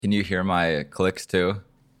Can you hear my clicks too?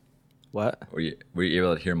 What? Were you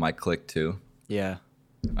able to hear my click too? Yeah,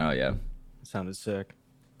 Oh yeah. it sounded sick.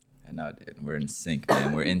 I know, dude. We're in sync,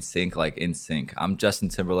 man. We're in sync, like in sync. I'm Justin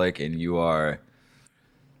Timberlake, and you are,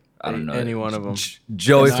 I don't know, Any one of them.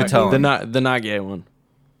 Joey The Fatone. not gay one.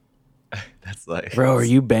 That's like, Bro, are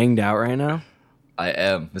you banged out right now? I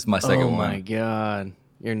am. This is my second Oh one. my god,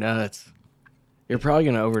 you're nuts. You're probably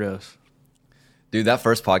gonna overdose. Dude, that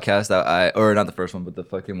first podcast or not the first one, but the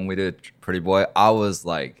fucking when we did Pretty Boy, I was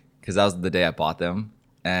like, because that was the day I bought them,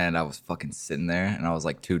 and I was fucking sitting there, and I was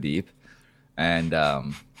like too deep, and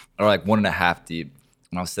or like 1.5 deep,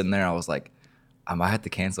 and I was sitting there, I was like, I might have to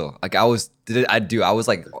cancel. Like I was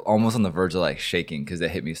like almost on the verge of like shaking because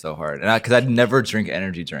it hit me so hard, and because I'd never drink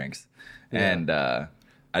energy drinks, Yeah. and I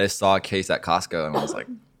just saw a case at Costco, and I was like,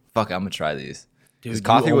 fuck, I'm gonna try these. Because Dude,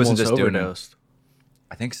 coffee you wasn't almost just doing it. overdosed.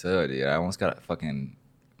 I think so, dude. I almost got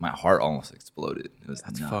my heart almost exploded. It was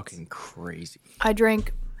That's nuts. fucking crazy. I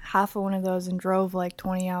drank half of one of those and drove like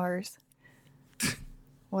 20 hours.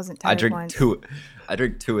 Wasn't tired I drink once. two. I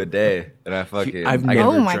drink two a day, and I fucking. I've I never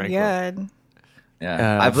Oh my drank one. god.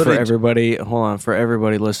 Yeah, I've For literally. everybody, hold on. For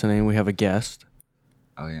everybody listening, we have a guest.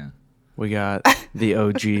 Oh yeah. We got the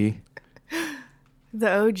OG, The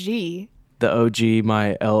OG. the OG,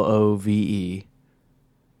 my LOVE,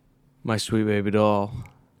 my sweet baby doll.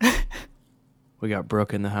 We got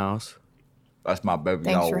Brook in the house. That's my baby.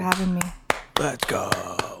 Thanks for having me. Let's go.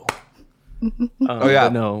 Oh yeah.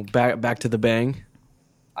 But no, back to the bang.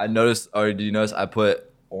 I noticed. Or did you notice? I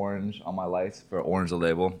put orange on my lights for orange the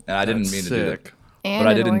label, and I didn't That's mean to do sick. that. And But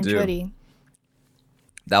I an didn't orange do- hoodie.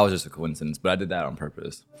 That was just a coincidence, but I did that on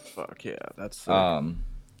purpose. Fuck yeah, that's sick.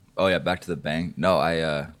 Oh yeah, back to the bang. No,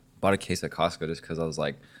 I bought a case at Costco just because I was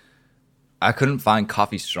like, I couldn't find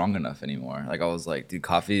coffee strong enough anymore. Like I was like, dude,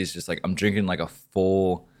 coffee is just like I'm drinking like a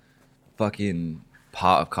full fucking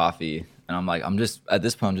pot of coffee, and I'm like, I'm just at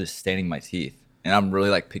this point I'm just staining my teeth, and I'm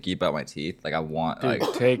really like picky about my teeth. Like I want Dude,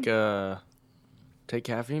 like take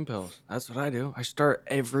caffeine pills. That's what I do. I start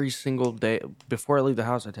every single day before I leave the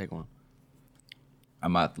house. I take one. I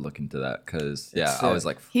might have to look into that because yeah, It's I was sick.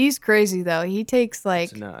 like, He's crazy though. He takes like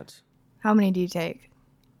It's nuts. how many do you take?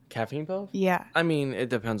 Caffeine pills? Yeah. I mean, it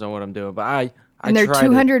depends on what I'm doing, but I And they're try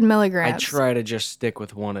 200 I milligrams. try to just stick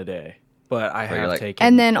with one a day, but I you're have like- taken.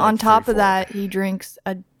 And then like on top 3, of 4. that, he drinks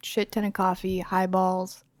a shit ton of coffee,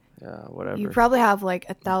 highballs. Yeah, whatever. You probably have like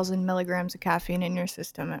 1,000 milligrams of caffeine in your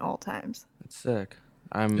system at all times. It's sick.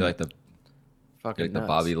 I'm you're like the fucking you're like the nuts.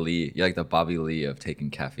 Bobby Lee. You're like the Bobby Lee of taking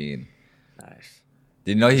caffeine. Nice.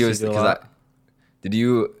 Did you know he Does he was? do a Because lot? did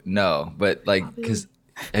you know? But like, because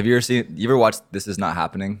have you ever watched This Is Not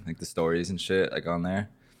Happening? Like the stories and shit, like on there.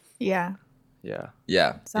 Yeah. Yeah.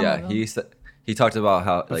 Yeah, Some yeah. of them. He talked about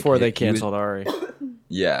how like Before they he was- canceled Ari.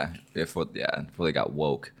 before they got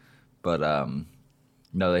woke, but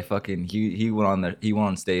no, they fucking he went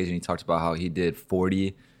on stage and he talked about how he did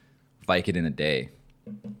 40 Vicodin a day.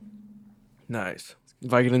 Nice.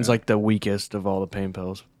 Vicodin's like the weakest of all the pain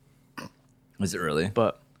pills, Is it really?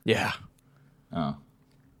 but yeah. Oh,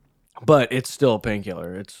 But it's still a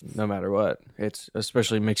painkiller. It's no matter what. It's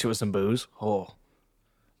especially mix it with some booze. Oh.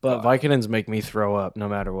 But Vicodins make me throw up no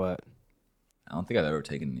matter what. I don't think I've ever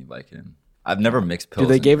taken any Vicodin. I've never mixed pills. Dude,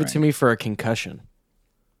 they and gave it to drank. me for a concussion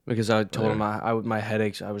because I told Really? him my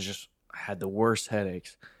headaches. I had the worst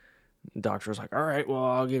headaches. The doctor was like, "All right, well,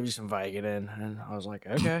 I'll give you some Vicodin," and I was like,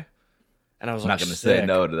 "Okay." And I was I'm like, not gonna say "Sick."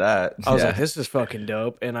 no to that. I was Yeah. like, "This is fucking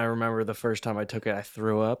dope." And I remember the first time I took it, I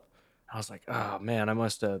threw up. I was like, "Oh man, I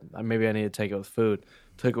must have. Maybe I need to take it with food."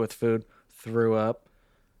 Took it with food, threw up,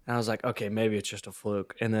 and I was like, "Okay, maybe it's just a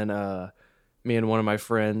fluke." And then me and one of my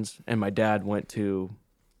friends and my dad went to.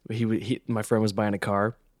 My friend was buying a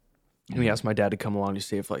car, and he asked my dad to come along to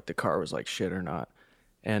see if like the car was like shit or not.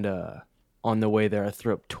 And on the way there, I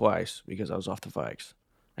threw up twice because I was off the Vikes,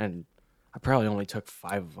 and I probably only took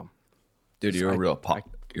 5 of them. Dude, you're a real pop.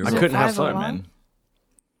 You're a I real couldn't have five fun, a lot? man.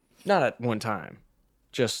 Not at one time,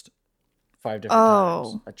 just 5 different Oh.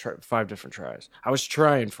 times. I tried 5 different tries. I was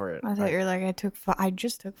trying for it. I thought you were like, I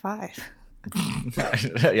just took 5.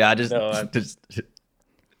 Yeah, I just, No, I- just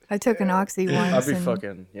I took an oxy once I'd be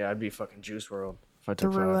and fucking Juice WRLD if I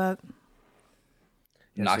took threw 5. up.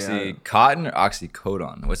 an Yeah, see, Oxycontin or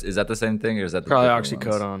Oxycodone. Is that the same thing or is that the Probably different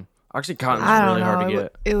ones? Oxycodone. Oxycontin's I don't really know. hard to It,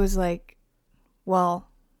 get. it was like, well,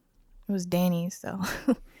 it was Danny's, so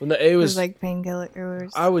When the A it was was like painkiller. It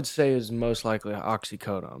was, I would say is most likely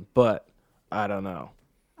oxycodone, but I don't know.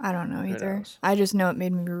 I don't know either. knows? I just know it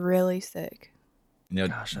made me really sick. You know,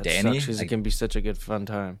 Gosh, that Danny, sucks 'cause it can be such a good fun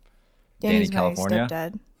time. Danny, Danny's California? my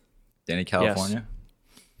stepdad. Danny, California.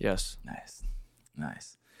 Yes.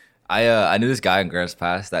 Nice. I knew this guy in Grants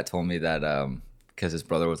Pass that told me that because his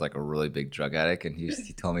brother was like a really big drug addict, and he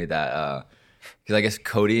told me that because I guess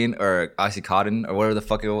codeine or oxycontin or whatever the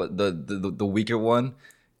fuck it was, the weaker one,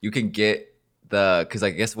 you can get because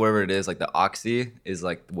I guess whatever it is, like the oxy is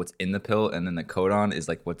like what's in the pill, and then the codon is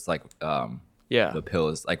like what's like the pill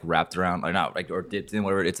is like wrapped around or not like or dipped in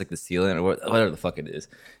whatever it's like the sealant or whatever the fuck it is.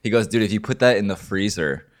 He goes, dude, if you put that in the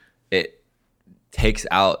freezer, it takes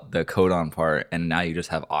out the codon part, and now you just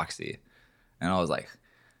have oxy. And I was like,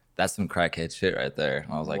 that's some crackhead shit right there.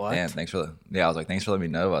 And I was like, What? damn, thanks for letting me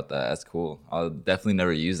know about that. That's cool. I'll definitely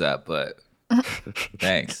never use that, but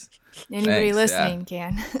thanks. Anybody Thanks, listening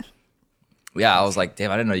can. Yeah, I was like,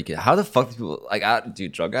 damn, I didn't know you could. How the fuck do people like?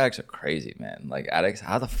 Dude, drug addicts are crazy, man. Like addicts,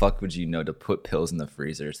 how the fuck would you know to put pills in the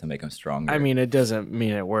freezers to make them stronger? I mean, it doesn't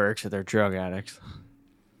mean it works if they're drug addicts.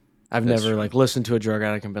 I've That's never true. like listened to a drug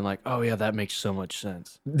addict and been like, oh yeah, that makes so much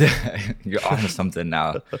sense. You're on to something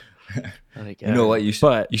now. Like, You know what? You should.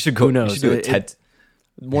 But You should go. who knows? You should do a TED.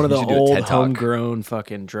 One of You the should do a old TED Talk. homegrown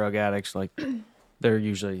fucking drug addicts, like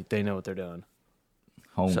they know what they're doing.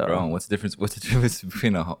 Homegrown. So- What's the difference? What's the difference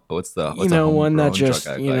between what's a One that homegrown just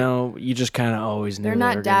drug addict like? you just kind of always knew They're they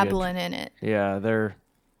not were gonna dabbling in it. Yeah, they're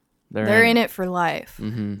They're in it for life.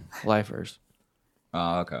 lifers.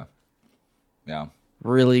 Oh, okay. Yeah.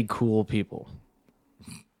 Really cool people.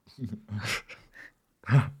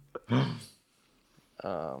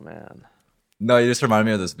 Oh man. No, you just reminded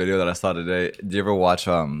me of this video that I saw today. Do you ever watch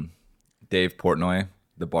Dave Portnoy,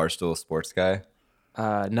 the Barstool Sports guy?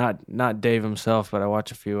 Not Dave himself, but I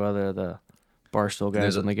watch a few other of the Barstool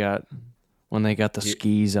guys when they got the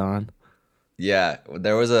skis on. Yeah,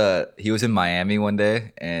 he was in Miami one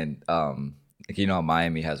day, and like, you know,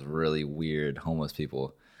 Miami has really weird homeless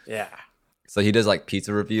people. Yeah. So he does like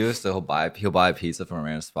pizza reviews. So he'll buy a pizza from a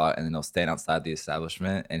random spot, and then he'll stand outside the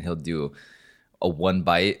establishment, and he'll do a one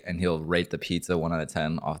bite, and he'll rate the pizza 1 out of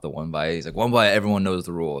 10 off the one bite. He's like, one bite, everyone knows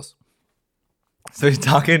the rules. So he's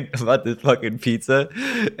talking about this fucking pizza,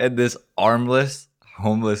 and this armless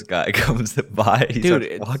homeless guy comes by. He Dude,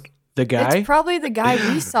 starts walking. the guy? It's probably the guy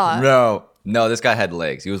we saw. No, this guy had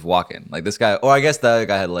legs. He was walking. Like this guy, or I guess the other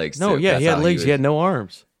guy had legs. No, too. yeah, That's he had how legs. He had no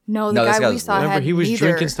arms. No, No, the this guy guy we was saw blind. Remember, had he was neither,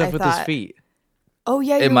 drinking stuff I with thought. his feet. Oh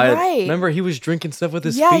yeah, It you're might have- right. Remember, he was drinking stuff with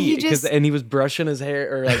his Yeah, he feet just- and he was brushing his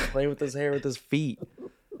hair or like playing with his hair with his feet.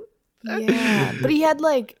 Yeah, but he had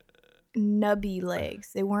like nubby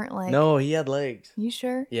legs. They weren't like. No, he had legs. You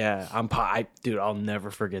sure? Yeah, dude, I'll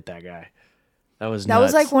never forget that guy. That was That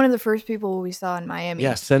was nuts. like one of the first people we saw in Miami.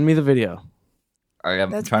 Yeah, send me the video. All right,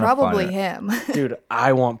 I'm That's trying probably to find it. him. Dude,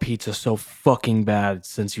 I want pizza so fucking bad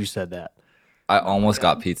since you said that. I almost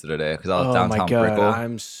got pizza today because I was Oh downtown my god, Brickell.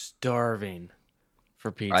 I'm starving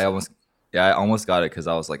for pizza. I almost got it because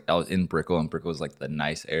I was in Brickell, and Brickell is like the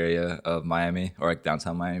nice area of Miami, or like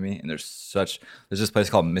downtown Miami. And there's this place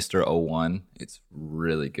called Mr. 01. It's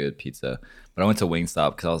really good pizza. But I went to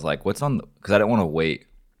Wingstop because I was like, because I didn't want to wait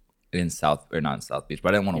not in South Beach, but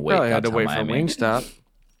I didn't want to You wait. probably had to downtown wait Miami. for Wingstop.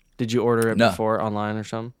 Did you order it No. before online or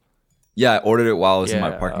something? Yeah, I ordered it while I was in my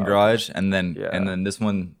Yeah, parking okay. garage, and then Yeah. this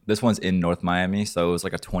one's in North Miami, so it was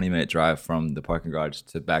like a 20-minute drive from the parking garage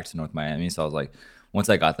back to North Miami. So I was like, once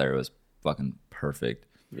I got there, it was fucking perfect.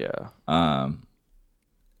 Yeah.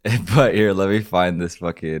 But here, let me find this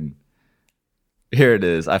fucking. Here it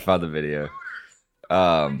is. I found the video.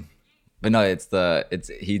 But no,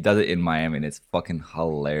 he does it in Miami, and it's fucking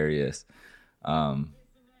hilarious.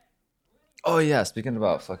 Oh yeah, speaking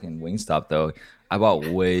about fucking Wingstop though, I bought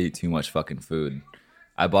way too much fucking food.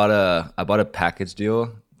 I bought a package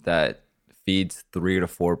deal that feeds 3 to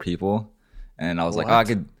 4 people, and I was like, oh, I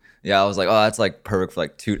could. Yeah, I was like, oh, that's like perfect for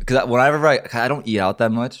like 2. Because whenever I don't eat out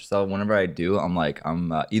that much, so whenever I do, I'm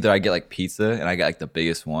either I get like pizza and I get like the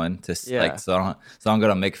biggest one Yeah. so I'm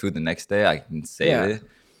gonna make food the next day. I can save Yeah. it.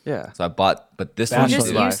 Yeah. So I bought, but this Bachelor one You're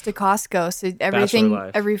just life. used to Costco, so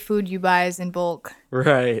life. every food you buy is in bulk.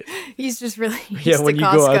 Right. He's just really used Yeah, to when you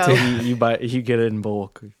Costco. go out to eat, you get it in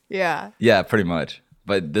bulk. Yeah. Yeah, pretty much.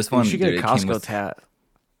 But this one, You should get dude, a it came Costco with- tat.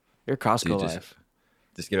 Your Costco Dude, life.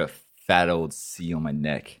 just get a fat old C on my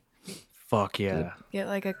neck. Fuck yeah. Get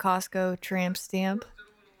like a Costco tramp stamp.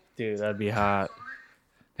 Dude, that'd be hot.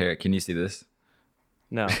 Here, can you see this?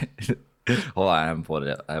 No. Hold on, I haven't put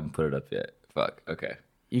it up yet. Fuck. Okay.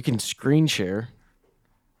 You can screen share.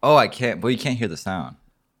 Oh, I can't. But you can't hear the sound.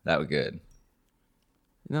 That would good.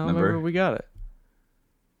 No, Remember? remember we got it.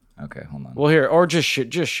 Okay, hold on. Well, here, or just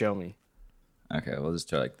show me. Okay, we'll just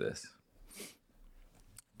try like this.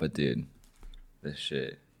 But dude, this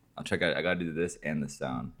shit. I gotta do this and the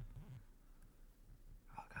sound.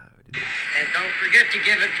 Oh god, And don't forget to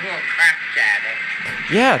give it to a crack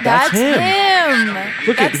addict. Yeah, that's him.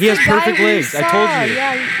 Look That's he has the guy perfect we legs. I told saw. you.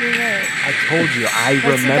 Yeah, you're right. I told you. I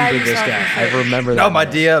That's the guy remember you this saw guy. for I sure. remember that. No, my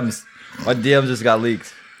man. DMs. My DMs just got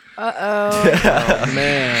leaked. Uh-oh. Oh,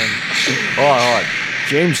 man. Hold on.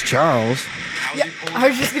 James Charles. Yeah, I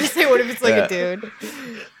was just gonna say, what if it's like Yeah. a dude?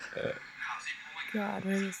 God,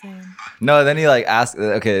 what are you saying? No, then he like asked.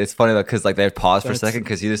 Okay, it's funny though, cause like they paused for a That's- second,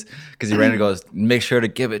 cause he ran and goes, make sure to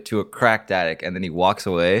give it to a crack addict, and then he walks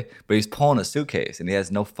away, but he's pulling a suitcase and he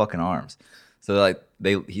has no fucking arms. So like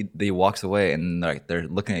he walks away and like they're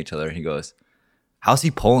looking at each other and he goes, how's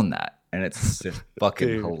he pulling that? And it's just fucking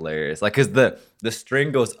Dude. hilarious. Like, cause the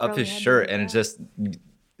string goes up Probably his had to shirt do and it's that. just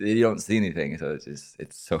you don't see anything. So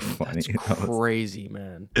it's so funny. Crazy,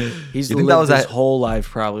 man. He's You think lived that was his that- whole life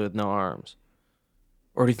probably with no arms.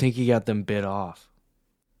 Or do you think he got them bit off?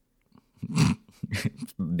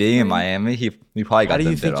 Being in Miami, he probably got How do you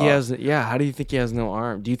them think bit he off. has? Yeah, how do you think he has no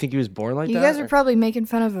arm? Do you think he was born like You that? guys are Or- probably making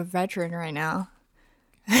fun of a veteran right now.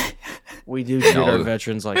 we do treat our No.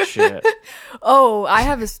 veterans like shit. Oh, I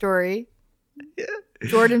have a story.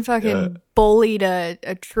 Jordan fucking bullied a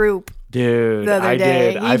troop. Dude, The other I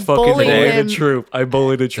day, did. he I fucking bullied bullied him. a troop. I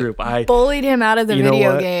bullied a troop. I Bullied him out of the you know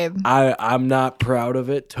video what? game. I'm not proud of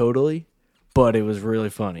it totally, but it was really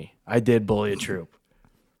funny. I did bully a troop.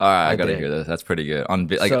 All right, I gotta did. hear this. That's pretty good. On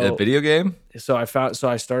like So- a video game. So I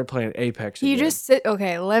started playing Apex. He again. just sit.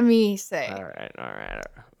 Okay, let me say. All right.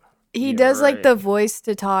 He You're does like right. the voice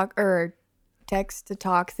to talk or text to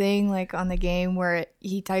talk thing, like on the game where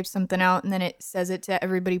he types something out and then it says it to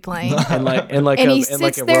everybody playing. And like and he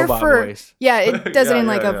sits a there robot for voice. yeah, it does it in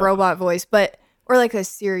like yeah, a yeah. robot voice, but or like a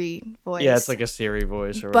Siri voice. Yeah, it's like a Siri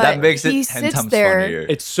voice or But whatever. That makes it he 10 sits times there- funnier.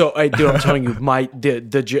 It's so I do. I'm telling you,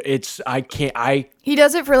 it's I can't. He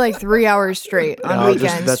does it for like 3 hours straight on I'll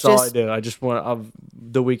weekends. that's all I do. I just want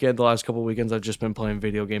the last couple weekends, I've just been playing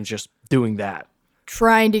video games, just doing that,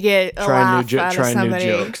 trying to get a laugh out of somebody.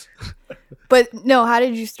 new jokes. But no, how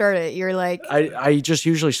did you start it? You're like, I just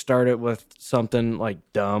usually start it with something like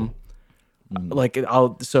dumb. Like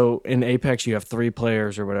so in Apex you have 3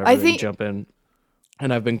 players or whatever I that think- jump in,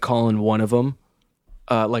 and I've been calling one of them.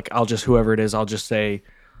 Like I'll just whoever it is, I'll just say,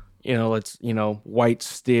 white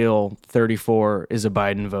steel 34 is a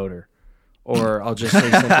Biden voter, or I'll just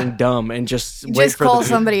say something dumb and just wait just for call the,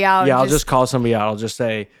 somebody out. Yeah, I'll just call somebody out. I'll just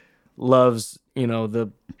say loves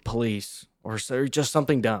the police or just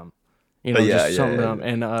something dumb. Just something dumb.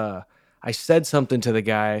 And I said something to the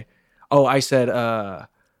guy. Oh, I said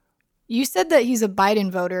You said that he's a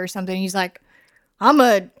Biden voter or something. He's like, I'm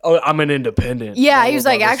an independent. Yeah, Blah, he was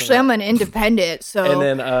blah, like, blah, this actually, and I'm an independent. So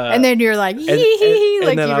And then, you're like, hee and- hee hee, and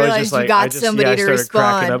like then you I was realized just like- you got I just- somebody I to started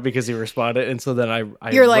cracking up respond. because he responded, and so then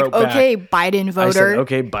I You're like, wrote back. okay, Biden I voter. said,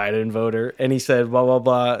 okay, Biden voter, and he said, blah blah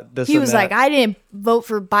blah. This He and was that. like, I didn't vote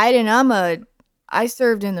for Biden. I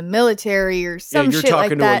served in the military or yeah, some you're shit talking like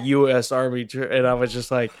to that. a U.S. Army, and I was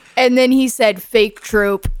just like, And then he said fake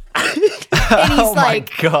troop. And he's oh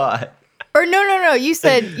like, my god. or no. You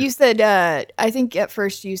said. I think at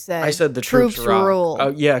first you said. I said the troops rock. rule. Oh,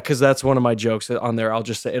 yeah, because that's one of my jokes on there. I'll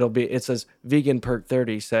just say it says vegan perk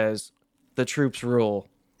 30 says the troops rule,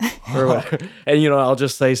 or whatever. And I'll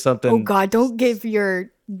just say something. Oh God! Don't give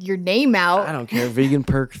your name out. I don't care. Vegan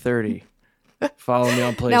perk 30. Follow me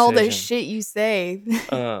on PlayStation. Now all the shit you say.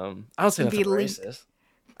 I don't say Be nothing linked. racist.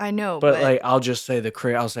 I know, But like I'll just say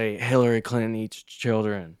I'll say Hillary Clinton eats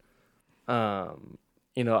children.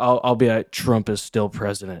 I'll be like Trump is still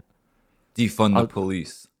president. Defund the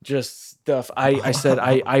police. Just stuff. I said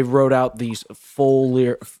I wrote out these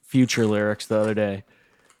full future lyrics the other day.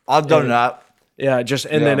 I've done that. Yeah,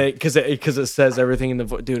 then Yeah. because it says everything in the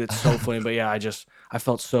dude. It's so funny. But yeah, I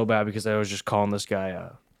felt so bad because I was just calling this guy. I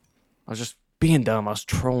was just being dumb. I was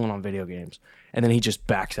trolling on video games, and then he just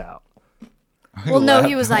backs out. well, no,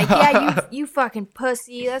 he was like, yeah, you fucking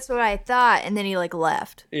pussy. That's what I thought, and then he like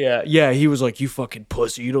left. Yeah. He was like, "You fucking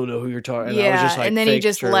pussy. You don't know who you're talking." And I was just like, and then he "Fake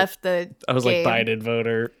just troop." left the. I was game. like Biden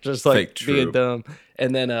voter, just like Fake being troop. dumb.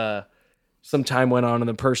 And then some time went on, and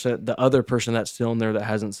the other person that's still in there that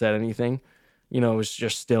hasn't said anything, was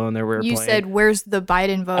just still in there. We were You playing. said, "Where's the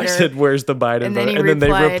Biden voter?" I said, "Where's the Biden And then voter?" he And then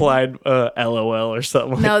they replied- replied, "LOL" or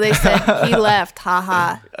something. Like No, they said he left.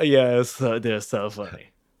 Haha. Yeah, it's so funny.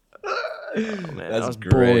 Oh, man, That's I was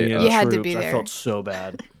great. bullying You the had to troops. be I there. felt so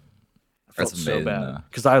bad. I felt That's so amazing, bad though.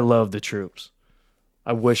 because I love the troops.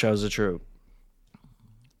 I wish I was a troop,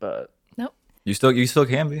 but Nope. You still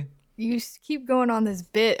can be. You keep going on this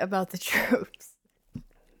bit about the troops.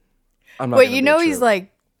 I'm not. Wait, gonna you be know a he's troop.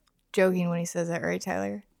 like joking when he says that, right,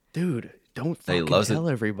 Tyler? dude, Don't That he fucking loves it. tell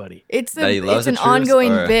everybody. It's That he loves an the troops,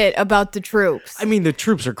 ongoing or- bit about the troops. I mean, the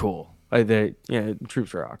troops are cool. The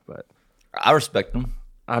troops rock, but I respect him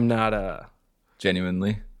I'm not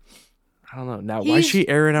genuinely. I don't know. Now, why is He's- she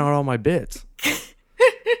airing out all my bits?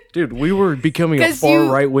 Dude, we were becoming a 'Cause far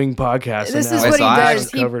you- right-wing podcast. This and is now what he I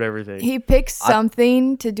does. covered everything. He picks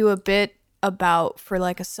something to do a bit about for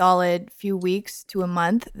like a solid few weeks to a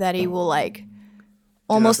month that he will like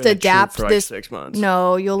almost been a troop adapt for, like, this. 6 months.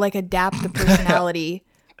 No, you'll like adapt the personality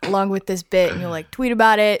along with this bit, and you'll like tweet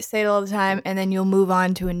about it, say it all the time, and then you'll move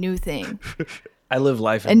on to a new thing. I live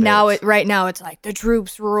life in And now bits. right now it's like the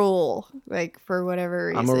troops rule, like for whatever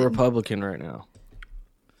reason. I'm a Republican right now.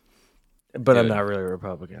 But I'm Dude. not really a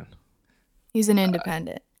Republican. He's an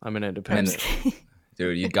independent. I'm an independent.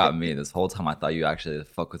 Dude, you got me this whole time. I thought you actually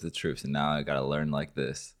fuck with the troops, and now I gotta learn like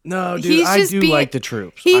this. No, dude, He's I just do being- like the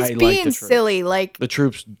troops. He's I like being the troops. silly, like The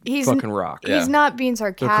troops He's- fucking rock. Yeah. he's not being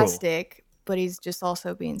sarcastic, but he's just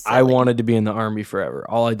also being silly. I wanted to be in the army forever.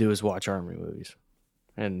 All I do is watch army movies.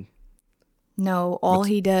 And No, all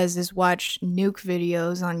he does is watch nuke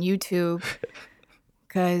videos on YouTube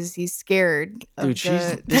because he's scared. Of dude,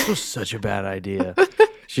 the... this was such a bad idea.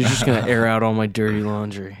 She's just gonna air out all my dirty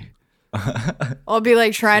laundry. I'll be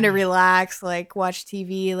like trying to relax, like watch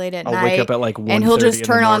TV late at I'll night. wake up at like 1:30 and he'll just in the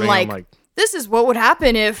turn on morning, I'm like, this is what would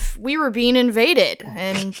happen if we were being invaded,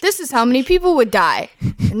 and this is how many people would die,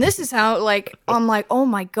 and this is how like I'm like, oh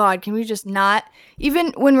my god, can we just not?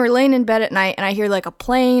 Even when we're laying in bed at night and I hear like a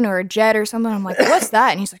plane or a jet or something, I'm like, what's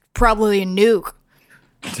that? And he's like, probably a nuke.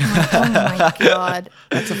 I'm like, oh my god.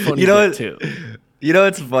 that's a funny You know bit what- too. You know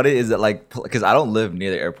what's funny is that like because I don't live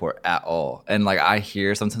near the airport at all, and like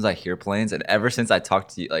sometimes I hear planes, and ever since I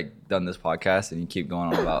talked to you, like done this podcast, and you keep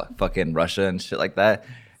going on about fucking Russia and shit like that.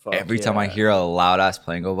 Every time I yeah. hear a loud ass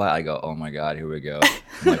plane go by, I go, "Oh my god, here we go!"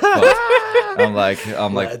 I'm like, fuck.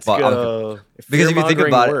 I'm like, Let's fuck. go. Because if you think Fear-mongering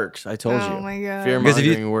about it- works. I told you. Oh my God. Fear Because if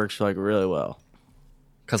you- mongering works like really well.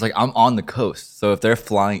 Because like I'm on the coast, so if they're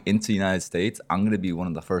flying into the United States, I'm gonna be one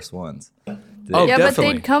of the first ones. Oh, Yeah, definitely.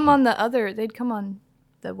 but they'd come on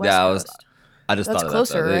the west yeah, coast. I just That's thought of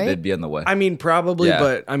closer, that. right? They'd be on the way. I mean, probably, Yeah.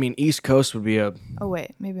 but I mean, East Coast would be a. Oh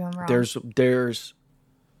wait, maybe I'm wrong. There's.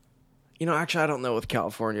 You know, actually, I don't know with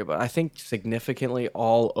California, but I think significantly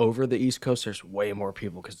all over the East Coast, there's way more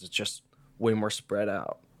people because it's just way more spread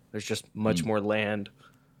out. There's just much more land.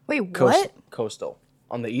 Wait, Coast, what? Coastal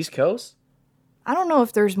on the East Coast. I don't know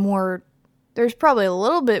if there's more. There's probably a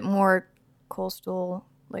little bit more coastal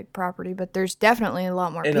like property, but there's definitely a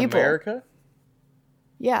lot more In people. America?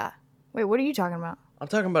 Yeah. Wait, what are you talking about? I'm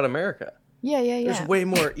talking about America. Yeah. There's way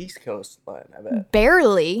more East Coast land, I bet.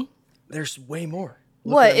 Barely. There's way more.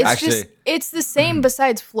 Look What? at It's it. Actually- just it's the same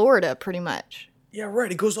besides Florida, pretty much. Yeah,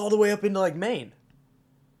 right. It goes all the way up into like Maine.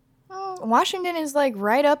 Washington is like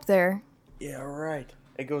right up there. Yeah, right.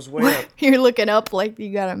 It goes way up. You're looking up like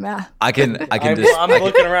you got a map. I can I'm just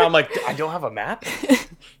looking around. I'm like, I don't have a map.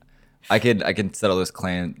 I can settle this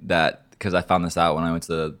claim that because I found this out when I went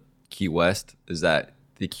to Key West is that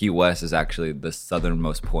the Key West is actually the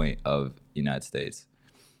southernmost point of the United States.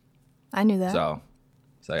 I knew that. So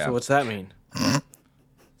yeah. So what's that mean?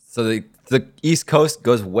 So the East Coast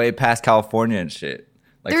goes way past California and shit.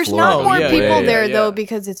 Like There's Florida not more goes people way- there yeah. though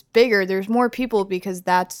because it's bigger. There's more people because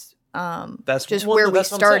that's just well, where no, we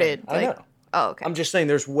that's what I'm saying. started. I Like, know. oh, okay. I'm just saying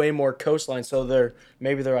there's way more coastline, so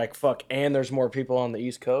maybe they're like, fuck, and there's more people on the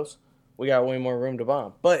East Coast. We got way more room to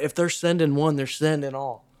bomb. But if they're sending one, they're sending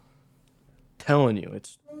all. Telling you,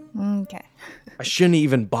 Okay. I shouldn't have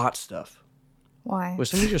even bought stuff. Why?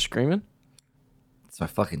 Was somebody just screaming? It's my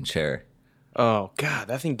fucking chair. Oh god,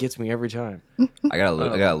 that thing gets me every time. I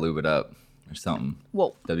gotta lube it up or something.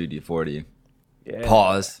 Whoa. WD-40. Yeah.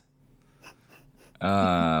 Pause.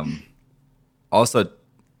 Also,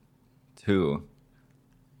 too.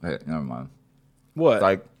 Wait, never mind. What?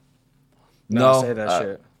 Like, no, say that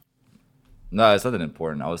shit. No, it's nothing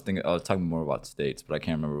important. I was talking more about states, but I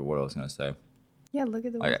can't remember what I was gonna say. Yeah, look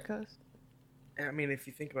at the Okay. West Coast. I mean, if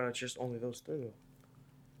you think about it, it's just only those two.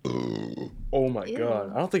 Oh my Ew.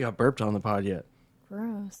 god, I don't think I burped on the pod yet.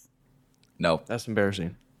 Gross. No. That's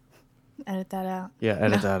embarrassing. Edit that out. Yeah,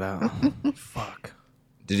 edit that out. Fuck.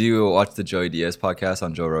 Did you watch the Joey Diaz podcast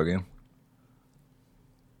on Joe Rogan?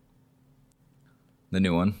 The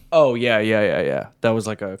new one. Oh yeah. That was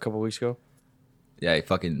like a couple weeks ago. Yeah, he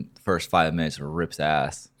fucking first 5 minutes rips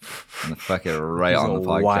ass. And fucking right He's on a the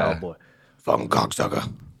podcast. wild boy. Fucking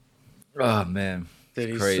cocksucker. Oh man. Dude,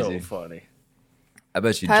 It's he's crazy. so funny. I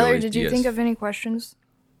bet you Tyler, Joey did you Diaz think of any questions?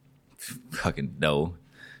 fucking no.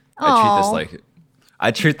 Aw.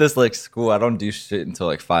 I treat this like school. I don't do shit until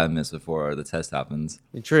like 5 minutes before the test happens.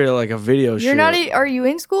 You treat it like a video shoot. You're not. Are you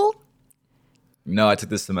in school? No, I took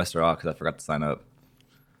this semester off because I forgot to sign up.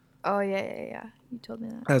 Oh yeah. You told me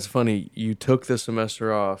that. That's funny. You took the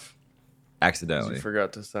semester off. 'Cause Accidentally. you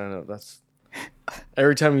forgot to sign up. That's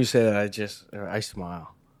every time you say that, I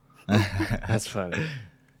smile. That's funny.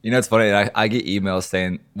 You know, it's funny. I get emails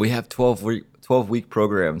saying we have 12-week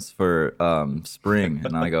programs for spring,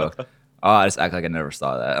 and I go, oh, I just act like I never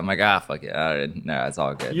saw that. I'm like, fuck it. No, it's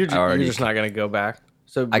all good. You're just not gonna go back.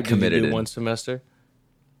 So I did committed you do it. one semester.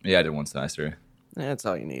 Yeah, I did one semester. That's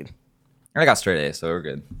all you need. And I got straight A's, so we're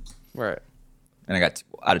good. Right. And I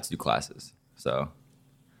added 2 classes, so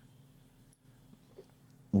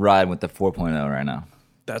riding with the 4.0 right now.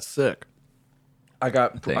 That's sick. I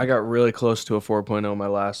got really close to a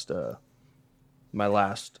 4.0 my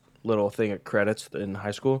last little thing at credits in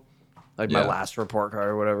high school, like my last report card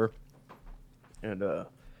or whatever. And I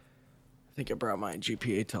think I brought my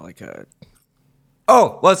GPA to like a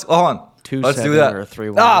Hold on. 2.7 Let's do that. or a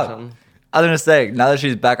 3.1 or something. I was gonna say, now that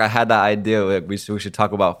she's back, I had that idea. Like, we should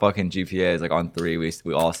talk about fucking GPAs. Like on 3,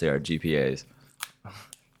 we all say our GPAs.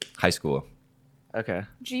 High school. Okay.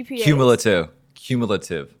 GPA.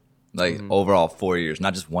 Cumulative. Like overall 4 years,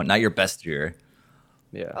 not just one, not your best year.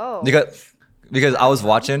 Yeah. Oh. Because I was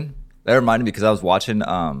watching. That reminded me because I was watching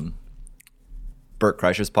Bert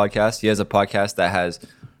Kreischer's podcast. He has a podcast that has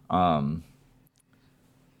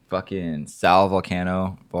fucking Sal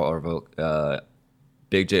Volcano or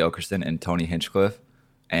Big J Okerson and Tony Hinchcliffe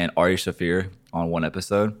and Ari Shafir on one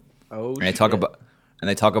episode. Oh, and they talk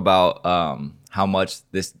about how much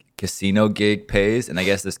this casino gig pays, and I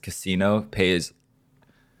guess this casino pays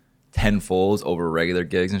tenfolds over regular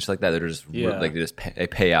gigs and shit like that. They're just they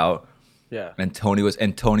pay out. Yeah. And Tony was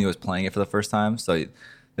playing it for the first time, so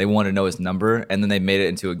they wanted to know his number, and then they made it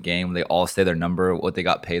into a game. They all say their number, what they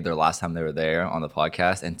got paid their last time they were there on the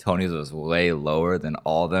podcast, and Tony's was way lower than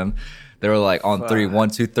all of them. They were like on 3, 1,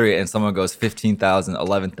 2, 3, and someone goes 15,000,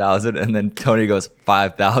 11,000, and then Tony goes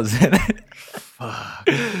 5,000. Fuck.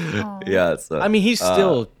 Yeah, so I mean, he's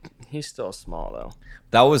still small though.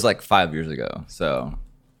 that was like 5 years ago. So,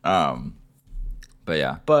 but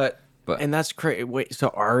yeah, But and that's crazy. Wait, so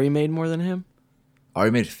Ari made more than him?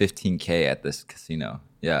 Ari made 15K at this casino.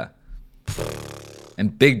 Yeah,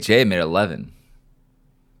 and Big J made 11.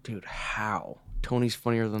 Dude, how? Tony's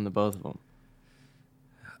funnier than the both of them.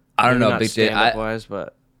 I don't Maybe know, not Big J. stand-up wise,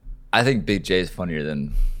 but I think Big J is funnier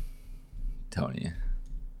than Tony.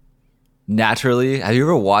 Naturally, have you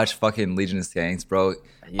ever watched fucking Legion of Skanks, bro?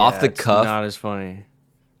 yeah, Off the it's cuff, not as funny.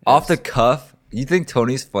 off the cuff. You think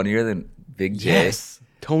Tony's funnier than Big J? Yes,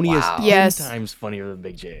 Tony is 10 Yes. times funnier than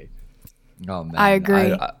Big J. Oh man, I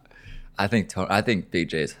agree. I think Big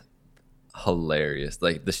J is hilarious.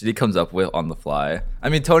 Like the shit he comes up with on the fly. I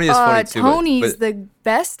mean, Tony is funny too. Tony's but the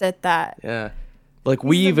best at that. Yeah, like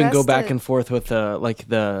we He's the even go best back at- and forth with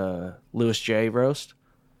the Louis J roast.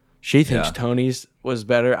 She thinks Yeah. Tony's was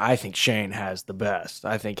better. I think Shane has the best.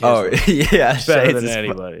 I think his oh was yeah, better Shane's than is fu-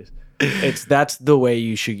 anybody's. That's the way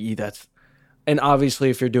you should eat. And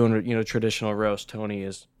obviously if you're doing traditional roast, Tony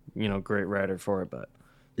is great writer for it. But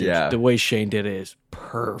Yeah. the way Shane did it is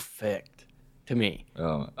perfect to me.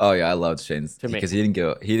 Oh yeah, I loved Shane's me. because he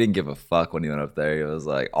didn't give a fuck when he went up there. He was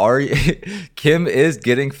like, Kim is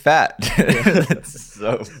getting fat. That's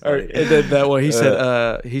so funny. And then that one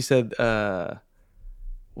he said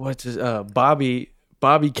what's his Bobby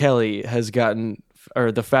Kelly has gotten,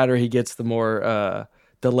 or the fatter he gets, the more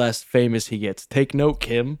the less famous he gets. Take note,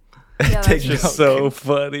 Kim. Yeah, Take that's note. Just so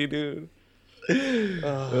funny, dude.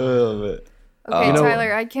 Oh, Okay, You know-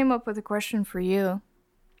 Tyler, I came up with a question for you.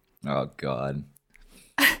 oh god.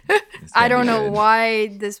 I don't know why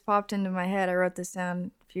this popped into my head. I wrote this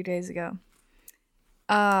down a few days ago.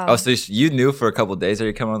 Oh, so you knew for a couple of days that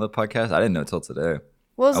you're coming on the podcast? I didn't know until today.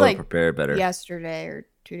 Well, it was I would like prepare better. yesterday or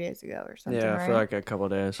 2 days ago or something, Yeah, right? for like a couple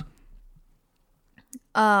of days.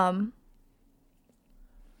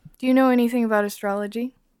 Do you know anything about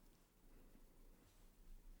astrology?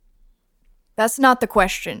 That's not the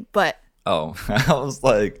question, but Oh, I was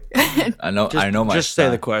like, I know my. Just say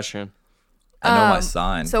the sign. question. I know my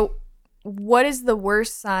sign. so what is the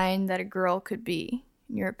worst sign that a girl could be,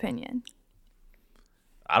 in your opinion?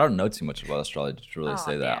 I don't know too much about astrology to really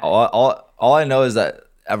say that. damn All I know is that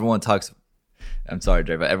everyone talks. I'm sorry,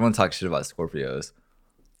 Dre, but everyone talks shit about Scorpios.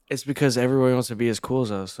 It's because everyone wants to be as cool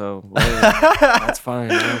as us, so whatever. That's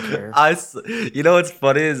fine. I don't care. You know what's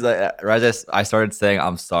funny is that right as I started saying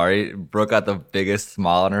I'm sorry, Brooke got the biggest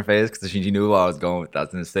smile on her face because she knew what I was going with. That I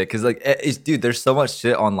was gonna say because dude, there's so much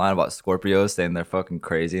shit online about Scorpios saying they're fucking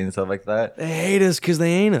crazy and stuff like that. They hate us because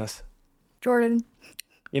they ain't us. Jordan,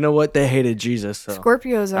 You know what? They hated Jesus, so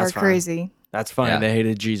Scorpios are That's fine. crazy. that's fine. Yeah. They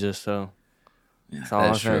hated Jesus, so that's all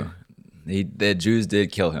That's I'm saying. true. The Jews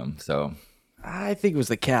did kill him, so I think it was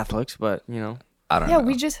the Catholics, but I don't know. Yeah,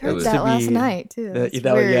 we just heard was- that last night too. That's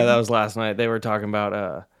that weird. was last night. They were talking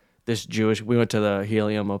about this Jewish. We went to the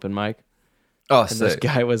Helium open mic, Oh, and this sick.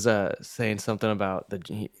 guy was saying something about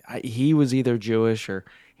he was either Jewish or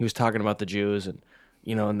he was talking about the Jews, and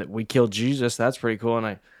and that we killed Jesus. That's pretty cool.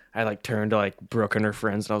 And I like turned to like Brooke and her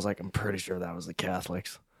friends, and I was like, I'm pretty sure that was the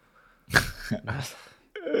Catholics.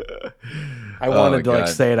 I wanted to like God.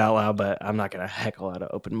 say it out loud, but I'm not gonna heckle at an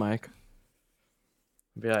open mic.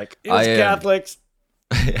 Be like, it's I am- Catholics.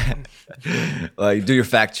 Like, do your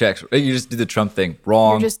fact checks. You just do the Trump thing. You're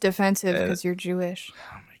Wrong. just defensive because you're Jewish.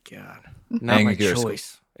 Oh my god, not And my you're a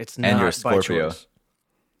choice. It's and not you're a by Scorpio. choice.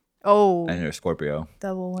 Oh, And you're a Scorpio.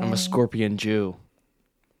 double whammy. I'm a Scorpion Jew.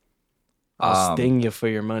 I'll sting you for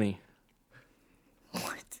your money.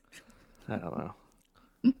 What? I don't know.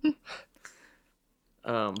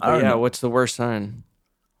 I But don't yeah, know. what's the worst sign?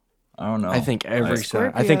 I don't know. I think every Like,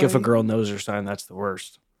 sign. I think if a Scorpio. girl knows her sign, that's the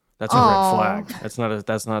worst. That's a Aw. red flag.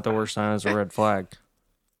 That's not the worst sign. It's a red flag.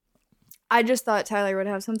 I just thought Tyler would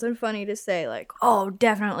have something funny to say, like, "Oh,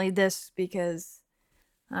 definitely this," because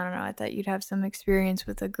I don't know. I thought you'd have some experience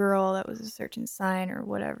with a girl that was a certain sign or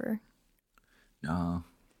whatever. No.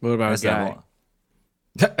 What about a Guess I guy?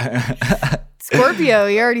 won't. Scorpio,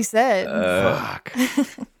 you already said. Fuck.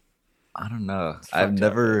 I don't know. fucked I've up.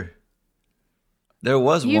 never. There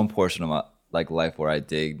was You- one portion of my life where I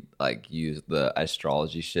did use the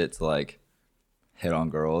astrology shit to hit on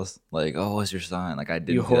girls. Like, oh, what's your sign? Like, I did.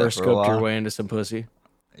 You do that for a horoscoped your while. way into some pussy.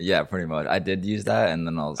 Yeah, pretty much. I did use that, and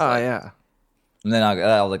then I was Oh like, yeah. and then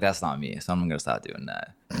I was like, that's not me. So I'm gonna stop doing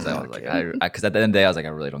that. Because I was like, because at the end of the day, I was like, I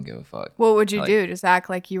really don't give a fuck. What would you like- do? Just act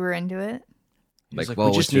like you were into it? Like, Like, we well,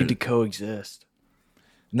 just what's your- need to coexist.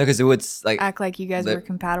 No, because it would Act like you guys the- were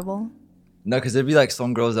compatible? no, because there'd be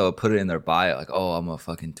some girls that would put it in their bio, like, oh, I'm a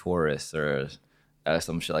fucking Taurus or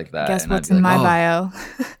some shit like that. Guess and I'd what's be in like, my "Oh,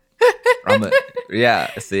 bio? I'm a,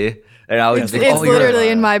 yeah, see, and I would It's be It's oh, you're literally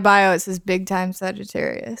a in my bio. It says big time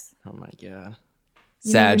Sagittarius. Oh my god.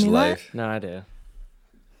 You never Sag knew that? life. No, I do.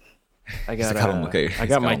 I He's got like, I don't look at- I he's got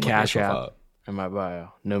got my him look at Cash your app profile. in my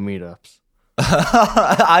bio. No meetups.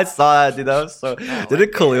 I saw that, dude. That was so.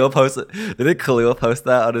 Didn't Khalil post it? Didn't Khalil post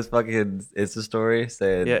that on his fucking Insta story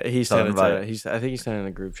saying? Yeah, he telling sent it about to. I think he sent it in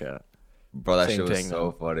the group chat. Bro, that same shit was thing,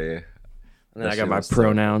 so funny. And then That I got shit my was so-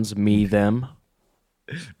 pronouns: me, them.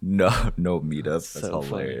 No meetup. That's So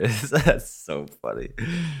funny. hilarious. That's so funny.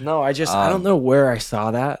 No, I don't know where I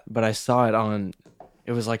saw that, but I saw it on.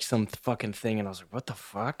 It was like some fucking thing, and I was like, "What the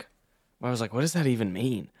fuck?" I was like, "What does that even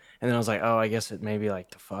mean?" And then I was like, "Oh, I guess it may be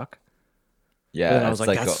like the fuck." Yeah, And I was it's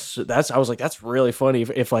like, "That's." I was like, "That's really funny."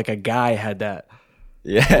 If like a guy had that,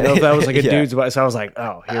 yeah. you know, if that was like a yeah. dude's. Bio. So I was like,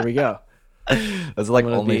 "Oh, here we go." It's like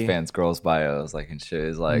gonna be- OnlyFans girls bios, and shit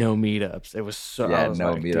is like No meetups. It was so. Yeah, I was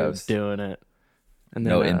no like, dude, meetups. doing it. And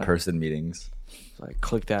then no in-person meetings. like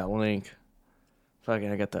click that link. Fucking,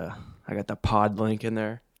 I got the pod link in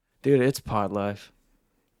there, dude. It's pod life.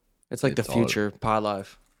 It's like It's the all- future pod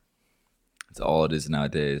life. It's all it is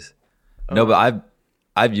nowadays. No, but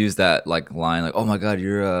I've used that line oh my god,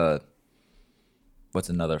 you're what's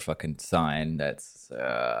another fucking sign that's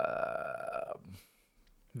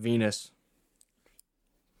Venus.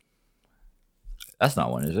 that's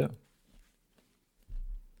not one, is it?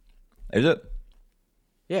 Is it?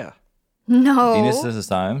 Yeah. No. Venus is a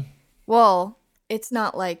sign. Well, it's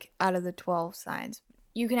not out of the 12 signs.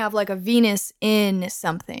 You can have a Venus in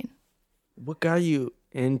something. What got you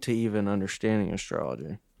into even understanding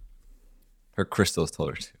astrology? Her crystals told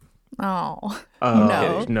her to. Oh. No,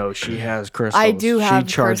 No. no, she has crystals. I do have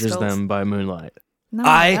She charges crystals. them by moonlight. No,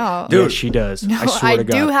 I no. do- Yeah, she does. No, I swear to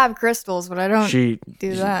God. do have crystals, but I don't She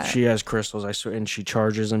do that. She has crystals. I swear, and she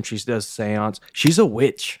charges them. She does seance. She's a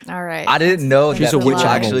witch. All right. I didn't know She's that a people witch and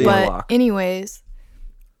I'm a actually. warlock. But warlock. anyways.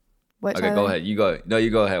 What, Okay, go Tyler? ahead. You go. No, you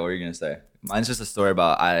go ahead. What are you gonna say? Mine's just a story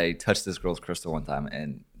about I touched this girl's crystal one time,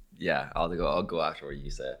 and yeah, I'll go after what you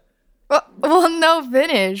said. Well, no,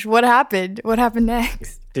 finish. What happened? What happened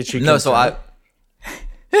next? Did she? No, so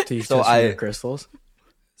consent to you so touching I- your crystals.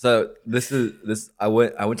 So this. I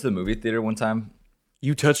went to the movie theater one time.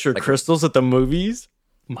 You touched your crystals at the movies?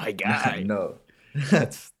 My guy. No.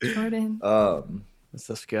 Jordan. That's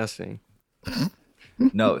disgusting.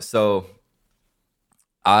 No, so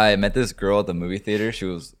I met this girl at the movie theater. She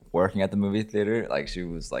was working at the movie theater. She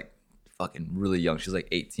was fucking really young. She was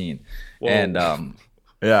 18. Whoa. And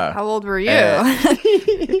Yeah. How old were you?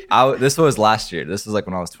 This was last year. This was like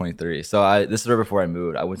when I was 23. So this is right before I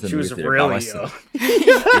moved. I went to the movie theater by myself.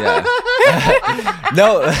 Yeah.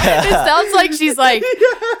 No. It sounds like she's like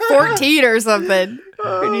 14 or something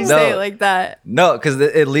when you say it like that. No, because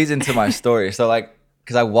it leads into my story. So like,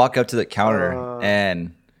 because I walk up to the counter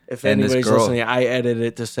and If and anybody's this girl, listening, I edited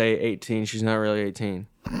it to say 18. She's not really 18.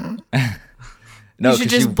 no, You should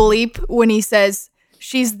 'cause just bleep when he says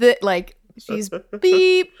she's beep.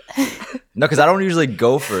 no, because I don't usually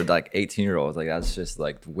go for like 18-year-olds. Like that's just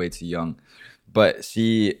like way too young. But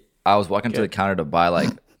I was walking to the counter to buy like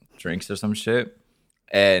drinks or some shit,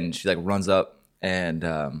 and she like runs up and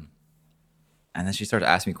then she started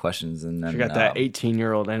asking me questions, and then She got that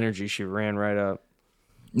 18-year-old energy. She ran right up.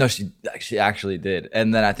 No, she actually did.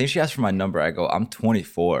 And then I think she asked for my number. I go, I'm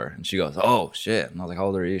 24. And she goes, oh, shit. And I was like, how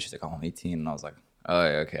old are you? She's like, oh, I'm 18. And I was like, oh,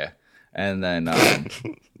 yeah, okay. And then,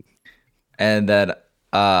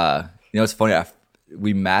 it's funny.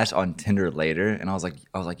 We matched on Tinder later. And I was like,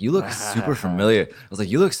 you look super familiar. I was like,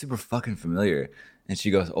 you look super fucking familiar. And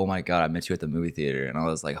she goes, oh, my God, I met you at the movie theater. And I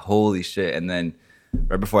was like, holy shit. And then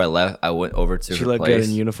right before I left, I went over to her place. She looked good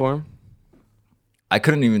in uniform? I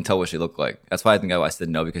couldn't even tell what she looked like. That's why I said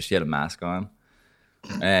no, because she had a mask on.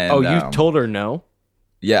 And you told her no?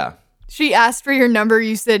 Yeah. She asked for your number.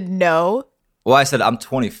 You said no. Well, I said I'm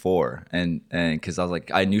 24, and because I was like,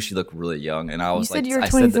 I knew she looked really young, and I was You like, said you were I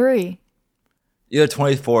said 23. either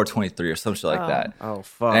 24 or 23 or some shit like that. Oh,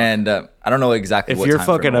 fuck. And I don't know exactly. If what you're time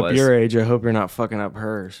frame fucking it up was. your age, I hope you're not fucking up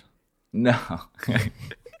hers. No.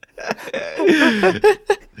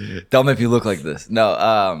 Don't make me look like this.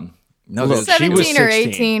 No. No. Look, she was 17 or 16.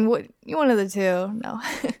 18. What? You one of the two? No.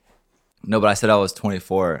 No, but I said I was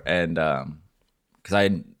 24, and because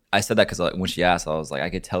I said that because when she asked, I was like, I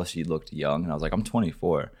could tell she looked young, and I was like, I'm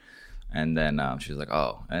 24, and then she was like,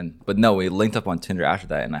 oh, but no, we linked up on Tinder after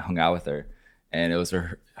that, and I hung out with her, and it was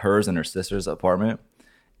hers and her sister's apartment,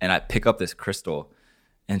 and I pick up this crystal,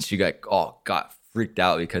 and she got freaked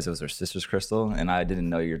out because it was her sister's crystal, and I didn't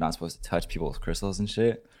know you're not supposed to touch people's crystals and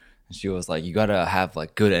shit. And she was like, you gotta have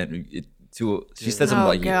like good energy. She said something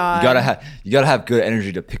like, you gotta have good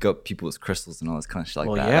energy to pick up people's crystals and all this kind of shit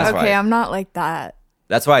like that. yeah. That's Okay, why I'm not like that.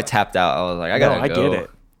 that's why I tapped out. I was like, I gotta I go. get it.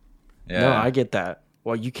 Yeah. No, I get that.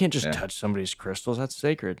 Well, you can't just touch somebody's crystals. That's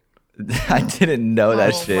sacred. I didn't know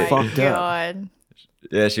that Oh shit. my Fucked up. God.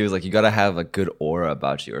 Yeah, she was like, you gotta have a good aura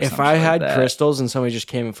about you or something. If I had like that. crystals and somebody just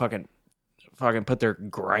came and fucking put their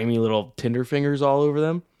grimy little Tinder fingers all over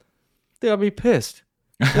them, they'll be pissed.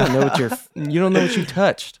 You don't know what you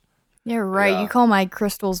touched. Yeah, right. Yeah. You call my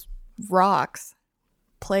crystals rocks.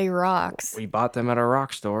 Play rocks. We bought them at a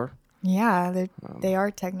rock store. Yeah, they are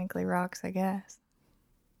technically rocks, I guess.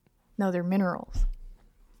 No, they're minerals.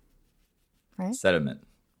 Right? sediment.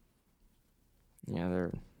 Yeah,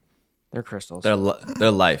 they're crystals. They're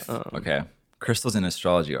life. Okay, crystals in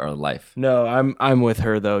astrology are life. No, I'm with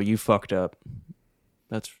her though. You fucked up.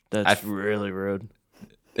 That's really rude.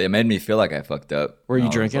 They made me feel like I fucked up. Were you I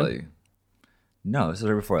was drinking? like, no, this is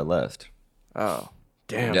right before I left. Oh,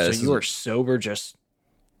 damn. Yeah, So this you is- were sober, just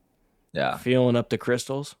Yeah, feeling up the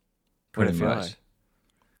crystals? What'd pretty it feel much. like?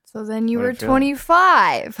 So then you What were did it feel like?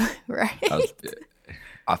 25, right?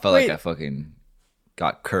 I felt like Wait. I fucking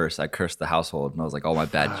got cursed. I cursed the household, and I was like, all my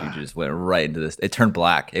bad juju just went right into this. It turned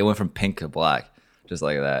black. It went from pink to black, just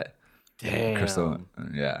like that. Damn. Crystal,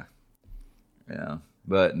 yeah.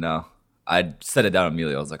 But no, I set it down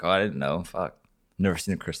immediately. I was like, oh, I didn't know. Fuck, never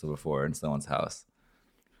seen a crystal before in someone's house.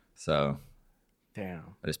 So Damn.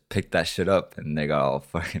 I just picked that shit up, and they got all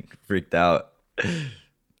fucking freaked out.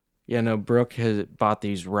 Yeah, no, Brook has bought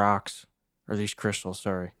these rocks, or these crystals,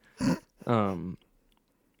 sorry.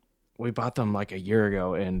 We bought them like a year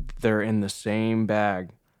ago, and they're in the same bag.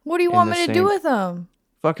 What do you In want the me to same- do with them?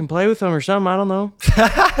 Fucking play with them or something, I don't know.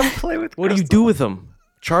 Play with. What do you do with them?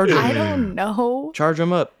 Charge them. I don't know. Charge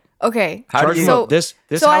them up. Okay. How do Charge you- them So- up. This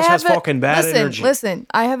So I house has have fucking bad energy. Listen,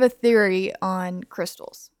 I have a theory on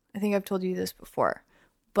crystals. I think I've told you this before.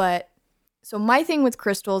 But so my thing with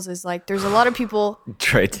crystals is like there's a lot of people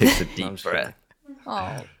Trey takes a deep I'm sorry. breath.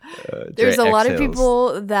 oh, Trey there's a lot of exhales.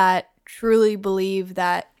 people that truly believe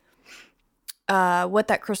that what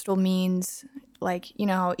that crystal means, like, you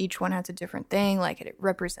know, how each one has a different thing, like it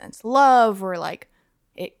represents love or like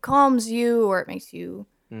it calms you or it makes you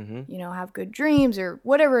Mm-hmm. you know, have good dreams or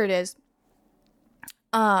whatever it is.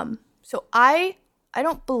 So I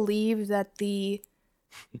don't believe that the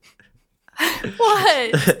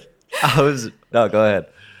what? No, go ahead.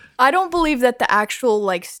 I don't believe that the actual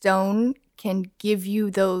like stone can give you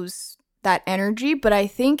that energy, but I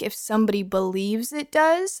think if somebody believes it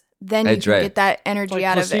does, then Hey, you Dre. can get that It's energy like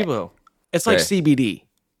out placebo. It's like Right. CBD.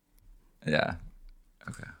 Yeah.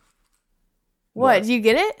 Okay. What? Do you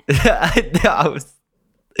get it?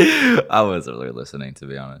 I wasn't really listening, to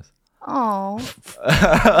be honest. Oh.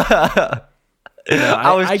 No,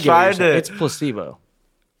 I was get what trying you're saying. to. It's placebo.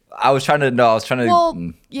 I was trying to. No, I was trying to. Well,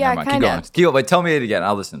 never yeah, mind. kinda. Keep going. Keep going. Wait, tell me it again.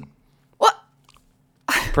 I'll listen. What?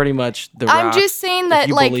 Pretty much the I'm rock, just saying if that,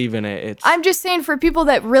 you like, believe in it, it's I'm just saying for people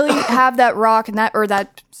that really have that rock and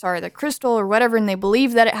that crystal or whatever, and they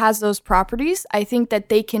believe that it has those properties, I think that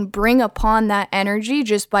they can bring upon that energy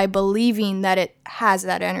just by believing that it has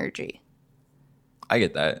that energy. I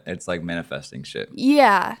get that. It's like manifesting shit.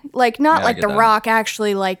 Yeah, like not Yeah, I like get the that. rock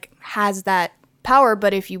actually like has that power,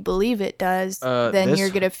 but if you believe it does, then this- you're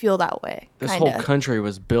gonna feel that way. this Kinda. whole country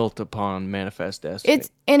was built upon manifest destiny.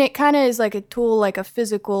 It kind of is like a tool, like a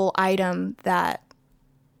physical item that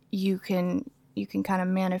you can kind of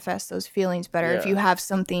manifest those feelings better if Yeah. you have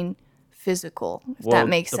something physical. If that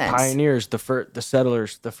makes the sense. pioneers, the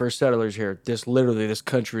first settlers here. This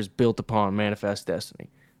country was built upon manifest destiny.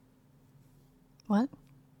 What?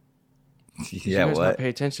 Did Yeah, you guys not what? pay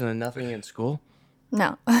attention to nothing in school?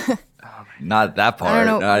 No. Not that part. I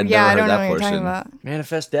don't know. I Yeah, never I heard don't know that what you're portion. talking about.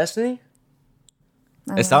 Manifest destiny?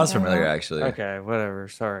 It sounds familiar, actually. Okay, whatever.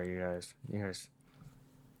 Sorry, you guys.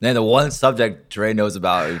 Man, the one subject Dre knows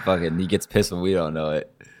about, he gets pissed when we don't know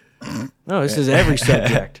it. No, this is every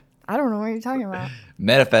subject. I don't know what you're talking about.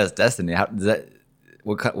 Manifest destiny. How does that?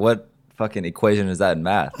 What fucking equation is that in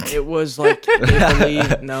math? It was like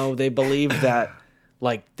they believe that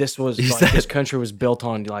like this was You like said- this country was built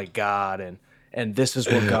on like God and this is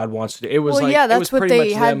what God wants to do. It was Well, like yeah, it was that's what pretty they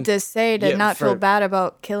much had them- to say to yeah, not feel for- bad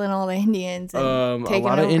about killing all the Indians and A taking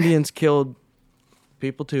lot over. of Indians killed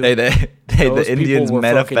people too. Hey, Those the people Indians were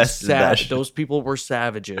fucking manifested that shit. Those people were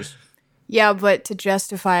savages. Yeah, but to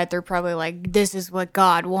justify it, they're probably like, "This is what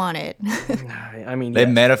God wanted." I mean, They yes.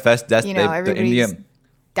 manifest destiny. You know, The everybody's Indian.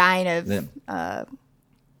 dying of. Yeah. I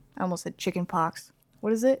almost said chicken pox.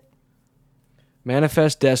 What is it?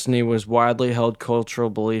 Manifest destiny was widely held cultural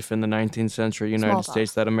belief in the 19th century United Smallpox.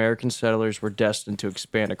 States that American settlers were destined to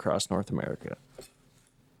expand across North America.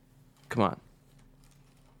 Come on.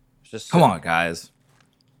 Come on, guys.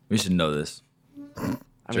 We should know this. I mean,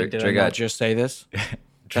 Dre- did Dre I not got- just say this?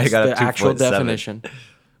 Dre That's got a the actual 2.7. definition.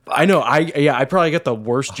 I know. I probably get the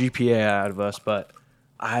worst GPA out of us, but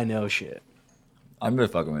I know shit. I'm gonna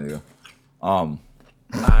fucking with you.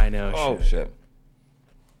 I know shit.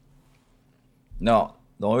 No,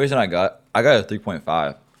 the only reason I got a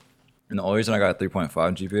 3.5, and the only reason I got a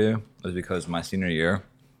 3.5 GPA was because my senior year,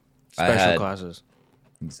 Special classes.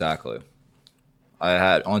 Exactly.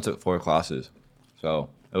 I only took 4 classes, so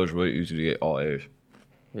it was really easy to get all A's.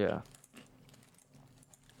 Yeah.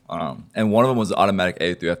 And one of them was the automatic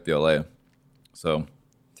A through FBLA, so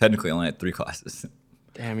technically I only had 3 classes.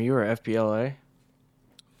 Damn, you were FBLA?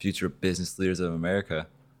 Future Business Leaders of America.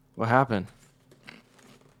 What happened?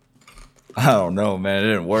 I don't know, man. It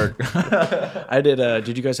didn't work. I did.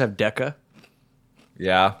 Did you guys have DECA?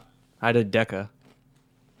 Yeah. I did DECA.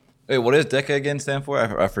 Wait, what does DECA again stand for?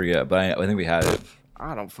 I forget, but I think we had it.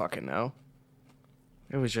 I don't fucking know.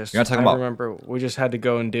 It was just. You're not talking I about- remember we just had to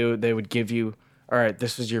go and do. They would give you. All right,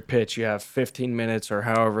 this is your pitch. You have 15 minutes or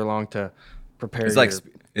however long to prepare. It's like, your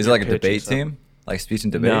is it like a pitch and debate stuff. team? Like speech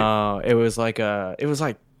and debate? No, it was like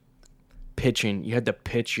pitching. You had to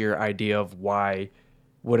pitch your idea of why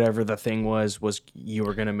whatever the thing was you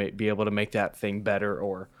were gonna be able to make that thing better,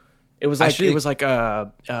 or it was like Actually- it was like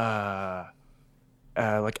like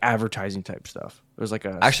advertising type stuff. It was like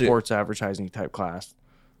a Actually- sports advertising type class.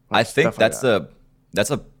 I Like think stuff like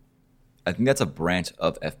that's a branch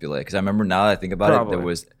of FBLA because I remember now that I think about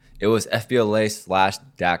Probably. it was FBLA /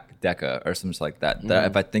 DECA or something like that. That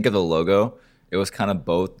if I think of the logo, it was kind of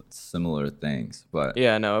both similar things, but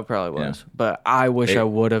Yeah, no, it probably was. Yeah. But I wish They- I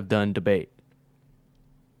would have done debate.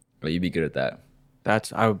 but you'd be good at that.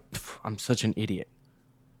 I'm such an idiot.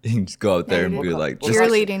 You can just go out there Yeah, and you be did. like, just,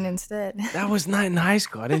 Cheerleading instead. That was not in high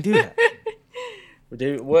school. I didn't do that.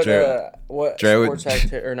 Dude, what Dre- what Dre would-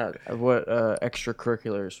 sports or not? What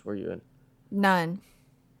extracurriculars were you in? None.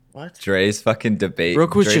 What? Dre's fucking debate.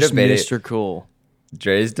 Brooke was Dre just debating- Mr. Cool.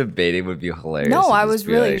 Dre's debating would be hilarious. No, It'd I just was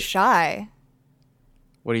be really like- shy.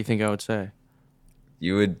 What do you think I would say?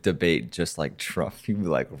 You would debate just like Trump. You'd be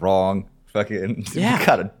like, wrong. Fucking.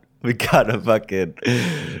 Yeah. We gotta fucking.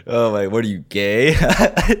 Oh my, what are you, gay?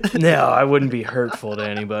 No, I wouldn't be hurtful to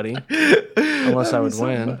anybody unless I would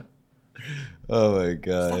win. Oh my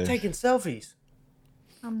god. taking selfies.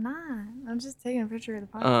 I'm not. I'm just taking a picture of the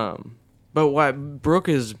podcast. But why Brooke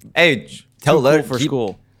is Hey, too tell cool her for keep,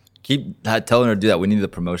 school. Keep telling her to do that. We need the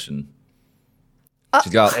promotion.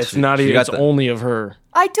 She's got. It's not even. It's only of her.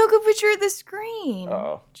 I took a picture of the screen.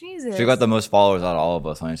 Oh, Jesus. She got the most followers out of all of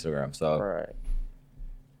us on Instagram. So right.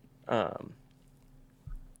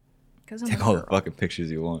 Because I'm take all the fucking pictures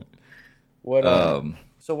you want. What?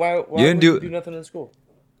 So why you didn't would you do nothing in school?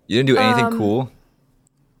 You didn't do anything cool.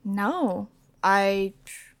 No, my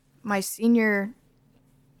senior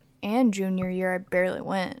and junior year, I barely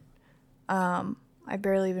went. I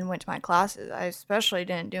barely even went to my classes. I especially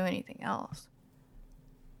didn't do anything else.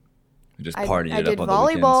 You just partied I it did up on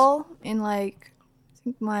volleyball in like I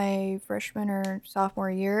think my freshman or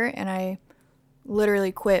sophomore year, and I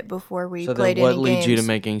literally quit before we played any games. So what leads you to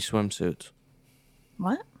making swimsuits?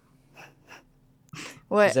 What?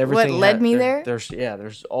 What led me there?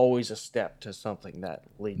 There's always a step to something that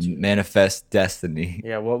leads you. Manifest destiny.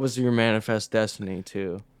 Yeah, what was your manifest destiny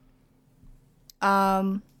to?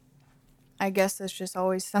 I guess that's just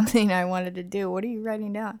always something I wanted to do. What are you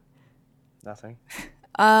writing down? Nothing.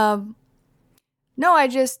 No, I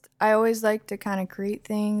always like to kind of create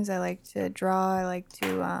things. I like to draw. I like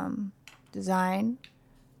to design.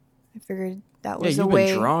 I figured that was a way.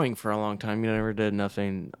 You've been drawing for a long time. You never did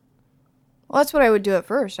nothing. Well, that's what I would do at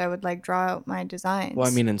first. I would like draw out my designs. Well,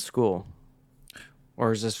 I mean in school.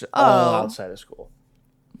 Or is this all outside of school?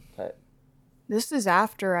 Okay. This is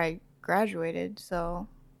after I graduated, so.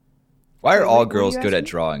 Why are all girls good at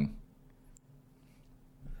drawing?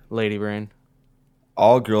 Lady brain.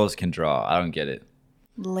 All girls can draw. I don't get it.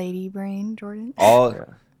 Lady brain, Jordan.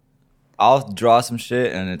 I'll draw some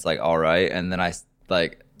shit and it's like all right, and then I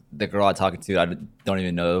like the girl I'm talking to, I don't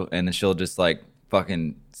even know, and then she'll just like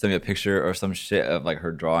fucking send me a picture or some shit of like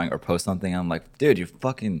her drawing or post something. I'm like, dude, you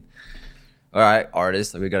fucking all right,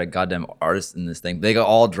 artist. Like we got a goddamn artist in this thing. They go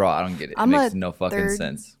all draw. I don't get it. It makes no fucking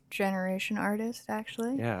sense. Generation artist,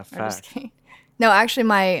 actually. Yeah, fact. No, actually,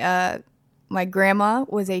 my grandma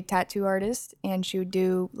was a tattoo artist, and she would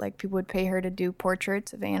do like people would pay her to do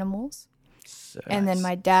portraits of animals. And then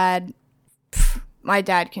my dad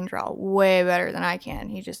can draw way better than I can.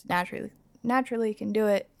 He just naturally can do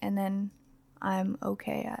it, and then I'm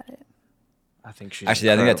okay at it. I think she's actually.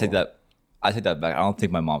 Incredible. I think I take that back. I don't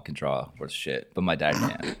think my mom can draw worth shit, but my dad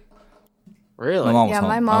can. Really?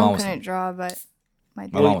 My mom couldn't draw, but my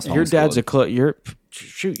dad. Your dad's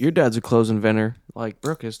your dad's a clothes inventor, like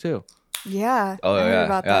Brook is too. Yeah. Oh I heard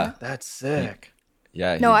about that. That's sick.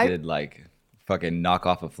 Yeah, he did like fucking knock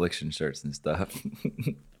off affliction shirts and stuff.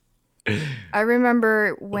 I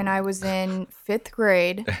remember when I was in 5th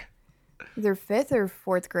grade, either 5th or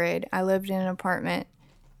 4th grade, I lived in an apartment,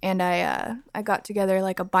 and I got together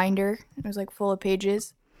like a binder. It was like full of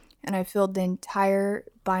pages, and I filled the entire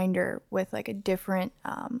binder with like a different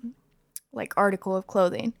like article of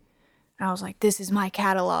clothing. And I was like, this is my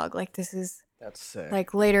catalog. Like that's sick.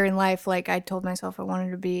 Like later in life, like I told myself I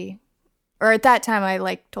wanted to be, or at that time I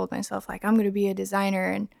like told myself like I'm gonna be a designer,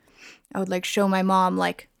 and I would like show my mom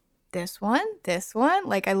like this one.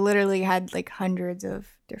 Like I literally had like hundreds of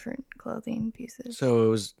different clothing pieces.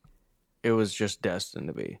 So it was just destined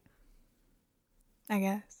to be. I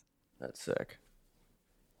guess. That's sick.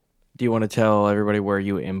 Do you want to tell everybody where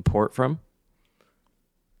you import from?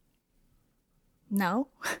 No.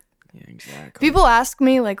 Yeah, exactly. People ask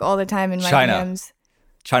me like all the time in my DMs.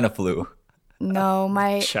 China flu. No,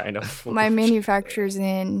 my China flu. My manufacturer's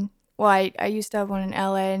in. Well, I used to have one in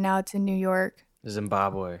LA, and now it's in New York.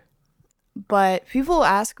 Zimbabwe. But people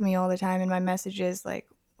ask me all the time in my messages like,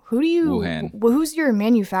 Wuhan. Who's your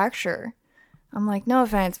manufacturer? I'm like, no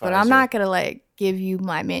offense, but I'm not gonna like give you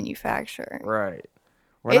my manufacturer. Right.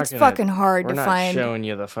 It's fucking hard to find. We're not showing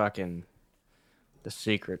you the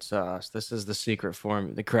secret sauce. This is the secret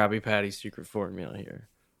formula, the Krabby Patty secret formula here.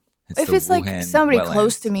 If it's like somebody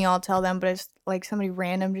close to me, I'll tell them. But it's like somebody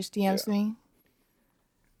random just DMs me,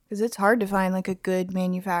 because it's hard to find like a good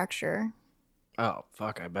manufacturer. Oh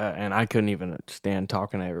fuck, I bet. And I couldn't even stand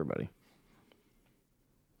talking to everybody.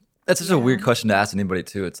 That's such a weird question to ask anybody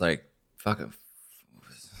too. It's like, fuck it.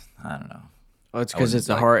 I don't know. Well, it's because it's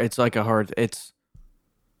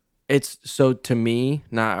so to me,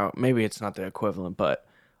 not maybe it's not the equivalent, but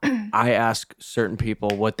I ask certain people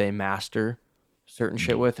what they master certain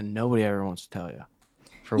shit with, and nobody ever wants to tell you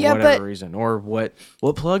for whatever reason, or what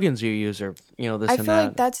plugins you use, or this and that. I feel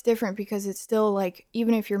like that's different because it's still like,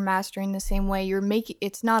 even if you're mastering the same way,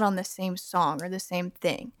 it's not on the same song or the same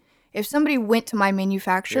thing. If somebody went to my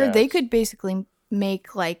manufacturer, they could basically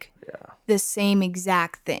make like the same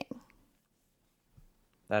exact thing.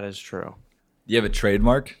 That is true. Do you have a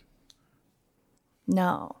trademark?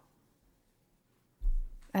 No.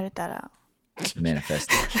 Edit that out.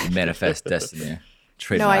 Manifest destiny.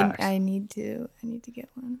 Trademark. No, I need to get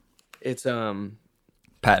one. It's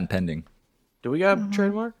patent pending. Do we got a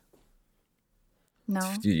trademark? No.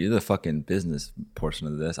 Dude, you're the fucking business portion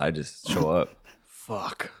of this. I just show up.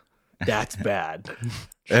 Fuck. That's bad.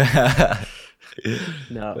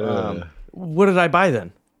 No. What did I buy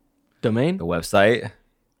then? Domain? The website.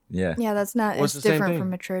 Yeah. Yeah, that's not. What's It's the same different thing?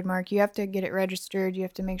 from a trademark. You have to get it registered. You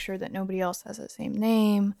have to make sure that nobody else has the same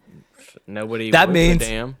name. Nobody. That with means- a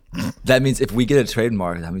damn. That means if we get a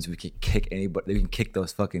trademark, that means we can kick anybody. We can kick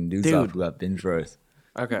those fucking dudes Dude. off who have binge roast.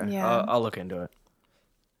 Okay. Yeah. I'll look into it.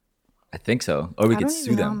 I think so. Or we I could don't sue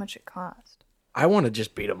even know how them. much it cost. I want to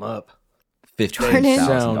just beat them up. Jordan.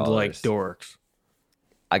 Sound like $15,000. dorks.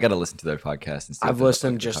 I gotta listen to their podcast and see. I've what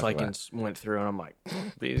listened they're just talking like about. and went through and I'm like,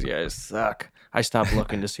 these guys suck. I stopped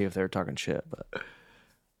looking to see if they were talking shit, but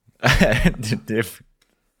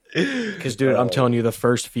because dude, I'm telling you, the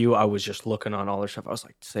first few I was just looking on all their stuff. I was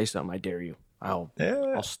like, say something, I dare you. I'll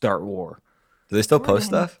start war. Do they still post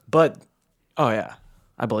stuff? But oh yeah,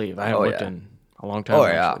 I believe I haven't Oh, looked yeah. in a long time. Oh,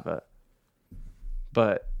 actually,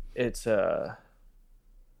 but it's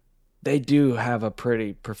they do have a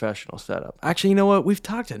pretty professional setup. Actually, you know what? We've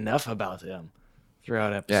talked enough about them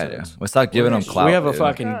throughout Yeah, episodes. yeah. Let's stop giving them clout. We have a dude.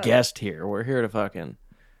 fucking guest here. We're here to fucking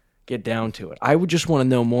get down to it. I would just want to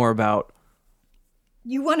know more about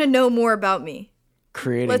You want to know more about me?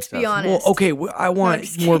 creating. Let's be stuff. honest. Well, okay. I want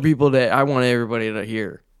just more kidding. people to. I want everybody to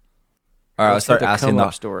hear. All right, let's start get the asking come the.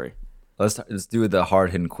 up story. Let's do the hard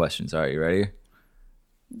hitting questions. All right, you ready?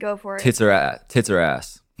 Go for it. Tits or ass? Tits or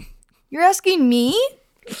ass? You're asking me?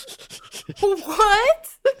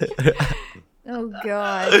 What? Oh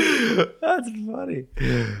god. That's funny.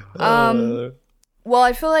 Well,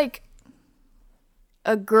 I feel like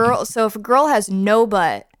a girl. So if a girl has no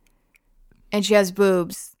butt and she has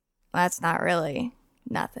boobs, that's not really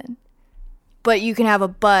nothing. But you can have a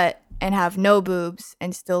butt and have no boobs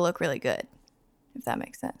and still look really good, if that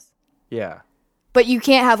makes sense. Yeah, But you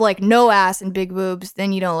can't have like no ass and big boobs,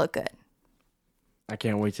 then you don't look good. I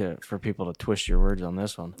can't wait for people to twist your words on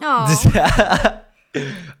this one. Oh,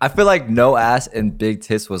 I feel like no ass and big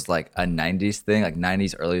tits was like a 90s thing, like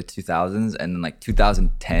 90s, early 2000s, and then like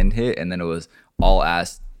 2010 hit, and then it was all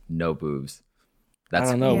ass, no boobs. That's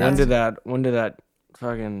I don't know. Yeah. When did that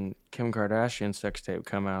fucking Kim Kardashian sex tape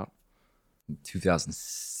come out?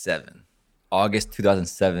 2007. August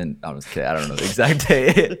 2007. I'm just kidding. I don't know the exact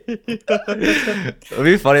date. It'd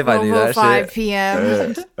be funny if I knew that 12:05 shit.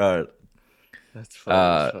 p.m. All right. That's funny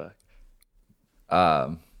as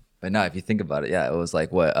fuck. But no, if you think about it, yeah, it was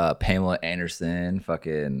like what Pamela Anderson,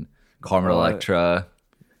 fucking Carmen Oh, Electra,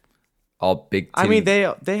 all big. I mean,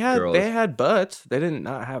 titty they girls. had butts. They didn't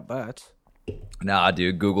not have butts. Nah,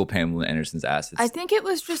 dude, Google Pamela Anderson's ass. It's I think it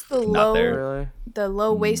was just the Not there. Really?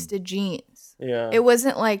 low waisted jeans. Yeah. It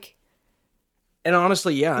wasn't like And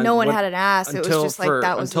honestly, yeah. no one had an ass. It was just like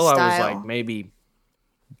that was until the I style. was like maybe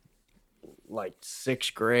like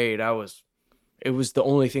sixth grade. It was the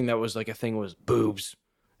only thing that was like a thing was boobs.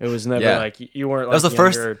 It was never Yeah. like you weren't like was the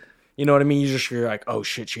first- younger, you know what I mean? You're like, oh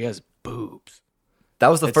shit, she has boobs. that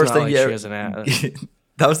was the It's first not thing like you she has an ass.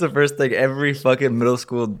 That was the first thing every fucking middle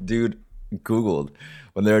school dude Googled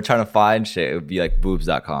when they were trying to find shit. It would be like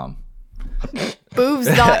boobs.com.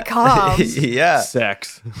 boobs.com. Yeah.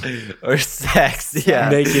 Sex. Or sex. Yeah.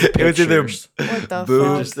 Naked It was either pictures. What the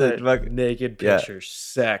boobs fuck? and fucking, Naked Yeah. pictures.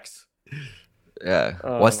 Sex. yeah.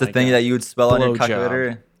 Oh What's the my thing God. that you would spell on your Blowjob.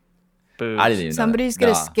 calculator? Boobs. I didn't even Somebody's know.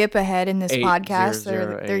 gonna Nah. skip ahead in this 8008. podcast.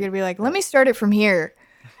 They're gonna be like, "Let me start it from here,"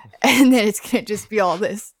 and then it's gonna just be all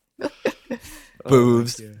this.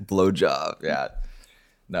 Boobs, blowjob. Yeah.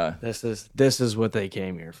 No. This is what they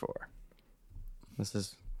came here for. This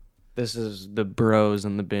is the bros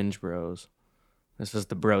and the binge bros. This is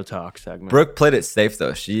the bro talk segment. Brooke played it safe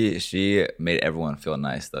though. She made everyone feel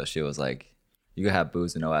nice though. She was like, "You can have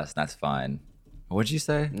boobs and no ass, and that's fine." What'd you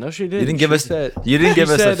say? No, she didn't. You didn't give She us. said- You didn't give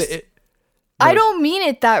she us. said A, it- I don't mean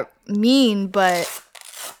it that mean, but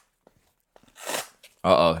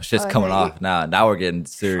shit's Oh, coming yeah, off now. Now we're getting I'm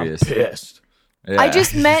serious. pissed. Yeah. I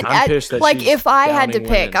just meant I'm pissed that like she's if I had to downing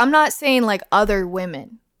pick. women. I'm not saying like other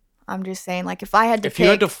women. I'm just saying like if I had to If pick. you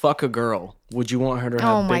had to fuck a girl, would you want her to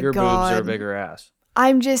Oh have my bigger boobs or a God. bigger ass?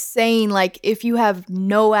 I'm just saying like if you have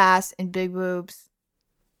no ass and big boobs,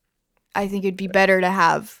 I think it'd be better to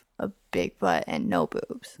have a big butt and no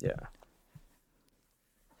boobs. Yeah.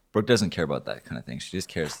 Brooke doesn't care about that kind of thing. She just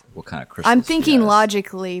cares what kind of crystals. I'm she thinking has.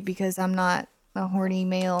 logically because I'm not a horny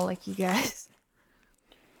male like you guys.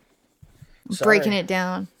 I'm breaking it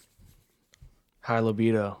down. High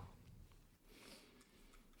libido.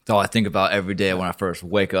 That's all I think about every day when I first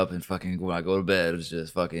wake up and fucking when I go to bed. It's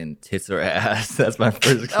just fucking tits or ass. That's my first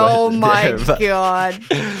question. Oh my Yeah, but- god.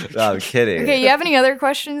 No, I'm kidding. Okay, you have any other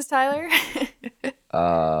questions, Tyler?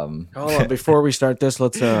 Um, Hold on, before we start this,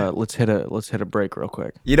 let's hit a break real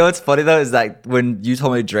quick. You know what's funny though is that when you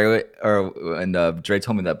told me Dre Dre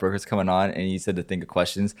told me that Brook was coming on and you said to think of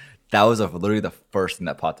questions, that was literally the first thing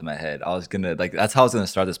that popped in my head. I was gonna that's how I was gonna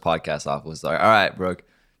start this podcast off. Was like, all right, Brook,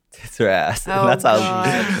 tits her ass. Oh, And that's how.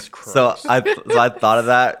 God. So I thought of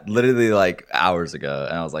that literally like hours ago,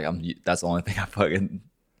 and I was like, that's the only thing I fucking.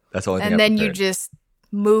 That's the only thing. And I then you prepared. just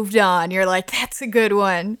moved on. You're like, that's a good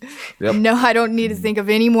one. Yep. No, I don't need to think of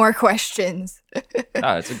any more questions.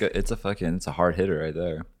 Ah, it's a hard hitter right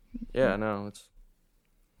there. Yeah, no, it's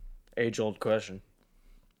age-old question.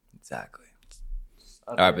 Exactly.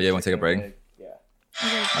 All right, but you want to take a break?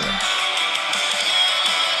 Yeah.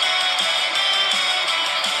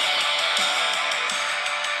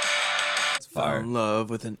 It's Fell fire. in love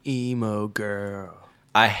with an emo girl.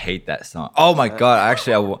 I hate that song. Oh my god!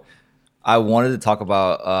 Actually, I wanted to talk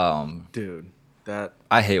about Dude, that.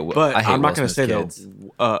 I hate. But I hate I'm not Will gonna say Smith's kids.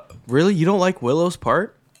 though. Really, you don't like Willow's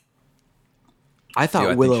part? I thought Dude,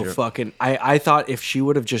 I think Willow you're- fucking. I thought if she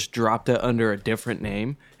would have just dropped it under a different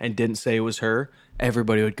name and didn't say it was her,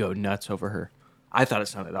 everybody would go nuts over her. I thought it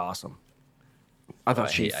sounded awesome. I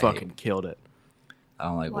thought she I hate- fucking killed it. I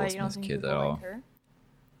don't like Why, Will you don't Smith's think kids people at all. like her?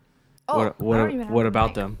 Oh, I don't even What have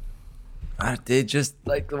about a them? They just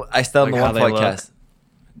like I said on Like the how one they look? podcast.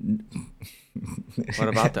 What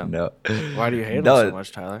about them? No. Why do you hate No, them so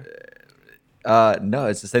much, Tyler? No,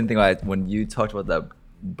 it's the same thing. Like when you talked about that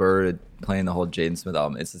bird playing the whole Jaden Smith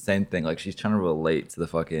album, it's the same thing. Like she's trying to relate to the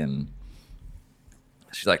fucking.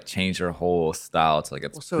 She like changed her whole style to like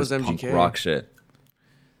it's Well, so is this punk MGK. rock shit.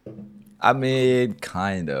 I mean,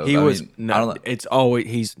 kind of. He I was. mean, I No, don't know. it's always.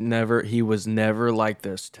 He was never like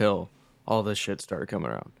this till all this shit started coming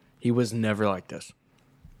around. He was never like this.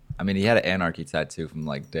 I mean, he had an anarchy tattoo from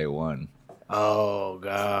like day one. Oh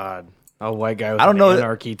God. A white guy with I don't an know-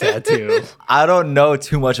 anarchy tattoo. I don't know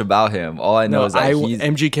too much about him. All I know No, is that he's.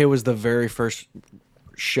 MGK was the very first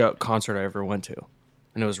concert I ever went to,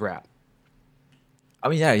 and it was rap. I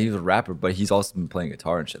mean, yeah, he's a rapper, but he's also been playing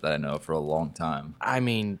guitar and shit that I know for a long time. I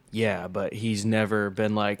mean, yeah, but he's never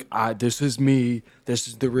been like, this is me. This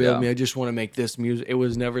is the real Yeah. me. I just want to make this music. It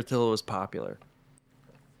was never till it was popular.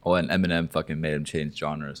 Oh, and Eminem fucking made him change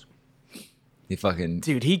genres. He fucking.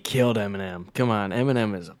 Dude, he killed Eminem. Come on,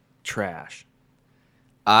 Eminem is trash.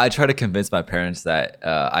 I tried to convince my parents that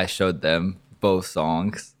I showed them both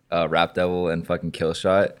songs, Rap Devil and fucking Kill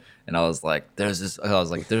Shot, and I was like, there's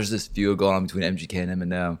this feud going on between MGK and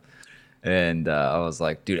Eminem, and I was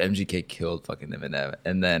like, dude, MGK killed fucking Eminem,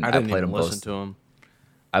 and then I didn't played even them listen both. to him.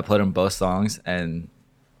 I played them both songs, and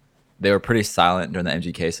they were pretty silent during the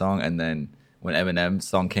MGK song, and then when Eminem's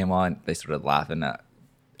song came on, they started laughing at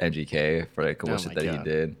MGK for like cool Oh shit my that he God.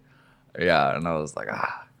 did. Yeah, and I was like,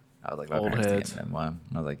 I was like, my Old parents heads. think Eminem won.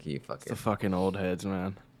 I was like, he fucking. The fucking old heads,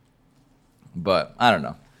 man. But I don't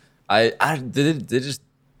know. I did just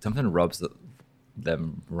something rubs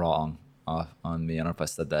them wrong off on me. I don't know if I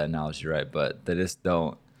said that analogy right, but they just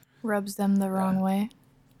don't Rubs them the wrong way.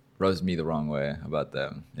 rubs me the wrong way about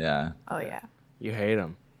them. Yeah. Oh, yeah. You hate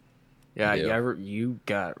him. Yeah, I do. you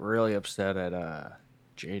got really upset at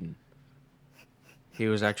Jaden. He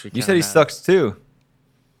was actually. You kinda said he mad. sucks too.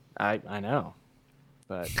 I know,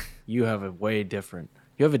 but you have a way different.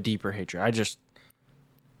 You have a deeper hatred.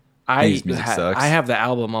 I His music sucks. I have the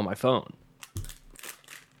album on my phone.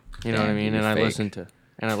 You know what I Damn, mean? dude, And you're I fake.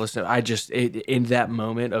 listen. I just in that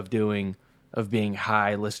moment of being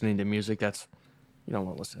high, listening to music. You don't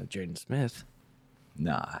want to listen to Jaden Smith.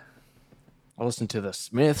 Nah. I listen to the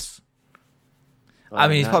Smiths. I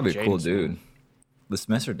mean, he's not probably a Jaden cool Smith. dude. The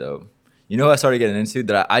Smiths are dope. You know who I started getting into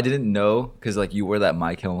that I didn't know because like you wear that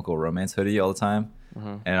My Chemical Romance hoodie all the time,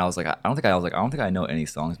 and I was like, I don't think I know any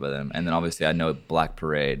songs by them. And then obviously I know Black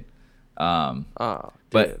Parade, Oh,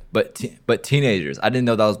 dude. but teenagers, I didn't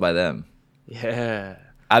know that was by them. Yeah.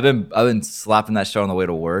 I've been slapping that show on the way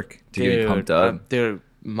to work to get me pumped up.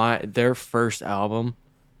 Their first album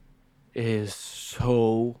is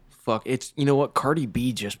so it's you know what, Cardi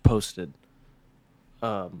B just posted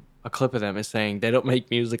a clip of them is saying they don't make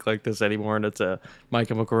music like this anymore, and it's a My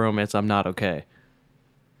Chemical Romance, I'm Not Okay.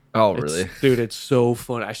 Oh, It's- really? Dude, it's so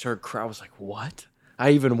fun. I started crying. I was like, what?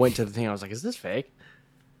 I even went to the thing. I was like, is this fake?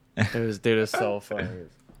 It's so funny.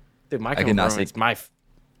 Dude, My Chemical cannot Romance, see-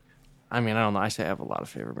 I mean, I don't know. I say I have a lot of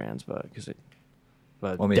favorite bands, but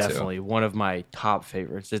Well, me too. definitely one of my top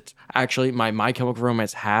favorites. It's actually my Chemical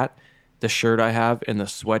Romance hat, the shirt I have, and the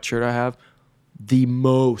sweatshirt I have, the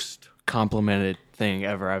most complimented thing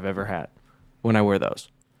I've ever had when I wear those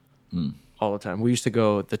all the time. We used to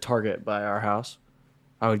go the Target by our house.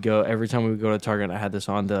 I would go every time we would go to Target. I had this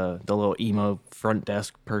on the little emo front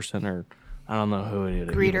desk person or I don't know who it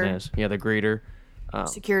even Greeter. is. Yeah, the greeter.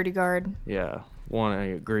 Security guard. Yeah,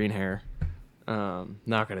 one green hair.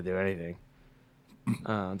 Not gonna do anything.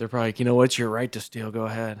 They're probably like, you know what? It's your right to steal. Go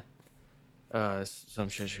ahead. Some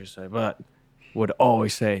shit she would say, but would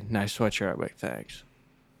always say, "Nice sweatshirt." I'm like, thanks.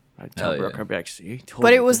 I'd tell Hell Brooke, yeah. I'd be like, "See, told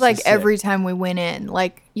But you it was this like is sick." every time we went in.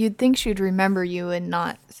 Like you'd think she'd remember you and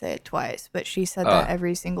not say it twice, but she said that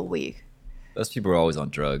every single week. Those people are always on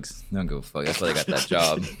drugs. They don't give a fuck. That's why they got that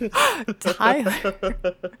job. Tyler,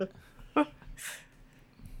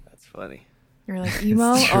 That's funny. you're like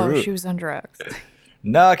emo. It's Oh, true. she was on drugs.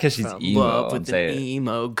 No, because she's Found emo. love I'm with an saying.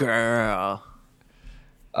 emo girl.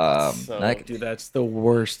 So, Like, dude, that's the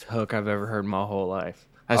worst hook I've ever heard in my whole life.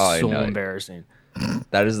 That's Oh, I so know. embarrassing.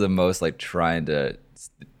 that is the most like trying to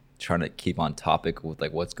keep on topic with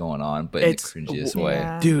like what's going on, but in the It's- cringiest way.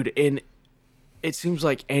 Yeah. Dude, and it seems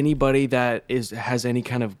like anybody that has any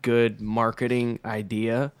kind of good marketing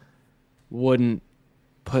idea wouldn't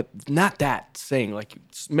put not that saying like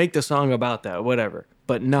make the song about that, whatever,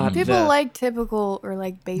 but not People the, like typical or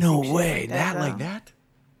like basic. no shit way like that though. like that.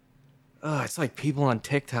 Oh, it's like people on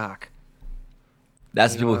TikTok.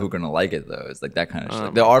 That's You people know who are gonna like it though. It's like that kind of Oh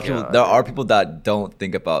shit. There my are people. God, There are dude. people that don't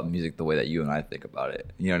think about music the way that you and I think about it.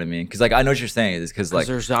 You know what I mean? Because like I know what you're saying. Is because Like like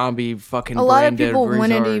they're zombie fucking. A lot of brain-dead people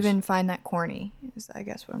wouldn't retards. even find that corny. Is I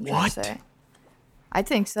guess what I'm trying What? to say. I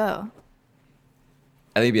think so.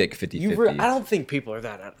 I think it'd be like 50 You 50. I don't think people are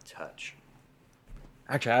that out of touch.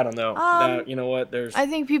 Actually, I don't know. Now, you know what? There's I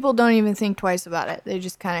think people don't even think twice about it. They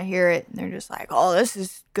just kind of hear it and they're just like, "Oh, this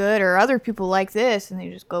is good," or other people like this, and they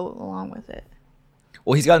just go along with it.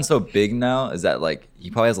 Well, he's gotten so big now is that like he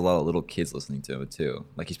probably has a lot of little kids listening to him too.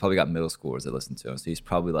 Like he's probably got middle schoolers that listen to him, so he's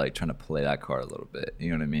probably like trying to play that card a little bit. You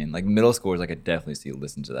know what I mean? Like middle schoolers, I could definitely see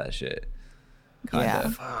listen to that shit. Kinda. Yeah.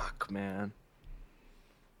 fuck, man.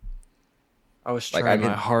 I was Like, trying I my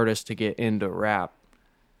could- hardest to get into rap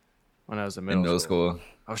when I was in In middle school.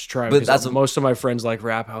 I was trying But because that's a- most of my friends like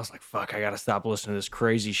rap. I was like, fuck, I gotta stop listening to this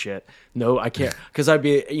crazy shit. No, I can't. Because I'd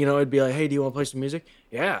be, it'd be like, hey, do you want to play some music?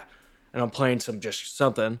 Yeah. And I'm playing just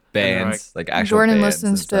something. And they're Bands, like actual Jordan bands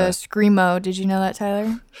and listens to stuff. screamo. Did you know that,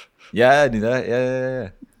 Tyler? Yeah, I knew that. Yeah.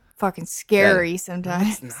 Fucking scary Like,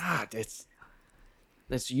 sometimes. it's not.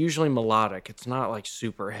 It's usually melodic. It's not like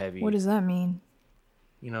super heavy. What does that mean?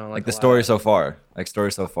 Like the a lot story of- so far. Like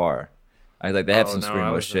story so far. I like they have Oh, some no, I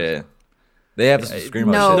screamo was shit. They have some screamo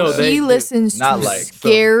No, shit. No, though. they- he do. listens Not to like-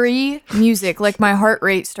 scary music. Like my heart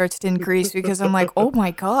rate starts to increase because I'm like, oh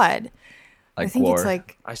my god. like I think it's War.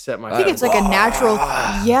 like I set my. I think it's like a natural.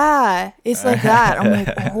 Yeah, it's like that. I'm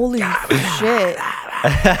like, holy shit.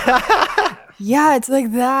 Yeah, it's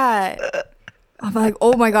like that. I'm like,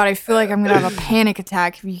 oh my god, I feel like I'm gonna have a panic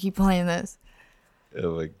attack if you keep playing this.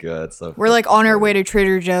 Oh my god, it's so We're like on our way to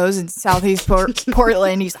Trader Joe's in Southeast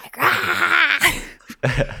Portland. He's like, ah.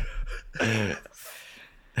 I'm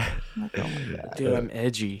like, oh my god. Dude, I'm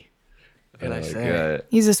edgy. What can I say? God.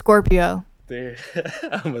 He's a Scorpio. Dude,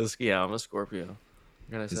 I'm a Scorpio. What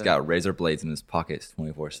can I He's say? got razor blades in his pockets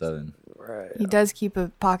 24/7. Right. He does keep a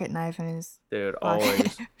pocket knife in his Dude,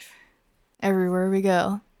 always. everywhere we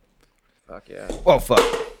go. Fuck yeah. Oh fuck.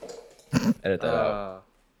 Edit that out.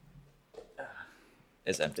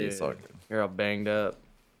 It's empty. Dude, It's all you're all banged up.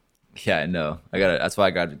 Yeah, I know. That's why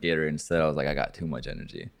I got Gatorade instead. I was like, I got too much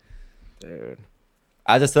energy. Dude.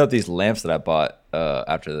 I just set up these lamps that I bought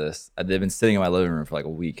after this. They've been sitting in my living room for like a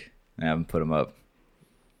week, and I haven't put them up.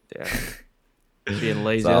 Yeah. Being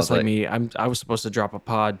lazy. So I That's was like like- me. I was supposed to drop a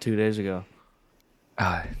pod 2 days ago.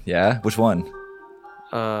 Yeah, which one?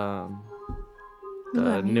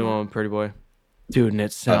 The new one with Pretty Boy. Dude, and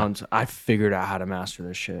it sounds. I figured out how to master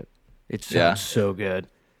this shit. It sounds Yeah. so good.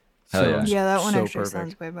 Hell yeah. Sounds Yeah, that one so actually perfect.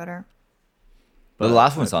 sounds way better. The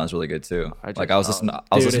last one sounds really good too. Like I was listening.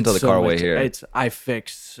 I was listening to the car way here. I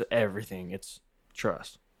fix everything. It's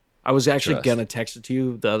trust. I was actually Trust. gonna text it to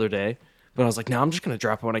you the other day, but I was like, no, I'm just gonna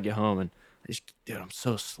drop it when I get home. And dude, I'm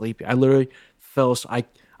so sleepy. I literally fell.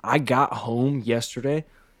 I got home yesterday,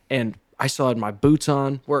 and I still had my boots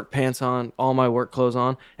on, work pants on, all my work clothes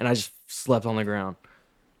on, and I just slept on the ground.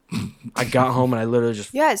 I got home and I literally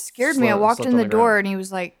just Yeah, it scared me. I walked slept in on the the door ground. and he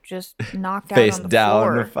was like just knocked out Face on the down.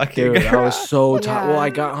 floor. The fucking. Dude, I was so tired. Yeah. Well, I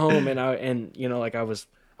got home and I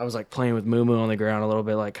was like playing with Moo Moo on the ground a little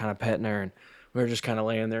bit, like kind of petting her, and we were just kind of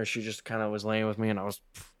laying there. She just kind of was laying with me, and I was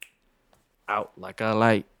out like a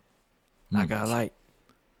light, like a light.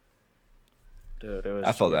 Dude, it was.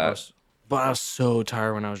 I felt that. But I was so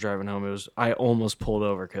tired when I was driving home. I almost pulled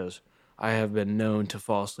over because I have been known to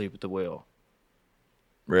fall asleep at the wheel.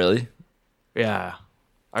 Really? Yeah,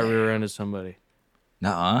 I rear-ended somebody.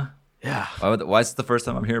 Nuh-uh. Yeah, Why is it the first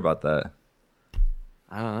time I'm hearing about that?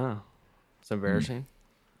 I don't know. It's embarrassing.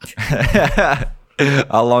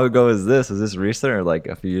 How long ago is this? Is this recent or like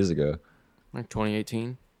a few years ago? Like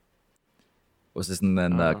 2018. Was this in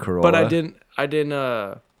then Corolla? But I didn't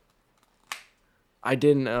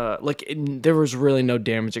like there was really no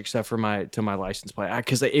damage except for my license plate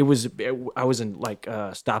because I was in like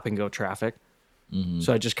stop and go traffic,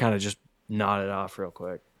 so I just kind of just nodded off real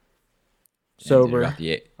quick. Sober.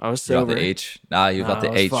 I was sober. You got the H. Nah, you got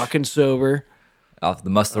the H. Fucking sober. Off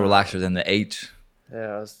the muscle relaxers and the H.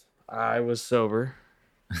 Yeah, I was sober.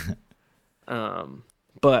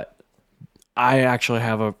 But I actually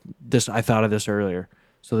have I thought of this earlier.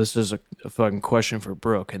 So this is a fucking question for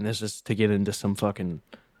Brook, and this is to get into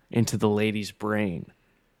into the lady's brain.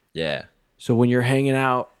 Yeah. So when you're hanging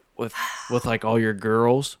out with like all your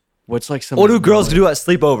girls, what's like some What do girls do at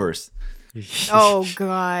sleepovers? Oh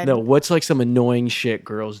God. No, what's like some annoying shit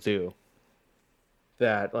girls do?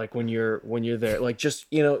 That like when you're there, like just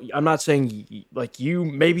I'm not saying like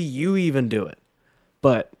maybe you even do it,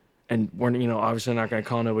 but and we're obviously not gonna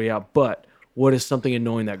call nobody out, but. What is something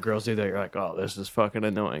annoying that girls do that you're like, oh, this is fucking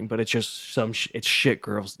annoying, but it's just it's shit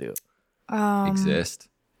girls do. Exist.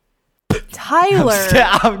 Tyler.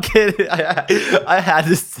 I'm kidding. I had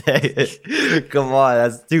to say it. Come on,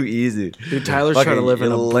 that's too easy. Dude, Tyler's trying to live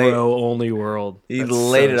in a bro-only world. He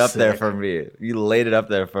laid it up there for me. You laid it up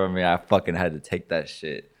there for me. I fucking had to take that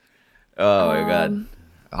shit. Oh my God.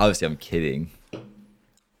 Obviously, I'm kidding.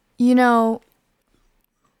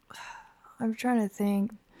 I'm trying to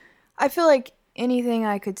think. I feel like anything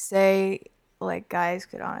I could say, like guys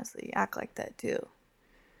could honestly act like that too.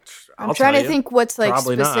 I'm trying to think what's like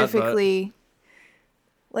Probably specifically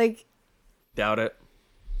like. Doubt it.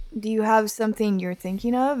 Do you have something you're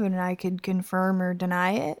thinking of and I could confirm or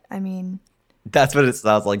deny it? I mean, that's what it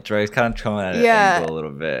sounds like. Dre's kind of coming at an angle a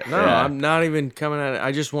little bit. No, I'm not even coming at it.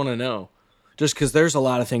 I just want to know. Just because there's a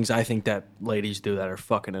lot of things I think that ladies do that are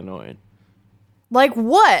fucking annoying. like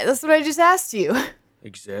what? That's what I just asked you.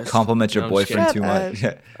 Exist. Compliment your boyfriend too much.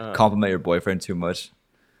 Compliment your boyfriend too much.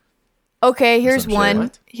 Okay, here's Some one.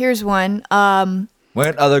 shit. Here's one.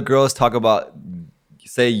 When other girls talk about,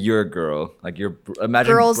 say you're a girl, like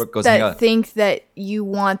imagine Girls Brooke goes hang that out. think that you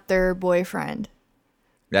want their boyfriend.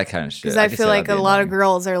 That kind of shit. Because I can feel see like that a being lot of annoying.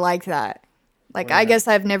 girls are like that. Like, I guess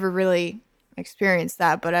I've never really experienced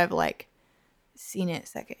that, but I've like seen it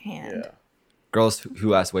secondhand. Yeah. Girls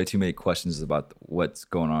who ask way too many questions about what's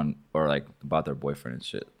going on or like about their boyfriend and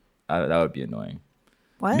shit. That would be annoying.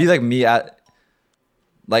 What? Be like me at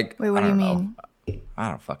like. Wait, what I do you don't know. mean? I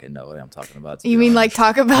don't fucking know what I'm talking about. to You be mean honest.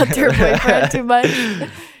 like talk about their boyfriend too much?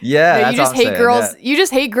 Yeah, No, that's you just what I'm hate saying, girls. yeah. You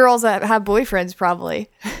just hate girls that have boyfriends, probably.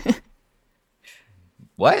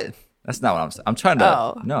 What? That's not what I'm saying. I'm trying to.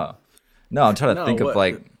 Oh. No, I'm trying to No, think what? of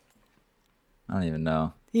like. I don't even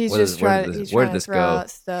know. He's What just is- trying. Where He's did trying to this throw go? out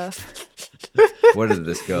stuff. Where did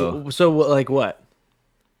this go? So like what?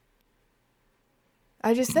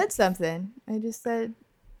 I just said something. I just said.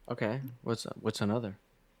 Okay. What's another?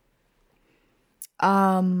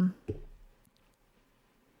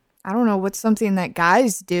 I don't know what's something that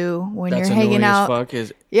guys do when That's you're hanging annoying out. as fuck.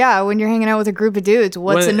 Is Yeah, when you're hanging out with a group of dudes,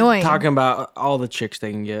 what's when annoying? Talking about all the chicks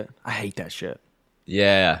they can get. I hate that shit.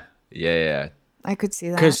 Yeah. I could see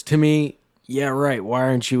that. Because to me, yeah, right. Why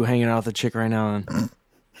aren't you hanging out with a chick right now? Then?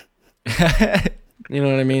 You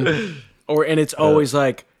know what I mean? And it's always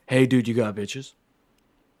like, hey, dude, you got bitches?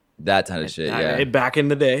 That kind of shit. Yeah. Back in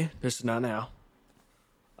the day, this is not now.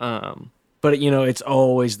 But it's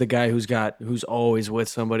always the guy who's always with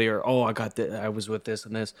somebody, or I was with this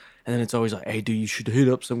and this, and then it's always like, hey, dude, you should hit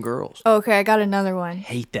up some girls. Okay, I got another one.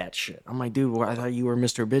 Hate that shit. I'm like, dude, I thought you were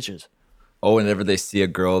Mr. Bitches. Oh, whenever they see a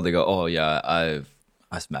girl, they go, "Oh yeah,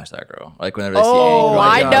 I smashed that girl." Like whenever they see Oh, any girl,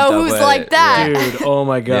 I they know go, who's "Wait, like that." Dude, oh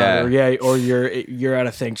my god. Yeah. Or you're at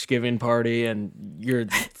a Thanksgiving party and your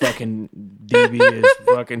fucking DB is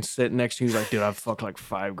fucking sitting next to you. He's like, dude, I've fucked like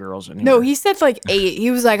 5 girls in here. No, he said like 8. He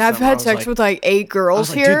was like, I've Something. I had was sex like- with like 8 I girls was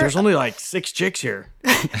like, here. dude, there's only like 6 chicks here.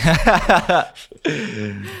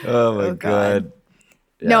 Oh my God. god.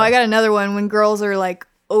 No, I got another one when girls are like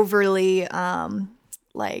overly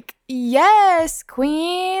like, yes,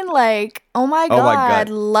 queen, like, oh my god, God.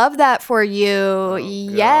 love that for you.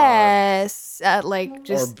 Yes. Like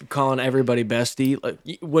just Or calling everybody bestie. Like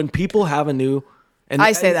when people have a new, and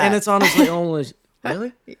I say that. and it's honestly only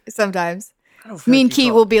really. sometimes. I don't feel Me and like you Key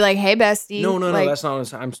call- will be like, hey bestie. No, like, that's not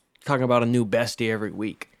what I'm talking about. A new bestie every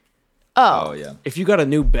week. Oh yeah. If you got a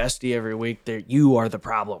new bestie every week, there you are the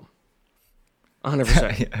problem.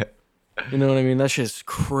 100%. You know what I mean? That's just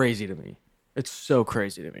crazy to me. It's so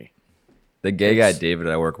crazy to me. The gay guy David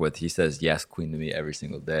I work with, he says yes, queen to me every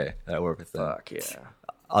single day that I work with him. Fuck yeah.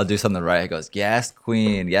 I'll do something right. He goes, yes,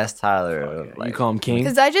 Queen, yes, Tyler. You Like, call him king?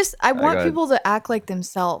 Because I want go people to act like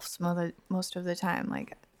themselves most of the time.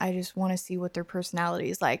 Like, I just want to see what their personality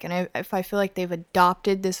is like. And if I feel like they've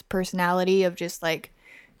adopted this personality of just like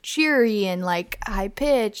cheery and like high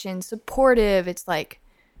pitch and supportive, it's like,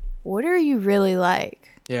 what are you really like?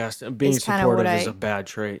 Yes, being It's kinda supportive what is I- a bad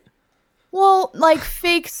trait. Well, like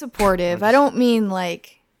fake supportive. I don't mean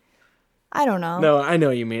like, I don't know. No, I know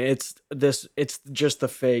what you mean. It's just the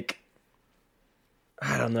fake.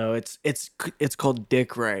 I don't know. It's called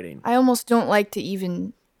dick riding. I almost don't like to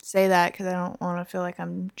even say that because I don't want to feel like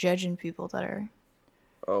I'm judging people that are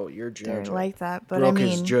Oh, you're they're judging. like that. But Brook I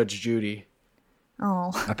is mean, Judge Judy.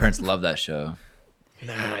 oh, my parents love that show.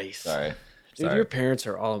 Nice. Sorry. Dude, Sorry. your parents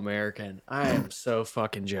are all American. I am so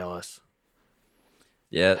fucking jealous.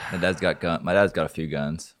 Yeah, my dad's got a few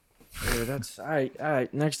guns. Dude, that's I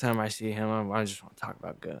next time I see him, I just want to talk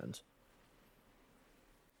about guns.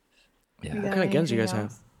 Yeah. You What got kind of guns do you anything guys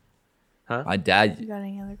else? have? My You dad, got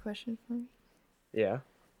any other questions for me? Yeah.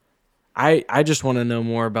 I just want to know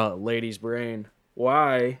more about Lady's brain.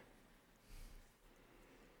 Why?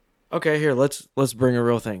 Okay, here, let's bring a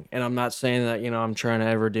real thing. And I'm not saying that, I'm trying to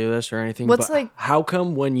ever do this or anything, What's but like- how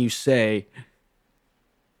come when you say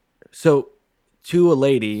so to a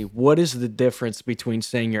lady, what is the difference between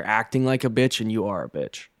saying you're acting like a bitch and you are a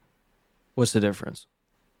bitch? What's the difference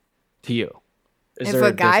to you? Is If there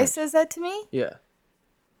a guy difference? says that to me, Yeah.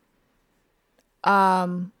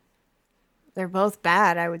 they're both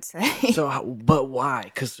bad. I would say. So, but why?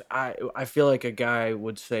 Because I feel like a guy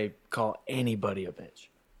would say call anybody a bitch.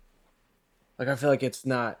 Like I feel like it's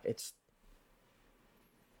not. It's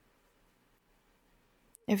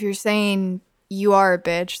If you're saying you are a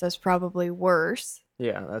bitch, that's probably worse.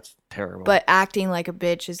 yeah, that's terrible. But acting like a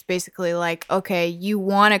bitch is basically like, okay, you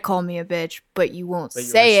want to call me a bitch, but you won't But you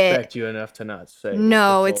say respect it. you enough to not say.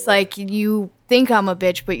 No, the it's full like you think I'm a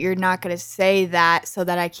bitch, but you're not going to say that so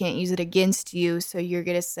that I can't use it against you. So you're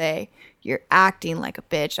going to say you're acting like a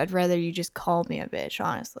bitch. I'd rather you just call me a bitch,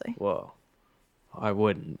 honestly. Whoa, I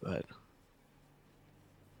wouldn't, but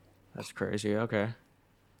that's crazy. Okay.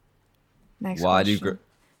 Next why do question.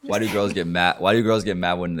 why do girls get mad? Why do girls get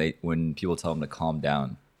mad when people tell them to calm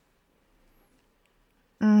down?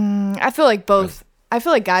 I feel like both. I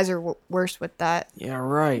feel like guys are worse with that. Yeah,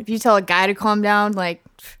 right. If you tell a guy to calm down, like,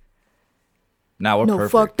 Now we're No,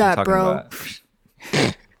 perfect. fuck What are you that, talking bro.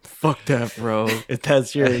 about? Fuck that, bro. If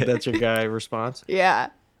that's your guy response. yeah,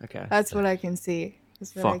 Okay. that's what I can see.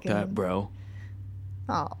 That's what I Fuck can... that, bro.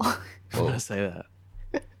 Oh. I'm gonna say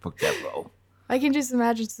that. Fuck that, bro. I can just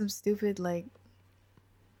imagine some stupid, like,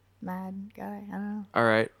 mad guy. I don't know. All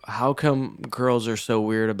right. How come girls are so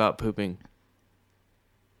weird about pooping?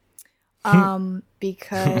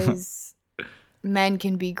 Because men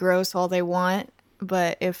can be gross all they want,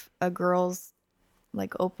 but if a girl's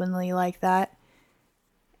like openly like that,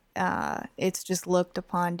 it's just looked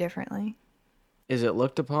upon differently. Is it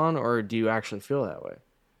looked upon, or do you actually feel that way?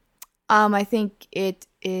 I think it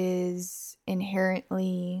is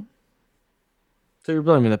inherently, So you're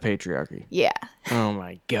blaming the patriarchy. yeah. Oh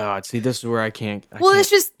my god! See, this is where I can't. Well, it's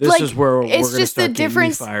just This like is where it's we're gonna just the start getting me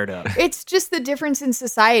difference. fired up. It's just the difference in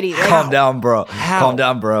society. Like, Calm down, bro. How? Calm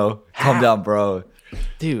down, bro. Calm How? down, bro.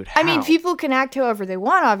 Dude, I mean, how? people can act however they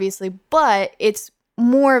want, obviously, but it's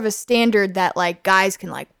more of a standard that like guys can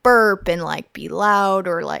like burp and like be loud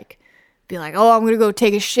or like be like, oh, I'm gonna go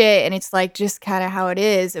take a shit, and it's like just kind of how it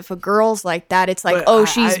is. If a girl's like that, it's like, But oh, I-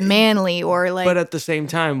 she's manly, or like, But at the same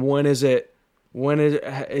time, when is it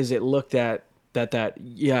looked at that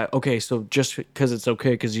yeah, okay, so just because it's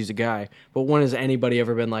okay because he's a guy, but when has anybody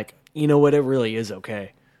ever been like, you know what, it really is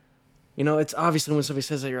okay? It's obviously when somebody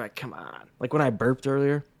says that, you're like, come on. Like when I burped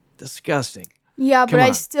earlier, disgusting. yeah, but come I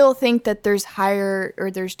on. still think that there's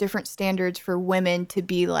there's different standards for women to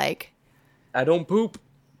be like, I don't poop.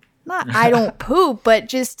 not I don't poop, but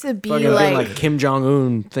just to be Fucking being like, like Kim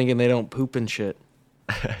Jong-un thinking they don't poop and shit.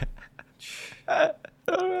 I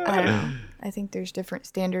don't know. I think there's different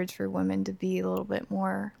standards for women to be a little bit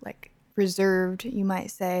more like reserved, you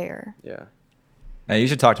might say, or Yeah. Hey, you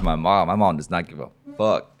should talk to my mom. My mom does not give a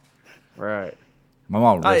fuck. Right. My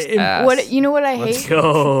mom rips ass. what you know what I Let's hate?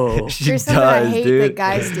 go. She Here's something I does, hate dude. that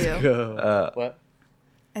guys do. What?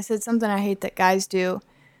 I said something I hate that guys do.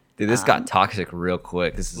 Dude, this got toxic real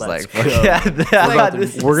quick. This is Let's like, go.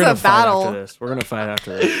 this- We're gonna a fight battle. after this. We're gonna fight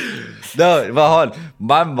after this. no, but hold on.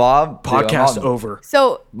 My mom, dude, my Podcast mom- over.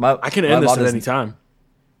 So I can my end this mom at does- any time.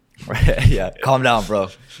 yeah, calm down, bro.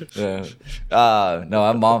 Yeah. No,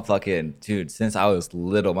 my mom fucking, dude, since I was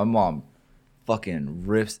little, my mom fucking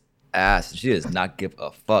rips ass. She does not give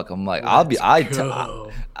a fuck. I'm like, I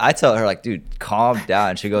tell her like, dude, calm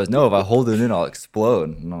down. She goes, no, if I hold it in, I'll explode.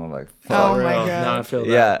 And I'm like, fuck. Oh my No, god. I feel that.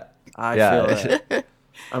 Yeah. I Yeah. feel that.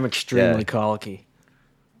 I'm extremely Yeah. colicky.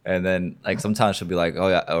 And then like sometimes she'll be like, oh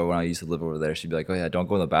yeah, or when I used to live over there, she'd be like, oh yeah, don't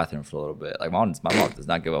go in the bathroom for a little bit. Like my mom does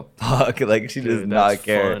not give a fuck. Like she does Dude, not that's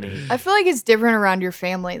care. funny. I feel like it's different around your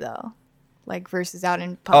family though, like versus out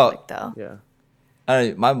in public though. Yeah.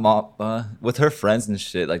 My mom with her friends and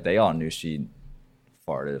shit, like they all knew she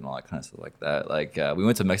farted and all that kind of stuff like that. Like we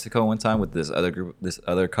went to Mexico one time with this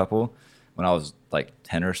other couple when I was like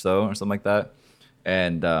 10 or so or something like that.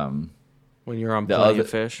 And When you're on The Plenty other- of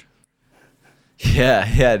Fish.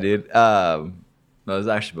 yeah, dude. No, it was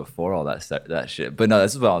actually before all that shit. But no,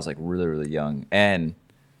 this is when I was like really, really young. And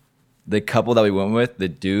the couple that we went with, the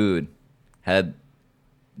dude had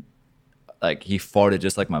like he farted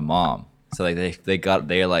just like my mom. So like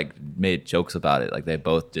they like made jokes about it. Like they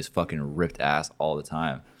both just fucking ripped ass all the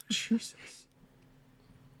time. Jesus.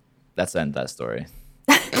 That's the end of that story.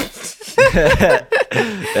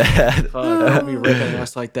 Fuck, I'll be ripping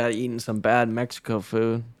ass like that, eating some bad Mexico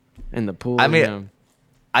food in the pool. I mean, you know.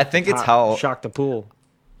 I think it's how Shock the pool.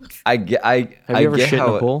 I get. Have you ever get shit in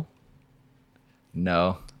how a pool?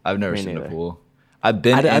 No, I've never Me seen a neither. pool. I've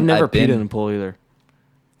been. I've never I've been, peed in a pool either.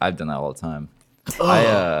 I've done that all the time.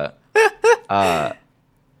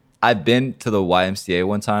 I've been to the YMCA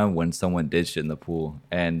one time when someone did shit in the pool,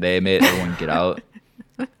 and they made everyone get out,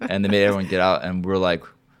 and we're like,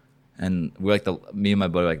 me and my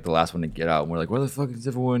buddy were like the last one to get out, and we're like, where the fuck is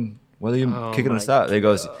everyone? Why are you kicking my us out? He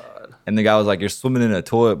goes, and the guy was like, you're swimming in a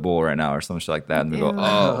toilet bowl right now or some shit like that, and we go,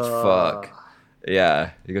 oh fuck,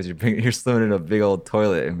 yeah. He goes, you're swimming in a big old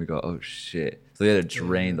toilet, and we go, oh shit. So they had to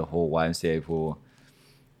drain the whole YMCA pool.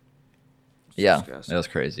 Yeah, disgusting. that was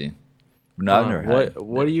crazy. No, I've never had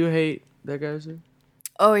What do you hate that guy's in?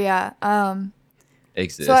 Oh yeah.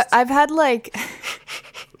 exist. So I've had like,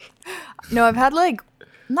 no, I've had like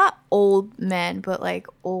not old men, but like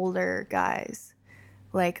older guys,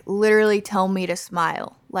 like literally tell me to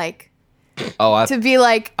smile, like to be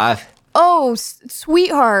like, oh,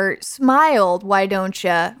 sweetheart, smiled, why don't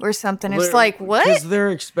ya, or something. It's like, what? Because they're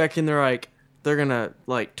expecting, they're gonna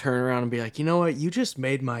like turn around and be like, you know what, you just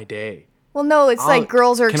made my day. Well, no, it's like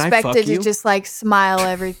girls are Can I fuck expected to you? just like smile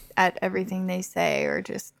at everything they say or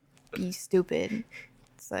just be stupid.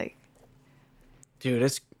 It's like, Dude,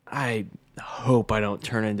 I hope I don't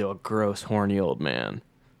turn into a gross, horny old man.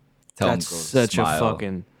 Tell 'em That's go such smile. a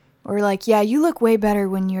fucking. or like, yeah, you look way better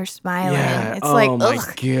when you're smiling. Yeah, It's oh like, my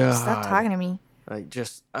ugh, God. stop talking to me. Like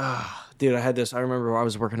just dude, I remember I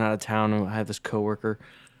was working out of town and I had this coworker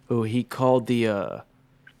who he called the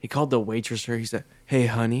waitress her. He said, "Hey,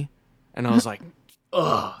 honey," and I was like, dude,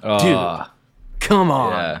 come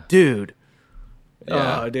on, Yeah. dude."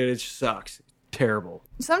 Yeah. Oh, dude, it sucks. Terrible.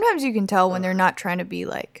 Sometimes you can tell when they're not trying to be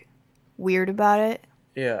like weird about it,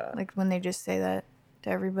 Yeah. like when they just say that to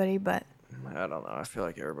everybody. But I don't know. I feel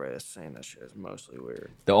like everybody that's saying that shit is mostly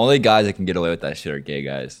weird. The only guys that can get away with that shit are gay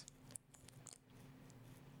guys.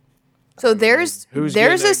 so there's getting a away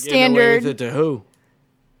with standard. it to who?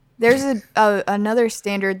 There's another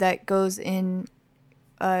standard that goes in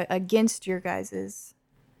against your guys's.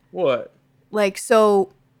 What? Like,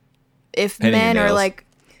 so if Painting your men are nails. like,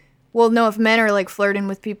 well, no, if men are like flirting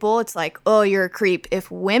with people, it's like, oh, you're a creep.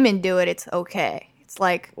 If women do it, it's okay. It's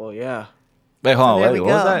like, Well, yeah. Wait, hold on. there Wait, we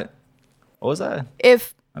what was go. that? What was that?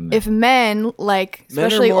 if mean- if men, like,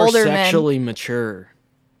 especially men are more older men, sexually mature.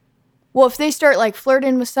 well, if they start like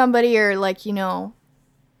flirting with somebody or like, you know,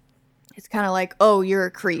 it's kind of like, oh, you're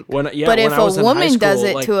a creep. When but when if I was a in high woman does school,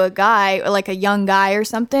 it like, to a guy or like a young guy or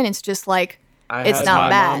something, it's just like, it's had not my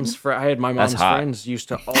bad. I had my That's mom's hot. friends used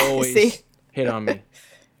to always See? hit on me.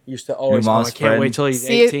 Used to always, mom's I can't wait friend? till he's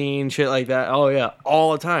See? 18, shit like that. Oh yeah,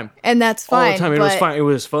 all the time. And that's All fine. the time. It but was fine. It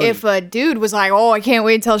was funny. if a dude was like, oh, I can't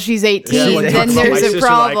wait till she's 18, Yeah, like, then talking about my there's a sister,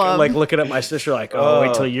 problem. Like looking at my sister, like, oh,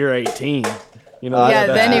 wait till you're 18. You know? Yeah,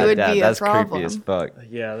 that- then it would be a That's problem. creepy as fuck.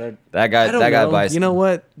 Yeah, they're- That guy. I don't That guy know. buys. You know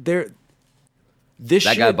what? This That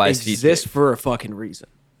shit guy buys feet exists pic. for a fucking reason.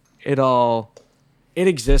 It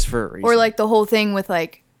exists for a reason. Or like the whole thing with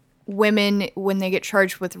like women when they get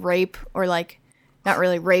charged with rape or like not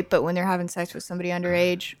really rape, but when they're having sex with somebody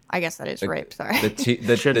underage. I guess that is rape. Sorry.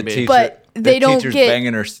 The Shouldn't be. teacher. But they the don't teacher's get-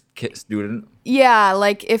 banging her student. Yeah,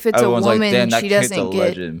 like if it's Everyone's a woman, like, damn, that she kid's doesn't a get.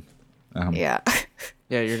 legend. Yeah,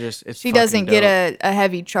 yeah, you're just. It's she fucking doesn't dope. get a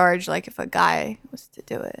heavy charge like if a guy was to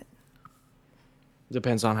do it.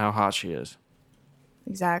 Depends on how hot she is.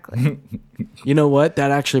 Exactly. You know what?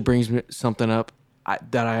 That actually brings me something up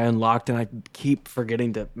that I unlocked, and I keep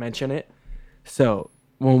forgetting to mention it. So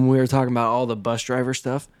when we were talking about all the bus driver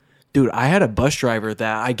stuff, Dude, I had a bus driver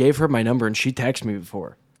that I gave her my number and she texted me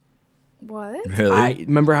before. What? Really? I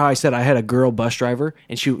remember how I said I had a girl bus driver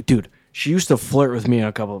and she used to flirt with me and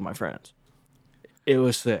a couple of my friends. It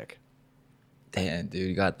was sick. Damn, dude,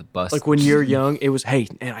 you got the bus. Like when you're young, it was, hey,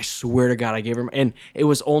 and I swear to God, I gave her, and it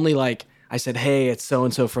was only like, I said, hey, it's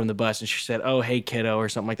so-and-so from the bus. And she said, oh, hey, kiddo, or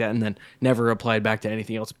something like that. And then never replied back to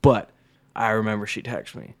anything else. But I remember she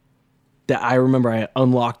texted me. I remember I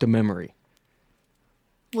unlocked a memory.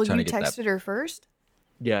 Well, Trying you to get that. texted her first?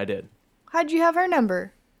 Yeah, I did. How'd you have her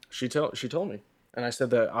number? She told me. And I said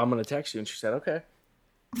that I'm going to text you. And she said, okay.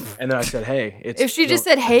 And then I said, hey. If she just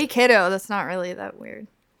said, hey, kiddo, that's not really that weird.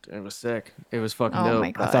 It was sick. It was fucking Oh dope.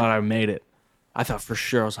 my God. I thought I made it. I thought for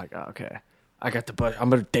sure. I was like, oh, okay. I got the bus. I'm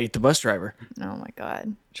going to date the bus driver. Oh my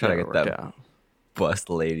God. Trying to It get that worked out. bus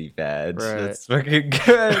lady badge. Right. That's fucking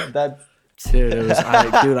good. That's Dude, it was,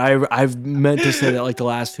 I've meant to say that like the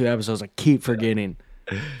last 2 episodes. I keep forgetting.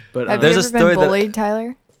 But Have There's you a ever been story that- bullied,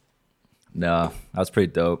 Tyler? no, that was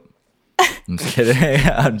pretty dope. I'm just kidding.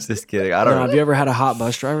 I'm just kidding. I don't know. have you ever had a hot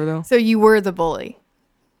bus driver though? So you were the bully.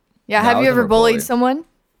 Yeah, No, I have was you ever never bullied bullied. someone?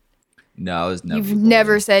 No, I was never. You've bullied.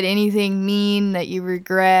 never said anything mean that you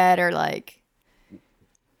regret or like.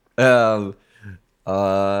 I'm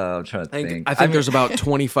trying to think. I think there's about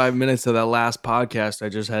 25 minutes of that last podcast I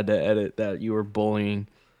just had to edit that you were bullying,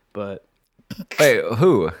 but Wait,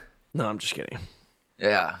 who? no, I'm just kidding.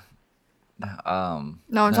 Yeah. No, I'm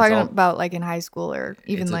That's talking all- about like in high school or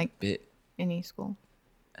even it's a like bit. any school.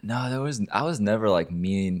 No, I was never like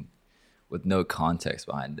mean with no context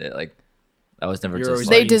behind it. Like I was never You're just always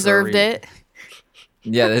like, They Waiting for a deserved reason. it.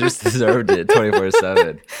 yeah, they just deserved it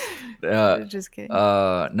 24/7. Just kidding. No,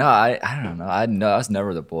 I don't know. I was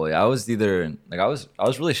never the bully. I was either like I was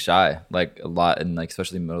really shy, like a lot in like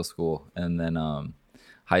especially middle school, and then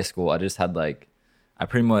high school. I just had like I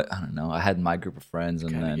pretty much I don't know. I had my group of friends,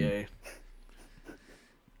 and Kinda then gay.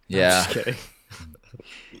 yeah, Just kidding.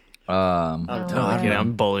 um, I'm Oh, totally wow. kidding.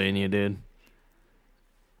 I'm bullying you, dude.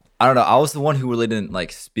 I don't know. I was the one who really didn't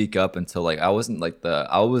like speak up until like I wasn't like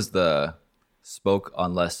I was the spoke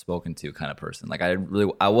unless spoken to kind of person. Like I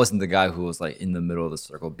wasn't the guy who was like in the middle of the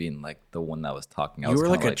circle being like the one that was talking. I You was were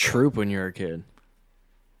kinda like a troop when you were a kid.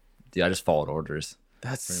 Dude, I just followed orders.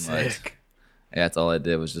 That's Pretty much. sick. Yeah, that's all I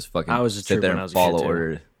did was just fucking I was a sit troop there when I and was a kid, follow too.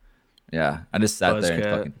 orders. Yeah, I just sat there and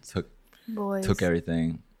Buzzcat. fucking Boys. took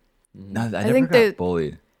everything. No, I I never think got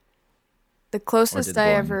bullied. The closest did I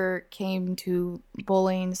bullying. ever came to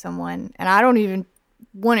bullying someone, and I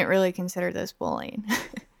wouldn't really consider this bullying.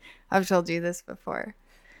 I've told you this before.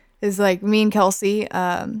 Is like me and Kelsey.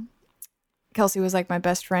 Kelsey was like my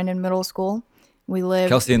best friend in middle school. We lived.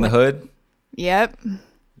 Kelsey in the hood. Yep.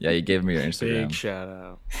 Yeah, you gave me your Instagram. Big shout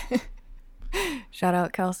out. Shout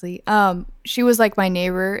out Kelsey. She was like my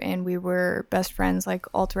neighbor, and we were best friends like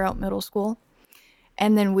all throughout middle school.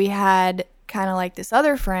 And then we had kind of like this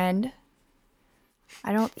other friend.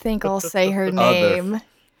 I don't think I'll say her name.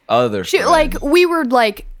 Other She friend. we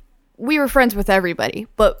were friends with everybody,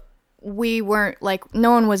 but we weren't like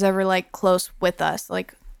no one was ever like close with us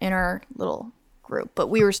like in our little group, but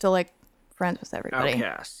we were still like friends with everybody.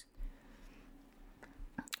 Outcast.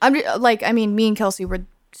 I'm just, like I mean me and Kelsey were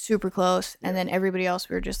super close, and then everybody else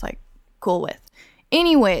we were just like cool with.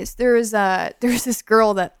 Anyways, there was this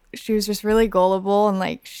girl that she was just really gullible, and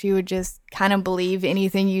like she would just kind of believe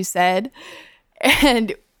anything you said.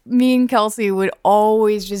 And me and Kelsey would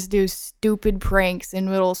always just do stupid pranks in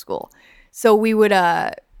middle school. So we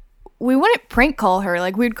wouldn't prank call her.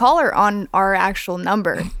 Like we'd call her on our actual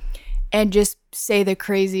number and just say the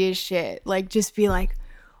craziest shit. Like just be like,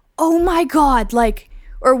 "Oh my God," like,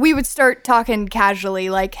 or we would start talking casually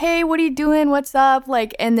like, "Hey, what are you doing? What's up?"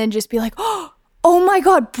 Like, and then just be like, "Oh my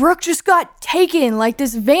God, Brooke just got taken. Like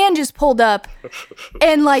this van just pulled up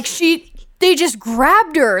and like they just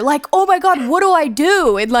grabbed her. Like, oh my God, what do I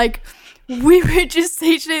do?" And like, we would just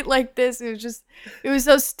say shit like this. It was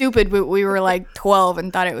so stupid, but we were like 12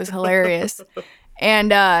 and thought it was hilarious. And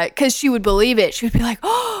because she would believe it, she would be like,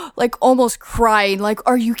 oh, like almost crying, like,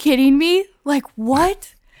 "Are you kidding me? Like,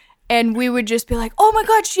 what?" And we would just be like, "Oh my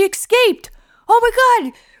God, she escaped. Oh my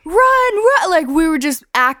God, run." Like, we would just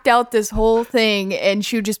act out this whole thing, and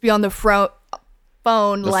she would just be on the phone,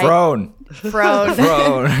 the like, throne. Throne.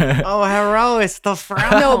 Throne. Oh, hello, it's the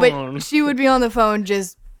frown. No, but she would be on the phone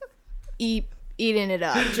just eating it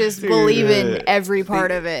up, just believing every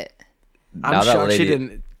part of it. I'm Now that shocked she lady-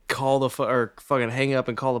 didn't call or fucking hang up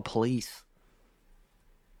and call the police.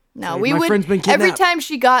 No, Like, we my would friend's been every kidnapped. time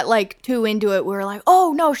she got like too into it, we were like,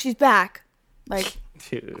 "Oh no, she's back!" Like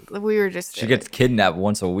Dude. we were just She gets kidnapped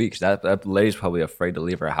once a week. That lady's probably afraid to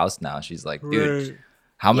leave her house now. She's like, dude,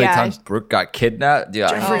 How many Yeah. times Brooke got kidnapped? Dude,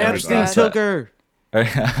 Jeffrey Oh, Epstein God. took her.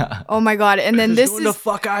 Oh my god! And then Just going to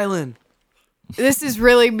fuck island. this is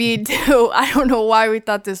really mean too. I don't know why we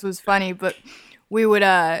thought this was funny, but we'd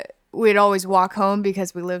always walk home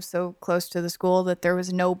because we lived so close to the school that there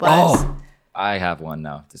was no bus. Oh, I have one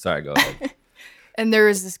now. Sorry, go ahead. And there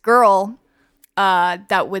was this girl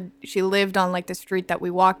she lived on like the street that we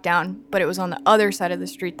walked down, but it was on the other side of the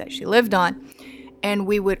street that she lived on. And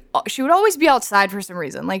she would always be outside for some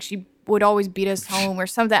reason. Like she would always beat us home or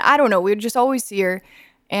something. I don't know. We would just always see her.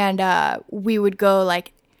 And we would go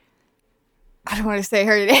like, I don't want to say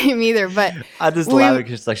her name either, but I just laugh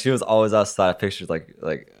because like she was always outside. Pictures like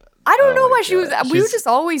I don't know my why she was. God. We would just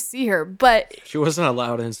always see her, but She wasn't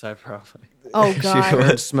allowed inside, probably. oh god,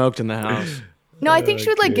 Or smoked in the house. no, I think she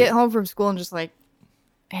would like get home from school and just like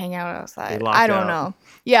hang out outside. locked I don't out. know.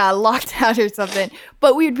 Yeah, locked out or something.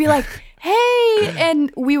 But we would be like, hey,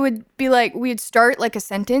 and we would be like, we'd start like a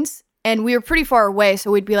sentence, and we were pretty far away,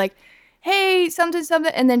 so we'd be like, hey, something,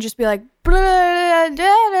 something, and then just be like, blah, blah,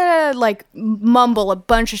 blah, blah, like mumble a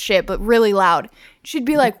bunch of shit, but really loud. She'd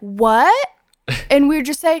be like, what? And we would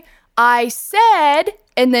just say, I said,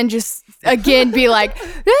 and then just again be like,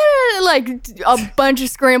 like a bunch of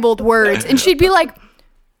scrambled words. And she'd be like,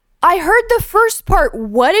 I heard the first part.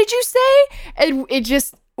 What did you say? And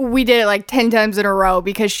we did it like 10 times in a row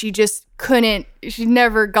because she just couldn't, she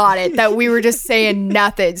never got it that we were just saying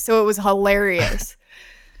nothing. So it was hilarious.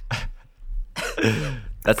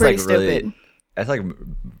 that's Pretty like really. stupid. That's like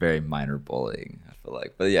very minor bullying. I feel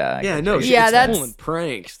like, but yeah. I Yeah, get no, you. Yeah, it's that's- pulling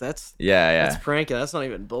pranks. That's Yeah. That's pranking. That's not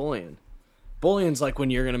even bullying. Bullying's like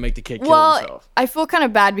when you're gonna make the kid kill Well, himself. I feel kind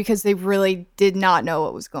of bad because they really did not know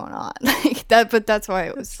what was going on. Like that, but that's why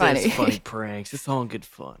it was funny. It's funny pranks. It's all in good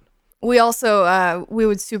fun. We also we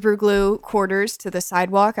would super glue quarters to the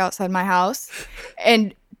sidewalk outside my house,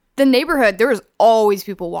 and the neighborhood. There was always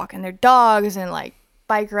people walking their dogs and like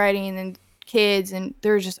bike riding and kids, and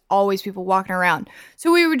there was just always people walking around.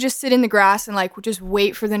 So we would just sit in the grass and like just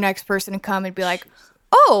wait for the next person to come and be like,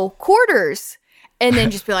 "Oh, quarters," and then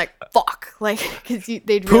just be like, "Fuck," like because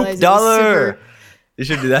they'd realize Poop it was dollar. super. You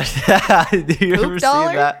should do that. Did you Poop ever dollar?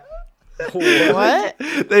 see that? What?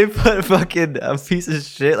 They put fucking a piece of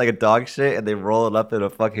shit, like a dog shit, and they roll it up in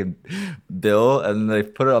a fucking bill, and they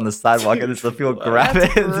put it on the sidewalk, and some people grab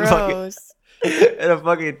it, and, Gross. and a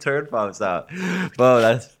fucking turd pops out. Whoa,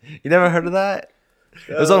 that's you never heard of that?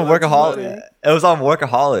 It was on Workaholics. It was on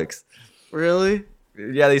Workaholics. Really?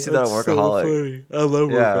 Yeah, they see that on Workaholics. I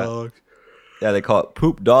love Yeah. workaholics. Yeah, they call it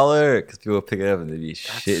poop dollar because people pick it up and they be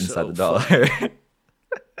shit inside so the dollar.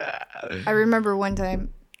 I remember one time,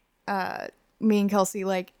 me and Kelsey,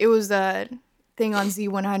 like, it was a thing on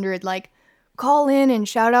Z100, like, call in and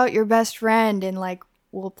shout out your best friend and, like,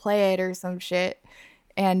 we'll play it or some shit.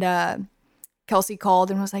 And Kelsey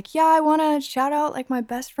called and was like, yeah, I want to shout out, like, my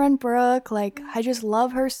best friend Brooke. Like, I just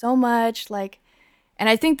love her so much. Like, and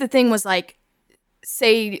I think the thing was, like,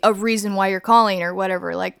 say a reason why you're calling or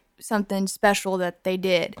whatever, like, something special that they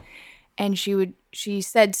did. And she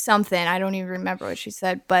said something, I don't even remember what she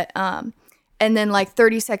said, but and then like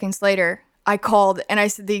 30 seconds later I called and I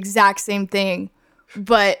said the exact same thing,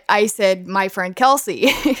 but I said my friend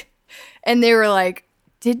Kelsey. And they were like,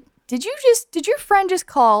 did your friend just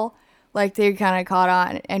call? Like they kind of caught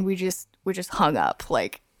on, and we just hung up.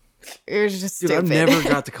 Like it was just Dude, stupid. I've never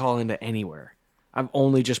got to call into anywhere. I've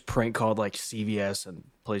only just prank called like CVS and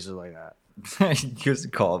places like that. You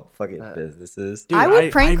just call fucking businesses. Dude, I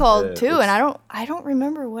would prank call yeah, too, and I don't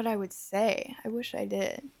remember what I would say. I wish I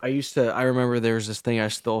did. I remember there was this thing I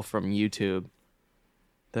stole from YouTube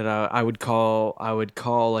that I would call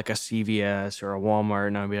like a CVS or a Walmart,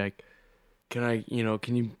 and I'd be like, can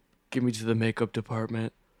you give me to the makeup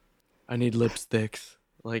department? I need lipsticks.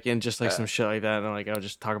 Like, and just like some shit like that. And like, I would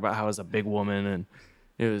just talk about how I was a big woman, and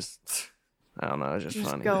it was, I don't know, it was just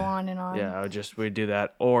funny. Go on and on. Yeah, we'd do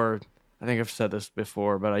that. Or I think I've said this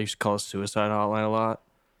before, but I used to call a suicide hotline a lot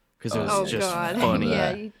because it was Oh just God. funny.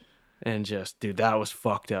 Yeah. And just, dude, that was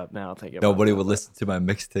fucked up now thinking about Nobody that. would listen to my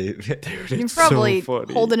mixtape. Dude, You're it's probably so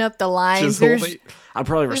funny. holding up the lines. Just I'm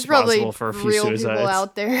probably There's probably responsible for a few real suicides. people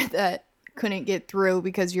out there that couldn't get through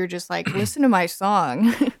because you're just like, listen to my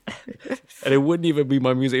song. And it wouldn't even be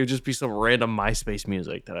my music. It would just be some random MySpace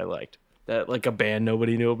music that I liked. That like a band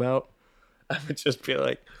nobody knew about. I would just be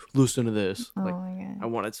like, listen to this. Oh Like, my God. I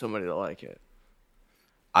wanted somebody to like it.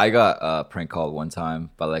 I got prank called one time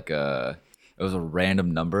by like it was a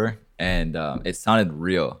random number, and it sounded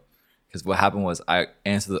real. Because what happened was I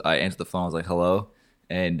answered the phone. I was like, hello,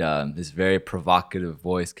 and this very provocative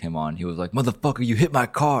voice came on. He was like, motherfucker, you hit my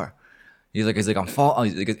car. He's like I'm fault.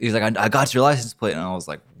 He's like I got your license plate, and I was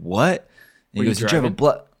like, what? he goes, "Did you have a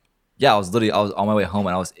black?" Yeah, I was on my way home,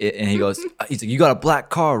 and he goes, he's like, "You got a black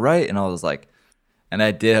car, right?" And I was like, and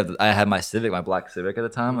I had my Civic, my black Civic at the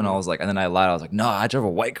time, and I was like, and then I lied, I was like, "No, I drive a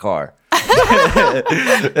white car."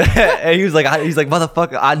 And he's like,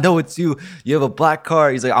 "Motherfucker, I know it's you. You have a black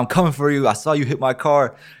car." He's like, "I'm coming for you. I saw you hit my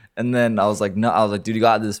car." And then I was like, "No," I was like, "Dude, you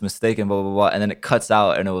got this mistake," and blah blah blah. And then it cuts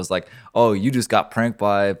out, and it was like, "Oh, you just got pranked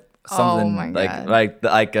by something my like God. it was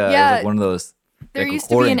like one of those." There like, used to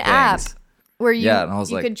be an recording app things. where you and I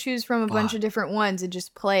was like, could choose from a bunch of different ones and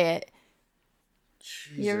just play it.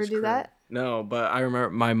 You ever do that? No, but I remember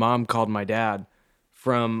my mom called my dad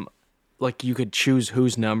from, like, you could choose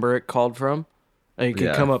whose number it called from. Like, it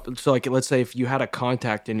could come up. So, like, let's say if you had a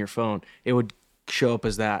contact in your phone, it would show up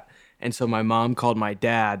as that. And so my mom called my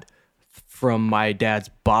dad from my dad's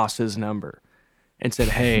boss's number and said,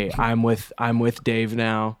 "Hey, I'm with Dave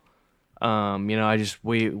now.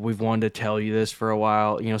 We've wanted to tell you this for a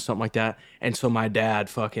while, something like that." And so my dad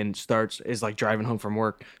fucking is like driving home from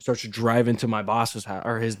work, starts to drive into my boss's house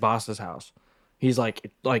or his boss's house. He's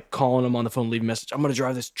like calling him on the phone, leaving a message. "I'm gonna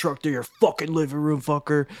drive this truck through your fucking living room,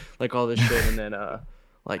 fucker." Like all this shit. And then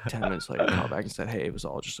like 10 minutes later, he called back and said, "Hey, it was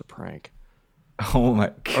all just a prank." Oh my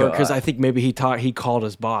god! Or because I think maybe he called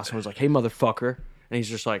his boss and was like, "Hey, motherfucker," and he's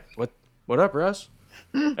just like, What up, Russ?"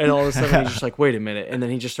 And all of a sudden he's just like, "Wait a minute," and then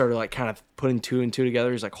he just started like kind of putting two and two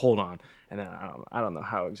together. He's like, "Hold on," and then I don't know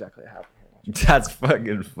how exactly it happened. That's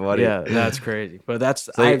fucking funny. Yeah, that's crazy. But that's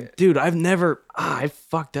So I've never I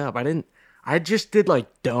fucked up. I just did like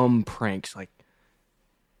dumb pranks. Like,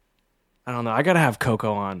 I don't know. I gotta have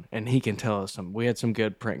Coco on, and he can tell us we had some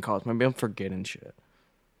good prank calls. Maybe I'm forgetting shit.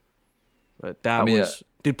 But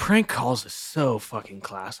dude, prank calls is so fucking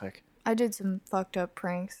classic. I did some fucked up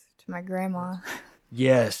pranks to my grandma.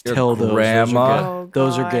 Yes, Your tell those. grandma?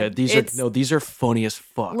 Those are God. good. These are funny as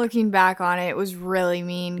fuck. Looking back on it, it was really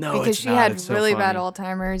mean because it's she not. had It's so really bad funny.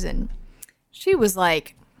 Alzheimer's and she was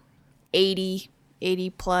like 80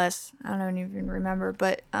 plus. I don't even remember,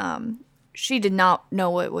 but she did not know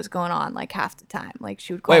what was going on like half the time. Like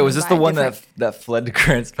she would call Wait, me was this by the a one different- that fled to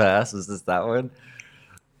Grants Pass? Was this that one?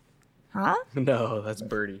 Huh? No, that's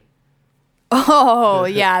Birdie. Oh,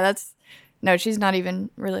 yeah, no, she's not even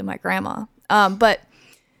really my grandma. But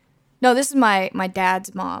no, this is my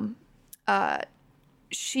dad's mom.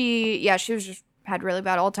 She was just had really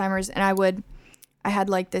bad Alzheimer's, and I had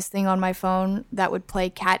like this thing on my phone that would play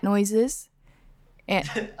cat noises. And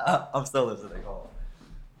I'm still listening. Hold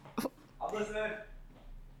on. I'm listening.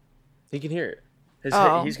 He can hear it.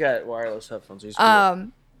 Oh. He's got wireless headphones. He's cool.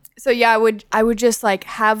 So yeah, I would just like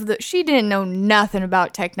have she didn't know nothing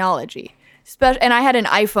about technology. And I had an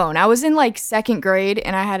iPhone. I was in like second grade,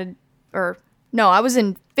 and I was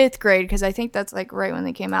in fifth grade because I think that's like right when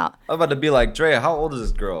they came out. I'm about to be like, Dre, how old is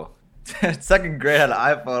this girl? Second grade had an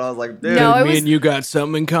iPhone. I was like, dude. No, it Me was- and you got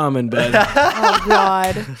something in common, bud. Oh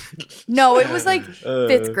God, no, it was like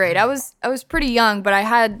fifth grade. I was pretty young, but I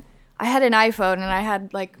had an iPhone, and I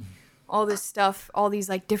had like all this stuff, all these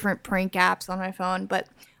like different prank apps on my phone. But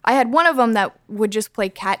I had one of them that would just play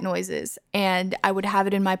cat noises, and I would have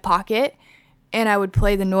it in my pocket, and I would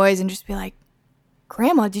play the noise and just be like,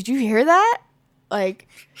 "Grandma, did you hear that?" Like,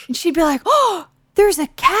 and she'd be like, "Oh, there's a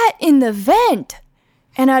cat in the vent,"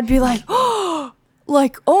 and I'd be like, "Oh,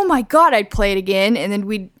 like, oh my God!" I'd play it again, and then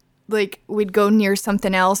we'd go near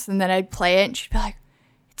something else, and then I'd play it, and she'd be like,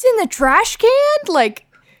 "It's in the trash can." Like,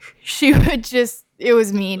 she would just, it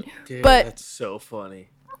was mean. Dude, but that's so funny.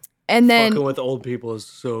 and then Fucking with old people is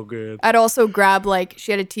so good. I'd also grab like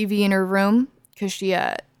she had a TV in her room because she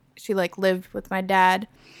like lived with my dad,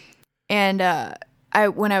 and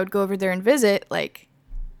when I would go over there and visit, like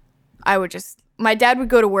my dad would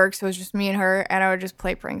go to work, so it was just me and her, and I would just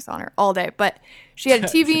play pranks on her all day. But she had a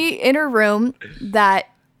TV in her room that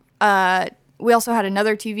we also had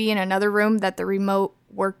another TV in another room that the remote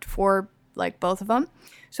worked for, like both of them.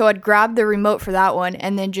 So I'd grab the remote for that one,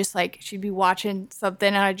 and then just like she'd be watching something,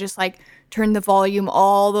 and I'd just like turn the volume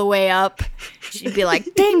all the way up. She'd be like,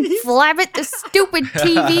 "Dang, flabbit, the stupid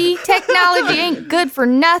TV technology ain't good for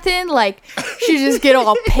nothing." Like, she'd just get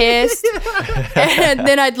all pissed, and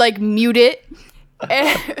then I'd like mute it.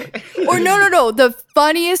 Or no, the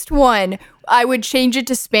funniest one, I would change it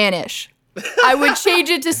to Spanish. And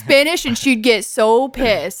she'd get so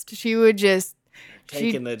pissed. She would just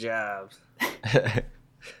Taking the jobs.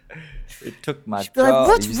 It took my be like, job.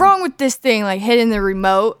 "What's wrong with this thing?" Like hitting the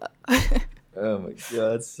remote. Oh my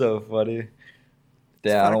god, that's so funny.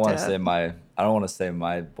 Damn, I don't want fucked to say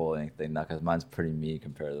my bullying thing now because mine's pretty mean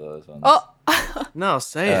compared to those ones. Oh, No,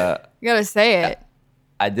 say it. you gotta say it.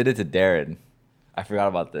 I did it to Darren. I forgot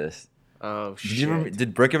about this. Oh, shit.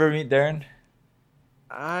 Did Brook ever meet Darren?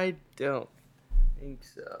 I don't think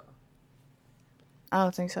so. I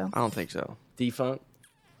don't think so. I don't think so. Defunct.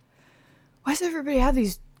 Why does everybody have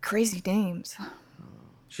these crazy names?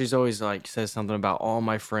 She's always like says something about all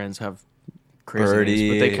my friends have crazy Birdie,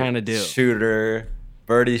 names, but they kind of do. Shooter,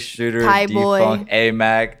 Birdie, Shooter, Thai boy, Defunct,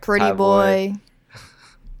 AMAC, Pretty Thai boy.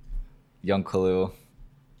 Young Khalil,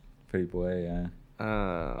 Pretty boy,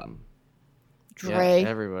 yeah. Dre. Yeah,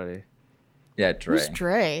 everybody. Yeah, Dre. Who's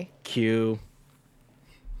Dre? Q.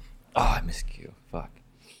 Oh, I miss Q. Fuck.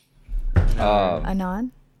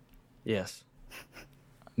 Anon? Yes.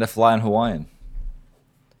 The Flying Hawaiian.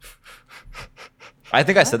 I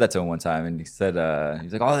think I said that to him one time, and he said,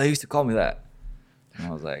 he's like, oh, they used to call me that. And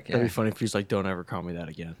I was like, yeah. That'd be funny if he's like, don't ever call me that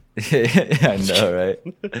again. Yeah, I know, right?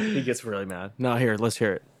 He gets really mad. No, here, let's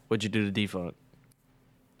hear it. What'd you do to Defunct?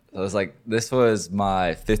 I was like, this was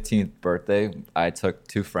my 15th birthday. I took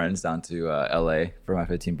 2 friends down to LA for my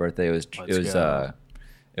 15th birthday. It was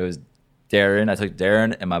Darren. I took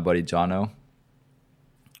Darren and my buddy Jono.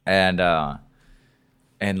 And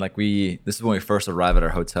like this is when we first arrive at our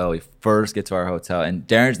hotel. We first get to our hotel, and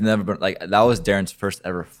Darren's never been like that was Darren's first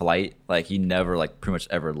ever flight. Like he never like pretty much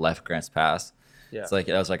ever left Grants Pass. Yeah. It's like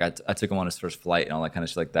I was like I took him on his first flight and all that kind of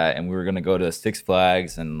shit like that, and we were gonna go to Six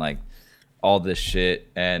Flags and like all this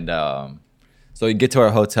shit. And so we get to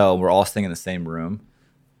our hotel. We're all staying in the same room,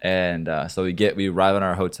 and so we arrive in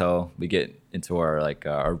our hotel. We get into our like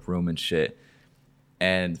our room and shit.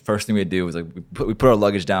 And first thing we do was like we put our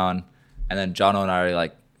luggage down. And then Jono and I are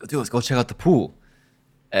like, dude, let's go check out the pool.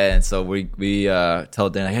 And so we tell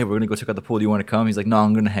Dan, like, hey, we're going to go check out the pool. Do you want to come? He's like, no,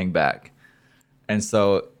 I'm going to hang back. And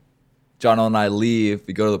so Jono and I leave.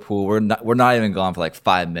 We go to the pool. We're not even gone for like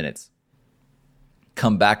 5 minutes.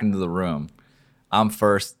 Come back into the room. I'm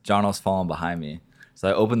first. Jono's falling behind me. So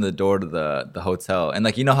I open the door to the hotel. And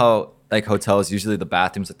like, you know how like hotels, usually the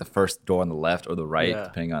bathroom's like the first door on the left or the right,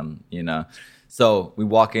 depending on, you know. So we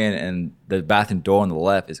walk in and the bathroom door on the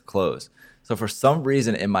left is closed. So for some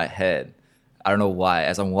reason in my head, I don't know why,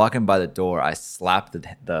 as I'm walking by the door, I slap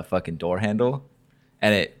the fucking door handle,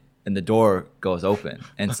 and the door goes open.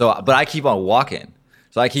 And so, but I keep on walking.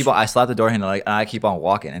 So I slap the door handle, and I keep on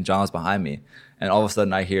walking, and Jono's behind me. And all of a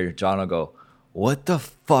sudden I hear Jono go, what the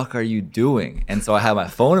fuck are you doing? And so I have my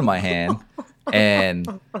phone in my hand,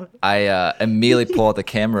 and I immediately pull out the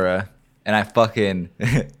camera, and I fucking,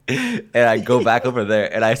 and I go back over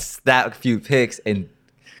there, and I snap a few pics, and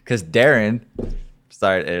because Darren,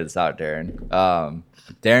 sorry, it's not Darren.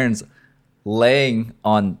 Darren's laying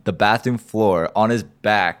on the bathroom floor on his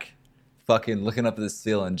back, fucking looking up at the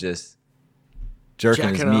ceiling, just jerking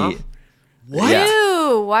his meat. Off? What? Yeah.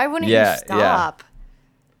 Ew, why wouldn't you stop?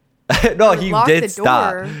 Yeah. No, he did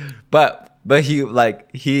stop. But he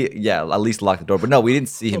at least locked the door. But no, we didn't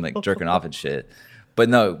see him like jerking off and shit. But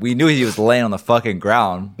no, we knew he was laying on the fucking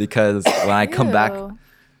ground because when I come back,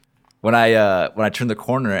 when I turn the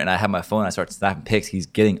corner and I have my phone, I start snapping pics. He's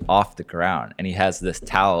getting off the ground and he has this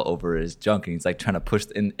towel over his junk, and he's like trying to push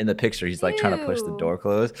in the picture. He's like trying to push the door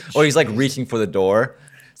closed, or he's like reaching for the door.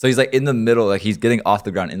 So he's like in the middle, like he's getting off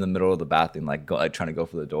the ground in the middle of the bathroom, like trying to go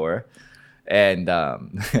for the door, and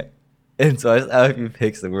and so I just have a few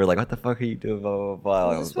pics and we were like, "What the fuck are you doing?" Blah blah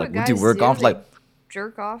blah. I was like, "Dude, we're gone for like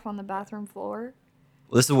jerk off on the bathroom floor."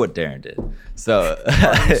 Well, this is what Darren did. So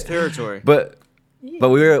his territory, but we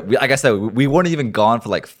like I said, we weren't even gone for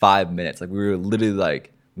like 5 minutes. Like we were literally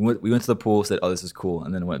like we went to the pool, said, "Oh, this is cool,"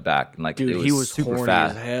 and then went back. And like dude, it he was super horny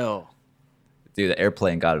fast. as hell. Dude, the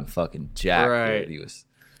airplane got him fucking jacked. Right, dude. He was.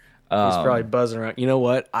 He's probably buzzing around. You know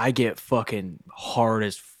what? I get fucking hard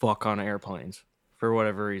as fuck on airplanes for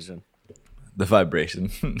whatever reason. The vibration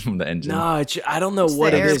from the engine. No, I don't know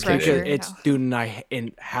what it is because it's dude,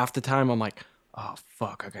 and half the time I'm like, oh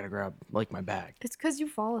fuck, I gotta grab like my bag. It's because you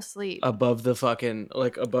fall asleep above the fucking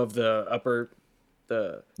above the upper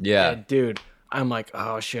and dude. I'm like,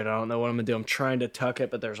 oh shit, I don't know what I'm gonna do. I'm trying to tuck it,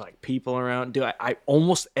 but there's like people around. Dude, I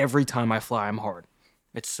almost every time I fly, I'm hard.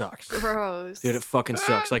 It sucks. Gross. Dude, it fucking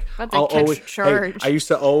sucks. Like I'll always charge. I used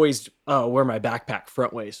to always wear my backpack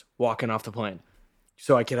front ways walking off the plane.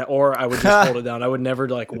 So I could, or I would just hold it down. I would never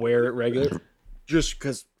like wear it regular, just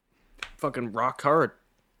because fucking rock hard.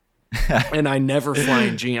 And I never fly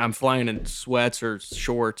in jeans. I'm flying in sweats or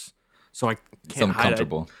shorts, so I can't hide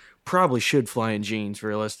it. Probably should fly in jeans,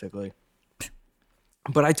 realistically.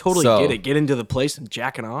 But I totally get it. Get into the place and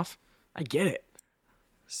jacking off. I get it.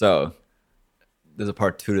 So there's a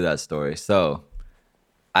part 2 to that story. So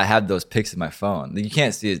I have those pics in my phone. You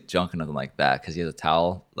can't see his junk or nothing like that because he has a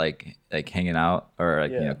towel like hanging out or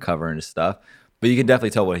like you know covering his stuff. But you can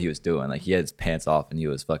definitely tell what he was doing. Like he had his pants off and he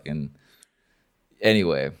was fucking.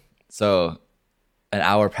 Anyway, so an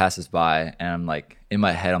hour passes by, and I'm like, in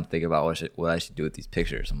my head, I'm thinking about what I should do with these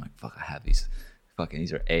pictures. I'm like, fuck, I have these. Fucking,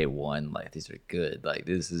 these are A1. Like, these are good. Like,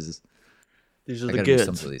 these are the do goods.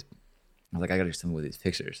 something with these. I was like, I gotta do something with these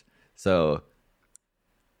pictures. So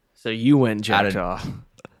you went jacked off.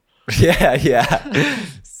 yeah.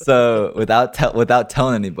 So without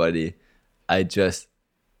telling anybody, I just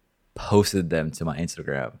posted them to my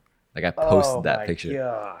Instagram. Like, I posted that picture.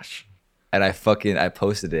 Gosh. And I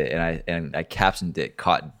posted it, and I captioned it,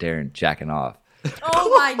 "Caught Darren jacking off."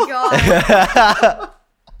 Oh my god.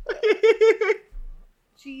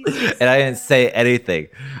 Jesus. And I didn't say anything.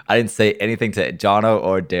 I didn't say anything to Jono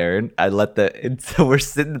or Darren. So we're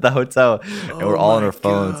sitting at the hotel, and we're all on our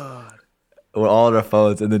phones. We're all on our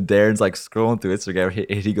phones, and then Darren's like scrolling through Instagram.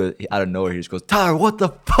 He goes, out of nowhere, he just goes, "Tyler, what the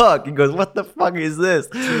fuck?" He goes, "What the fuck is this?"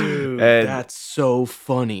 Dude, and, that's so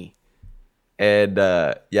funny. And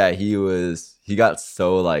yeah, he got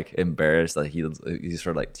so like embarrassed, like he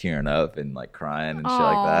started like tearing up and like crying and shit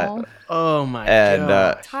like that. Oh my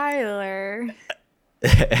god, Tyler.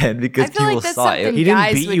 And because I feel people like that's saw it, something he didn't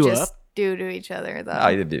guys beat would you just up? do to each other, though. No,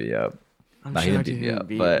 he didn't beat me up. I'm No, he didn't beat me up.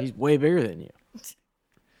 But he's way bigger than you.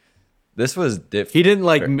 this was different. He didn't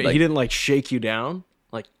like shake you down.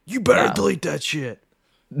 Like, you better Nah. delete that shit.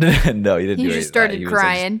 No, he didn't do He anything. just started He was, like,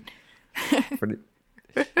 crying.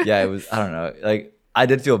 yeah, it was. I don't know. Like, I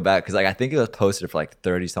did feel bad because like I think it was posted for like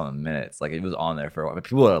 30 something minutes. Like, it was on there for a while.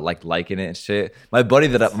 People are like liking it and shit. My buddy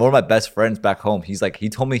one of my best friends back home, he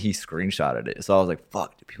told me he screenshotted it. So I was like,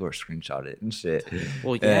 fuck, dude, people are screenshotting it and shit.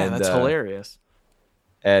 Well, yeah, And, that's hilarious.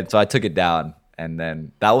 And so I took it down, and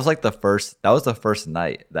then that was the first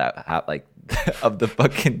night that like of the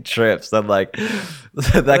fucking trip. So I'm like,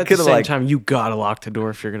 But that at could the have same like. time, you gotta lock the door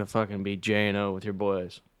if you're gonna fucking be J&O with your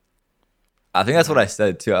boys. I think that's what I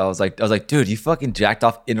said too. I was like, dude, you fucking jacked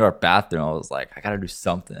off into our bathroom. I was like, I gotta do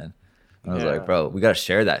something. And I was like, bro, we gotta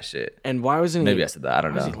share that shit. And why wasn't Maybe I said that. I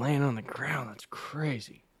don't why was know. he laying on the ground? That's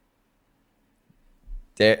crazy.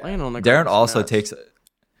 Darren on the ground is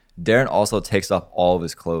Darren also takes off all of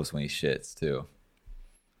his clothes when he shits too.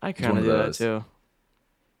 I kind one of of do that those. too.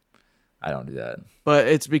 I don't do that. But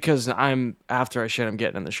it's because after I shit, I'm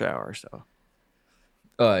getting in the shower. So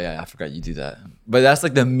Oh yeah, I forgot you do that. But that's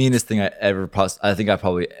like the meanest thing I think I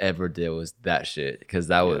probably ever did was that shit, because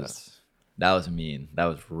that was mean. That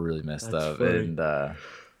was really messed That's up. funny. And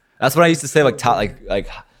that's what I used to say. Like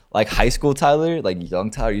like high school Tyler, like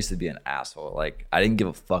young Tyler used to be an asshole. Like, I didn't give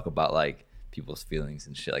a fuck about like people's feelings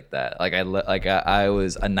and shit like that. Like I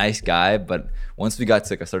was a nice guy, but once we got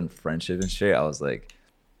to like a certain friendship and shit, I was like,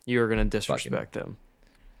 you were gonna disrespect him.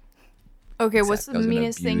 Okay, what's I the was gonna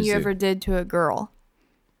meanest thing abuse you you. ever did to a girl?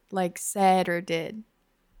 Like, said or did?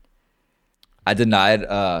 I denied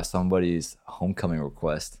somebody's homecoming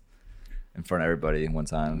request in front of everybody one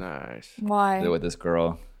time. Nice. Why? With this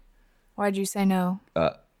girl. Why'd you say no?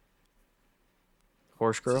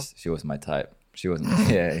 Horse girl. She wasn't my type. She wasn't.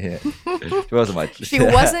 Yeah. She wasn't my. She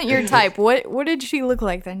wasn't your type. What did she look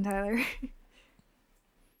like then, Tyler?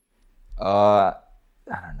 I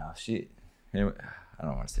don't know. I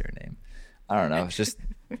don't want to say her name. I don't know. It's just.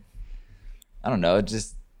 I don't know.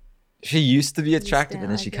 Just. She used to be attractive, didn't and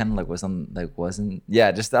then like she it? kind of wasn't.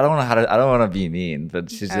 Yeah, just I don't know I don't want to be mean, but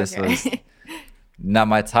she just Okay. was not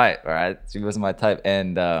my type. All right, she wasn't my type,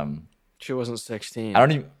 and She wasn't 16. I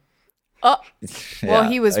don't even. Oh, well,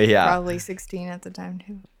 he was yeah. probably 16 at the time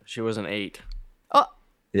too. She wasn't 8. Oh,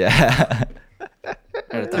 Yeah.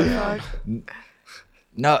 At the time.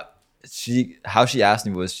 No, how she asked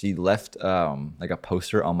me was she left like a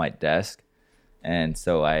poster on my desk, and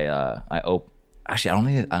so I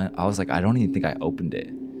actually I was like, I don't even think I opened it,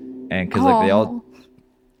 and because like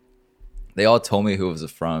they all told me who it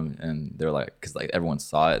was from, and they're like, because like everyone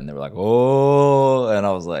saw it and they were like, oh, and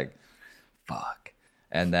I was like, fuck,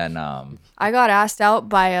 and then I got asked out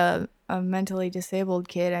by a mentally disabled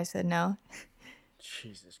kid. I said no.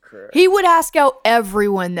 Jesus Christ. He would ask out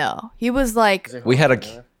everyone though. He was like, we had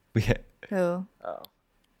who? It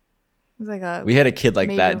was like a. we had a kid like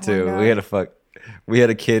major that too. horn We had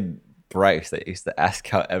a kid, Bryce, that used to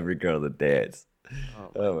ask out every girl to dance.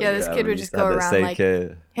 Oh my Yeah, this God, kid we would used just to go have that around same like,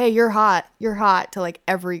 kid. hey, you're hot to like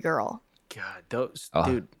every girl. God, Oh.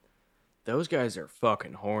 dude, those guys are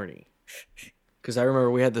fucking horny. Because I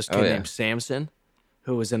remember we had this kid yeah. named Samson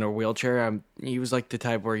who was in a wheelchair. He was like the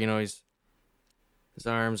type where, his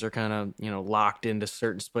arms are kind of, locked into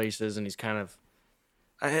certain spaces, and he's kind of,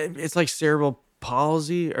 it's like cerebral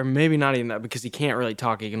palsy, or maybe not even that, because he can't really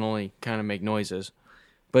talk. He can only kind of make noises.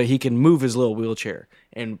 But he can move his little wheelchair,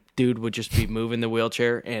 and dude would just be moving the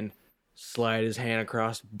wheelchair and slide his hand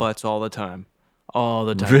across butts all the time. all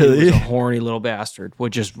the time. Really? He was a horny little bastard.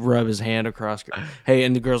 Would just rub his hand across. Hey,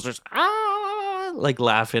 and the girls just like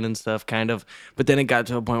laughing and stuff, kind of. But then it got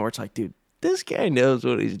to a point where it's like, dude, this guy knows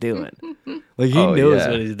what he's doing. Like he knows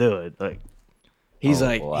what he's doing. Like he's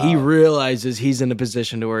he realizes he's in a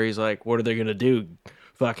position to where he's like, what are they gonna do?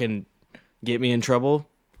 Fucking get me in trouble?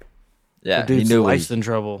 Yeah, the dude's life's in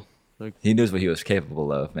trouble. Like, he knows what he was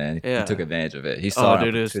capable of, man. He took advantage of it. He saw an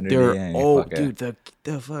opportunity.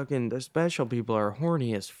 The special people are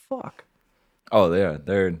horny as fuck. Oh,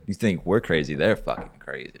 they're. You think we're crazy? They're fucking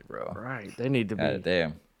crazy, bro. Right? They need to be. God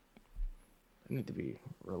damn. They need to be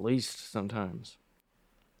released sometimes.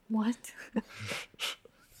 What?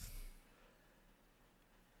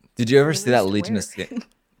 Did you ever see that Legion of Skanks?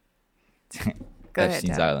 Go ahead,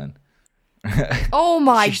 Epstein's Dad. Island. Oh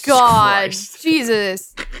my Jesus God. Christ.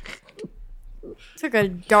 Jesus. Took a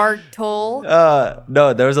dark toll.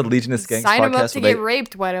 No, there was a Legion of Skanks Sign him up podcast to where get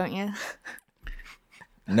raped, why don't you?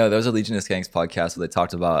 No, there was a Legion of Skanks podcast where they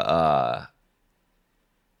talked about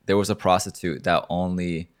there was a prostitute that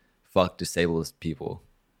only fucked disabled people.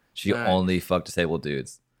 She only fucked disabled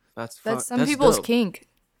dudes. That's some people's dope. kink.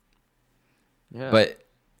 Yeah. But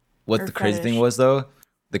what Or the crazy thing fetish. was though,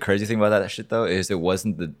 the crazy thing about that shit though is it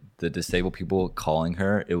wasn't the disabled people calling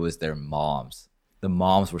her, it was their moms. The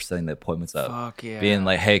moms were setting the appointments up. Fuck yeah. Being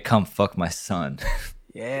like, hey, come fuck my son.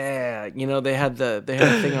 Yeah, you know they had a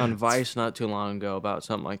thing on Vice not too long ago about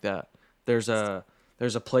something like that. There's a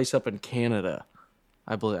place up in Canada,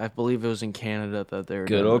 I believe it was in Canada that they're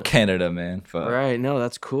Good doing old this. Canada, man. Fuck. Right? No,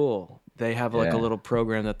 that's cool. They have like a Yeah. little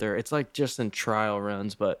program that it's like just in trial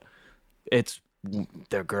runs, but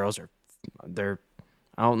their girls are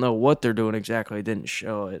I don't know what they're doing exactly. It didn't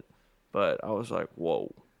show it, but I was like,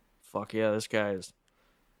 whoa, fuck yeah, this guy is.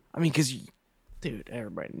 I mean, because dude,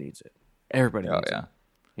 everybody needs it. Everybody Oh needs it. yeah.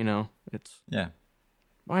 You know, it's Yeah.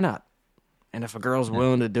 why not? And if a girl's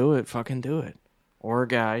willing to do it, fucking do it. Or a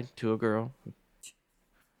guy to a girl.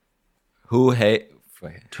 Who hate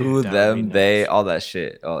who, that would them, be they, nice. all that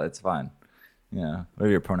shit. Oh, it's fine. Yeah. Whatever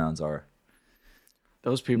your pronouns are.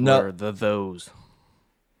 Those people No. are those.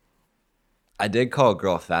 I did call a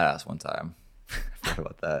girl a fat ass one time. I forgot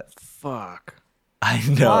about that. Fuck. I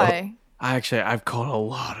know. Why? I've called a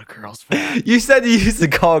lot of girls fat. You said you used to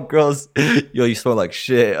call girls, yo, you smell like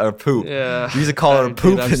shit or poop. Yeah. You used to call her Dude,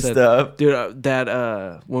 poop I've and said- stuff.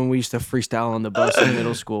 Dude, when we used to freestyle on the bus in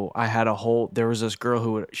middle school, there was this girl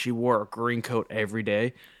who she wore a green coat every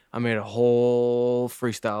day. I made a whole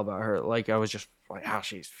freestyle about her. Like I was just like how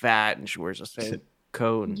she's fat and she wears the same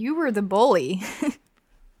coat. And You were the bully.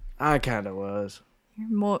 I kind of was. You're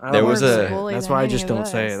more, There more was of a- bully That's than why I any just of don't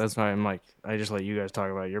say us. it. That's why I'm like, I just let you guys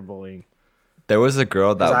talk about your bullying. There was a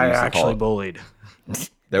girl that I we used to actually call. bullied.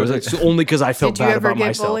 There was It's a only because I felt Did you bad ever about get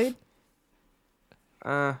myself. bullied?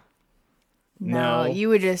 No. No, you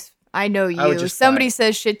would just. I know you. I would If just somebody fight.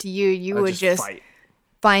 says shit to you, you I would just fight.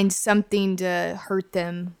 find something to hurt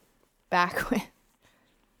them back with.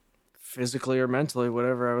 Physically or mentally,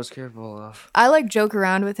 whatever I was capable of. I like joke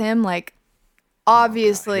around with him, like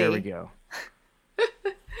obviously. Here we go.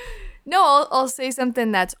 No, I'll say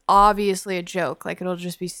something that's obviously a joke, like it'll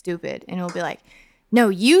just be stupid, and he'll be like, "No,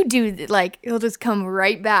 you do." Like he'll just come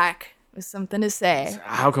right back with something to say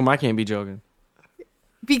How come I can't be joking?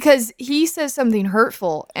 because he says something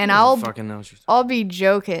hurtful, and I I'll don't fucking know what you're saying. I'll be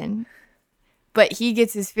joking, but he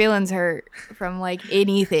gets his feelings hurt from like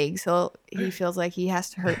anything, so he feels like he has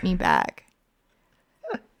to hurt me back.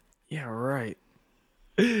 Yeah, right.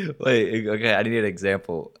 Wait, okay, I need an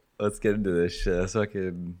example. Let's get into this shit. So I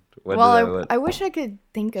can. I wish I could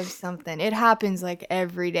think of something. It happens like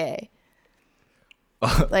every day.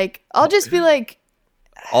 Like I'll just be like,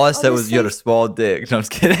 all I said just was you had a say- small dick. No, I'm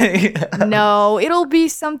just kidding. no, it'll be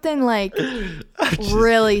something like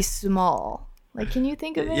really small. Like, can you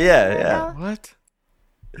think of anything? Yeah, right yeah. now? What?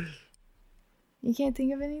 You can't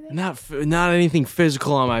think of anything? Not anything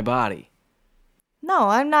physical on my body. No,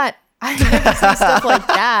 I'm not. I never say stuff like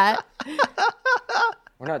that.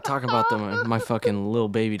 We're not talking about my fucking little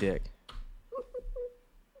baby dick.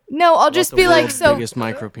 No, I'll just The be like, world's so biggest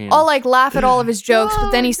micro penis. I'll like laugh at all of his jokes,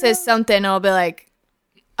 but then he says something, and I'll be like,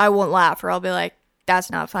 I won't laugh, or I'll be like,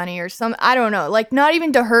 that's not funny, or some, I don't know, like not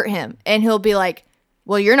even to hurt him, and he'll be like,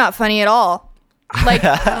 well, you're not funny at all. Like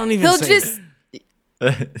I don't even he'll say just.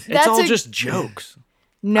 that. It's That's all a- just jokes.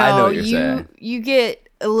 No, I know what you're you saying. you get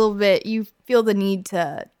a little bit. You feel the need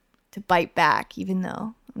to bite back, even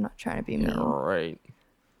though I'm not trying to be mean. Yeah, right.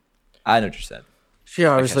 I know what you said. She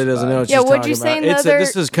obviously doesn't know what Yeah, she's what'd talking you say about. in the other-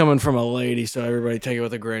 This is coming from a lady, so everybody take it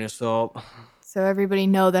with a grain of salt. So everybody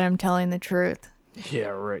know that I'm telling the truth. Yeah,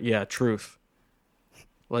 right. Yeah, truth.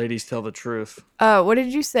 Ladies, tell the truth. What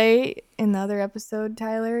did you say in the other episode,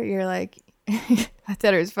 Tyler? You're like, I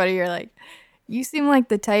thought it was funny. You're like, you seem like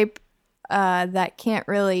the type that can't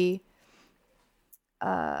really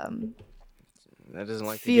That doesn't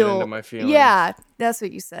like feel. to get into my feelings. Yeah, that's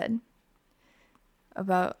what you said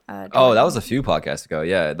about. Oh, that was a few podcasts ago.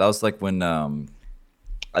 Yeah, that was like when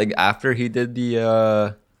like after he did the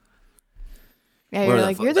yeah. where You're the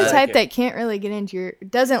like fuck- you're the that- type that can't really get into your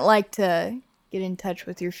doesn't like to get in touch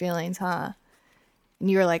with your feelings, huh? And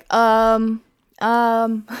you were like, It's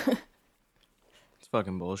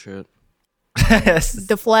fucking bullshit.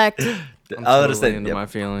 deflect. I'm I would totally have said into yep, my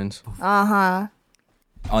feelings. Uh-huh.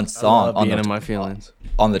 on I song love on being the in my feelings.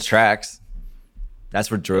 on the tracks. That's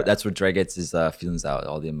where Dre gets his feelings out,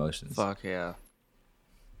 all the emotions. Fuck yeah.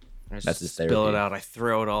 I That's just his spill therapy. it out. I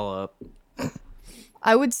throw it all up.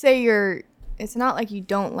 I would say it's not like you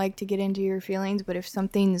don't like to get into your feelings, but if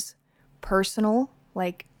something's personal,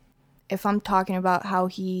 like if I'm talking about how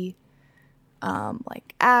he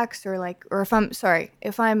like acts or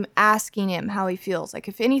if I'm asking him how he feels, like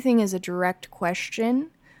if anything is a direct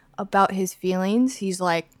question about his feelings, he's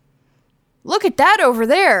like, look at that over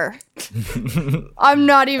there. I'm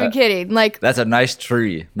not even kidding. Like, That's a nice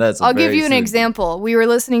tree. I'll give you an example. We were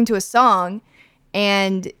listening to a song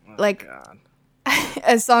and like God.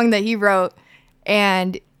 a song that he wrote,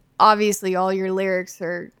 and obviously all your lyrics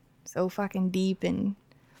are so fucking deep and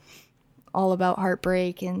all about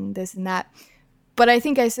heartbreak and this and that. But I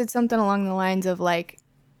think I said something along the lines of like,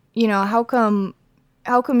 you know, how come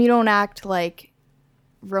you don't act like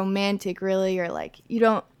romantic really, or like you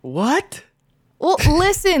don't. What? Well,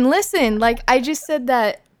 listen. Like I just said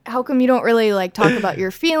that. How come you don't really like talk about your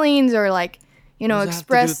feelings or like, you know, What does that have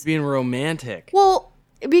to do express? with being romantic. Well,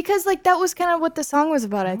 because like that was kind of what the song was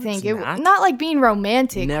about. I No, think it's not. not like being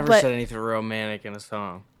romantic. Never but, said anything romantic in a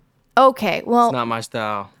song. Okay, well, It's not my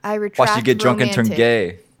style. I retract. Watch you get drunk and turn romantic.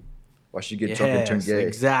 gay. Watch you get drunk and turn Yes, gay.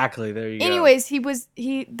 exactly. There you go. Anyways,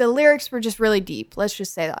 the lyrics were just really deep. Let's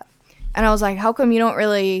just say that. And I was like, how come you don't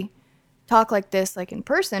really talk like this, like in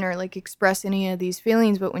person, or like express any of these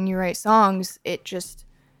feelings? But when you write songs,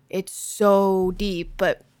 it's so deep.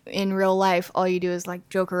 But in real life, all you do is like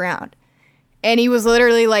joke around. And he was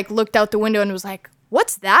literally like looked out the window and was like,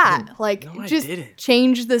 "What's that?" Like no, I just didn't.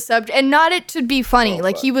 change the subject, and not it to be funny. Oh,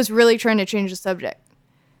 like fuck. he was really trying to change the subject.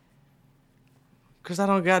 Because I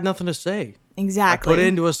don't got nothing to say. Exactly. I put it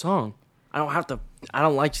into a song. I don't have to. I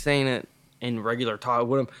don't like saying it in regular talk.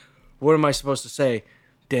 What am I supposed to say?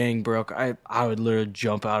 Dang, Brook, I would literally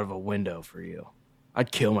jump out of a window for you.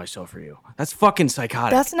 I'd kill myself for you. That's fucking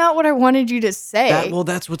psychotic. That's not what I wanted you to say.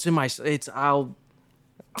 That's what's in my.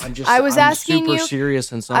 I'm asking super you-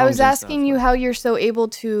 serious in songs. I was and asking stuff. you how you're so able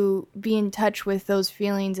to be in touch with those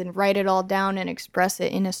feelings and write it all down and express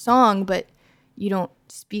it in a song, but you don't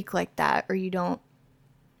speak like that, or you don't.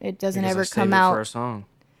 It doesn't Because I ever save come it out. for a song.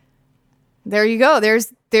 There you go.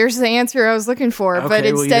 There's the answer I was looking for, but Okay, well, you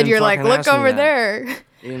instead didn't you're like, fucking look ask me over that. there.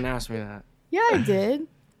 You didn't ask me that. Yeah, I did.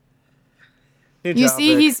 New You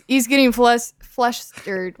see, topic. he's getting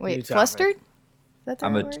flustered. New Wait, topic. flustered? Is that the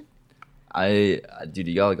I'm right a- word? Dude,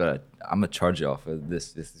 y'all gotta. I'm gonna charge y'all for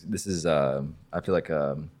this. This is. I feel like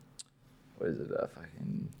what is it?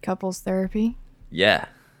 Fucking. Couples therapy. Yeah.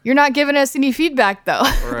 You're not giving us any feedback though.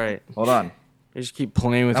 Right. Hold on. You just keep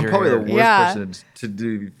playing with I'm your probably the hair. worst Yeah. person to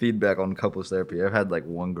do feedback on couples therapy. I've had like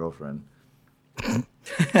one girlfriend.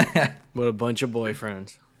 With a bunch of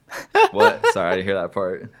boyfriends. What? Sorry, I didn't hear that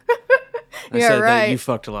part. I Yeah, said that right. you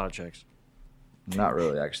fucked a lot of chicks. Not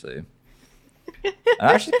really, actually. I'm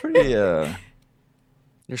actually pretty.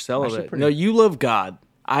 You're celibate. pretty- No, you love God.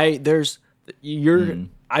 I bet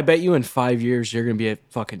you in 5 years you're gonna be a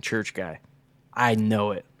fucking church guy. I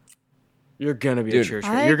know it. You're gonna be a Dude. church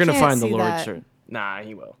I guy. You're gonna can't find the see Lord. that. Nah,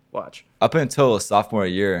 he will. Watch. Up until sophomore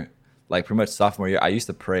year, like pretty much sophomore year, I used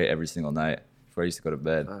to pray every single night before I used to go to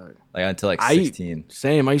bed. Like until like 16.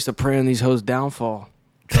 Same. I used to pray on these hoes' downfall.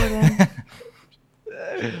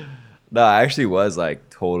 No, I actually was like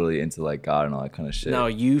totally into like God and all that kind of shit. No,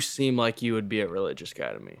 you seem like you would be a religious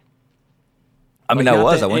guy to me. I mean, Like, I not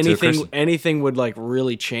was. that I went to a Christian. anything would like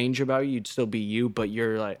really change about you. You'd still be you, but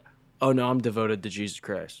you're like, oh no, I'm devoted to Jesus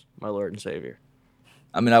Christ, my Lord and Savior.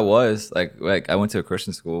 I mean, I was like I went to a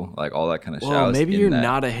Christian school, like all that kind of shit. I Well, was maybe in you're that.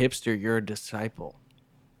 not a hipster. You're a disciple.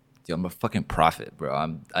 Dude, I'm a fucking prophet,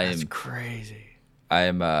 bro. That's crazy. I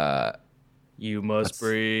am. You must That's-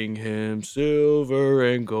 bring him silver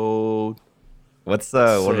and gold. What's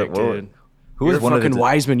Sick, dude. who You're is one of fucking his?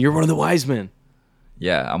 wise men. You're one of the wise men.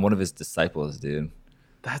 Yeah, I'm one of his disciples, dude.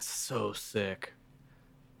 That's so sick.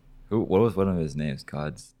 What was one of his names?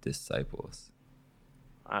 God's disciples.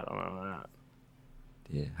 I don't know that.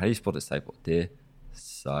 Yeah. How do you spell disciple?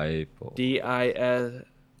 Disciple. D-I-S-I...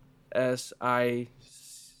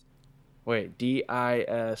 Wait,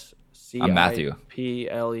 D-I-S-C-I-P-L-E?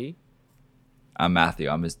 I'm Matthew.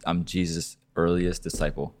 I'm Matthew. I'm Jesus' earliest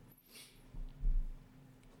disciple.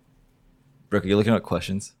 Brooke, are you looking at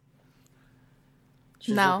questions?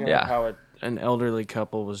 She's No. looking Yeah. at how an elderly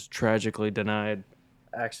couple was tragically denied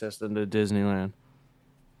access into Disneyland.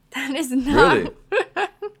 That is not. Really?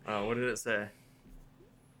 Oh, what did it say?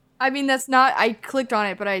 I mean, that's not. I clicked on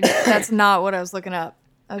it, but that's not what I was looking up.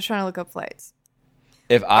 I was trying to look up flights.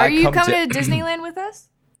 If I Are you come coming to Disneyland with us?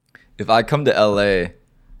 If I come to LA,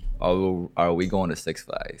 are we going to Six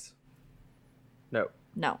Flags? No.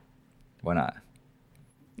 No. Why not?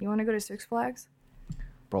 You want to go to Six Flags?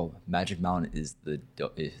 Bro, Magic Mountain is the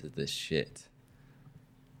shit.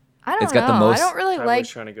 I don't It's got know. the most- I don't really I like. was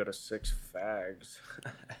trying to go to Six Flags.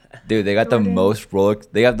 Dude, they got the Jordan. most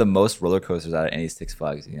roller coasters out of any Six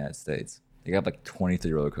Flags in the United States. They got like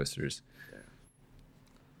 23 roller coasters.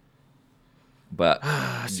 But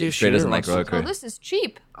See if Trey doesn't Shooter like wants to- roller Oh, coasters. this is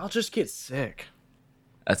cheap. I'll just get sick.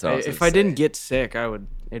 That's what I was If gonna I didn't say. get sick, I would.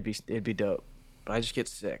 It'd be dope. But I just get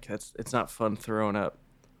sick. It's not fun throwing up.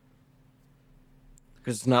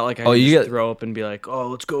 Because it's not like I Oh, can you just get- throw up and be like, oh,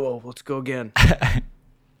 let's go again.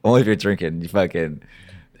 Only if you're drinking, you puke and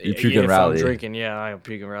If rally. I'm drinking, yeah, I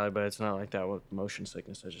puke and rally, but it's not like that with motion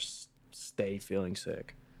sickness. I just stay feeling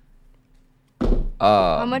sick.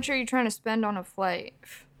 How much are you trying to spend on a flight?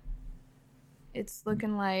 It's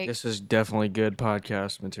looking like. This is definitely good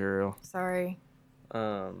podcast material. Sorry,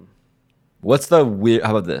 What's the weird?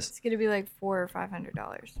 How about this? it's gonna be like $400 or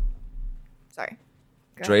 $500. Sorry.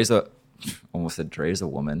 Go ahead. Dre's a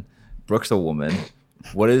woman. Brooke's a woman.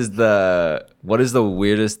 What is the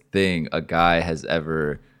weirdest thing a guy has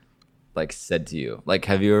ever like said to you? Like,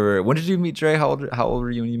 have you ever? When did you meet Dre? How old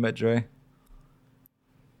were you when you met Dre?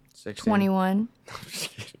 16. 21.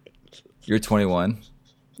 You're 21.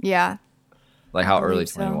 Yeah. Like how believe early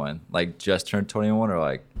so. 21? Like just turned 21 or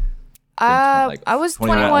like? like I was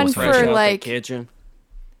 21 21 almost for Fresh out the like. kitchen.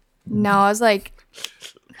 No, I was like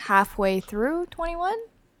halfway through 21.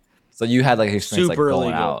 So you had like experience like Super going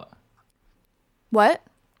illegal. out. What?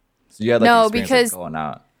 So you had like No, experience because- like going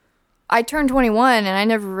out. I turned 21 and I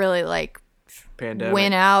never really like Pandemic.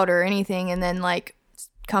 went out or anything. And then like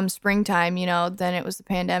come springtime, then it was the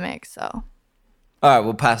pandemic. So All right,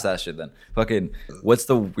 we'll pass that shit then. Fucking, what's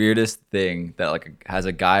the weirdest thing that like has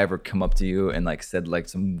a guy ever come up to you and like said like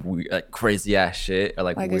some weird, like crazy ass shit or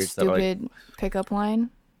like a weird stuff, or, like, stupid pickup line.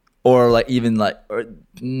 or like even like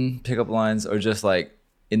pickup lines or just like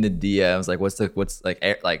in the DMs like what's like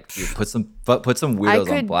dude, put some weirdos on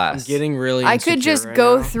could- blast. I'm getting really I could insecure just right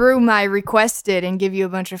go now. through my requested and give you a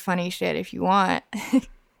bunch of funny shit if you want.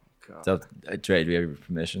 So Dre, do we have your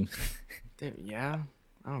permission? Dude, yeah,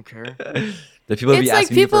 I don't care. The people It's be like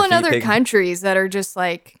asking you people for in feet other pics- countries that are just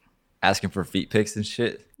like, asking for feet pics and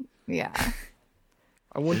shit. yeah.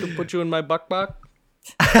 I want to put you in my buck.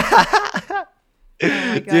 Oh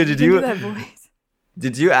my God, Dude, you did can you- do that voice?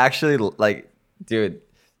 Did you actually like, dude,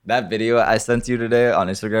 that video I sent you today on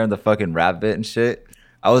Instagram, the fucking rap bit and shit?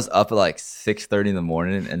 I was up at like 6:30 in the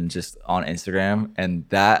morning and just on Instagram, and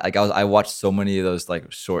that like I watched so many of those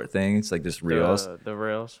like short things, like just reels, The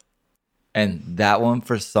reels. and that one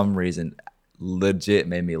for some reason legit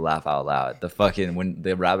made me laugh out loud. The fucking when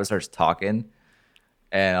the rabbit starts talking,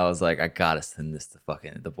 and I was like, I gotta send this to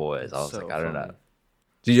fucking the boys. I was So like, I don't funny. know.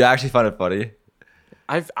 Did you actually find it funny?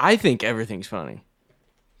 I think everything's funny.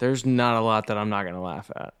 There's not a lot that I'm not gonna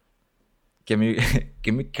laugh at. Give me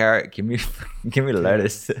carrot. Give me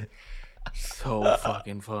lettuce. So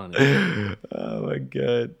fucking funny. Oh my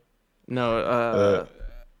god. No,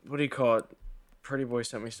 what do you call it? Pretty Boy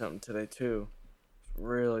sent me something today too. It's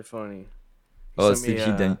really funny. He Oh, sent me,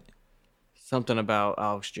 CP then. something about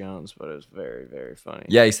Alex Jones, but it was very, very funny.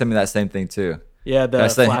 Yeah, he sent me that same thing too. Yeah, I the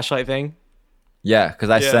sent- flashlight thing. Yeah, because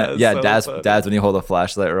I Yeah, sent it's yeah, so dad's funny. when you hold a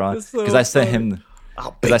flashlight wrong. It's so Because I sent funny. him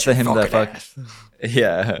I'll because I beat sent your him the fucking fuck. ass.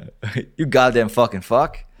 Yeah, you goddamn fucking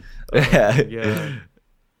fuck. Yeah, Yeah.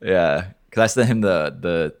 yeah. Because I sent him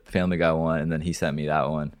the Family Guy one, and then he sent me that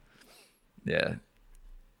one. Yeah.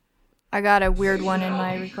 I got a weird one in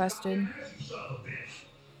my requested.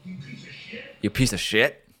 You piece of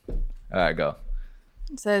shit. All right, go.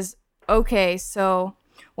 It says, okay, so,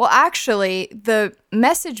 well, actually, the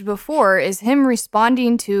message before is him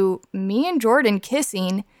responding to me and Jordan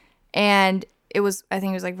kissing, and I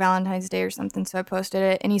think it was like Valentine's Day or something, so I posted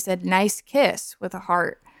it, and he said, nice kiss with a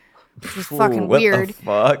heart, which was fucking What weird. the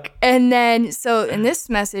fuck? And then, and this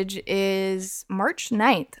message is March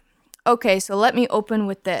 9th. Okay, so let me open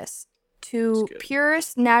with this. To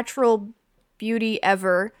purest natural beauty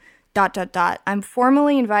ever. ... I'm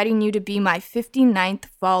formally inviting you to be my 59th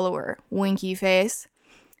follower. Winky face.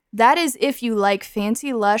 That is if you like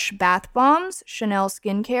fancy Lush bath bombs, Chanel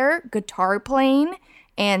skincare, guitar playing,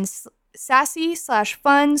 and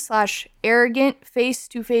sassy/fun/arrogant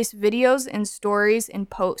face-to-face videos and stories and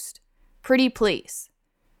post. Pretty please.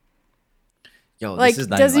 Yo, Like, this is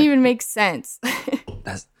not doesn't even even make sense.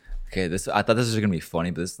 that's okay. I thought this was gonna be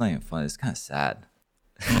funny, but this is not even funny. It's kind of sad.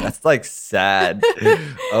 That's like sad.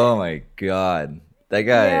 Oh my god, that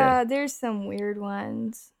guy. Yeah, there's some weird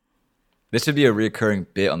ones. This should be a recurring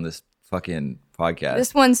bit on this fucking podcast.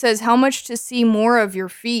 This one says, how much to see more of your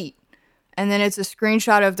feet? And then it's a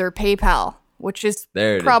screenshot of their PayPal, which is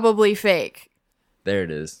There it is. probably fake. There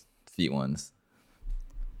it is. Feet ones.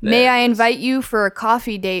 May There I it is. invite you for a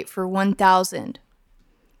coffee date for 1,000?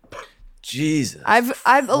 Jesus. I've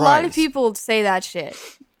a lot of Christ. people say that shit.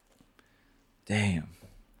 Damn.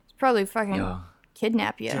 It's probably fucking Yo.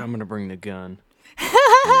 kidnap you. Dude, I'm gonna bring the gun.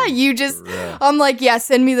 You just, real. I'm like, yeah,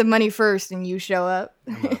 send me the money first, and you show up.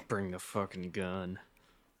 I'm gonna bring the fucking gun.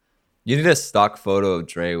 You need a stock photo of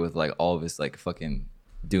Dre with like all of his like fucking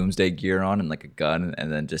doomsday gear on and like a gun,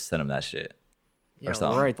 and then just send him that shit. Yeah,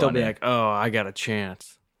 something right. They'll be funny. like, "Oh, I got a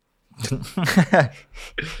chance."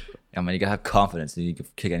 Yeah, man, you gotta have confidence, and you can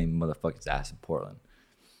kick any motherfucker's ass in Portland.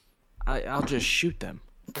 I'll just shoot them.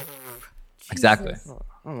 Exactly.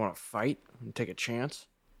 I don't want to fight and take a chance.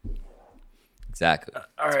 Exactly.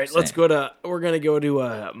 All right, Same. we're gonna go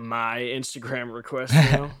to my Instagram request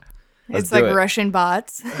now. Let's It's like do it. Russian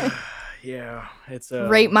bots. Yeah, it's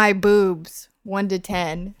Rate my boobs 1 to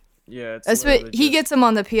 10. Yeah, it's That's literally what he just- gets them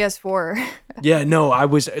on the PS4. Yeah, no, I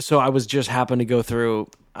was just happened to go through.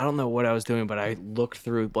 I don't know what I was doing, but I looked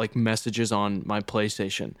through like messages on my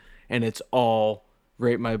PlayStation, and it's all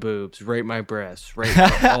rate my boobs, rate my breasts, rate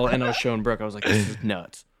all. And I was showing Brooke. I was like, this is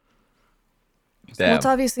nuts. Well, Damn. it's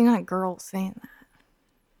obviously not girls saying that.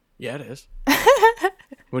 Yeah, it is.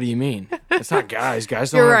 What do you mean? It's not guys.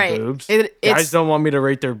 Guys don't You're have right. boobs. It's- Guys don't want me to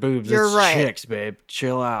rate their boobs. You're It's right. chicks, babe.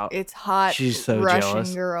 Chill out. It's hot She's so Russian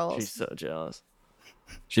jealous. girls. She's so jealous.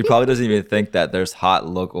 She probably doesn't even think that there's hot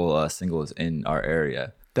local singles in our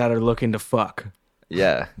area. That are looking to fuck.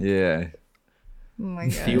 Yeah, yeah. Oh my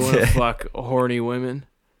Do god. you want to fuck horny women?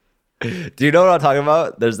 Do you know what I'm talking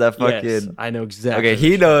about? There's that fucking. Yes, I know exactly. Okay, what he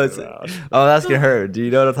you're knows. talking about. Oh, that's gonna hurt. Do you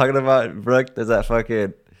know what I'm talking about, Brooke? There's that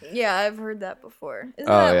fucking Yeah, I've heard that before. Isn't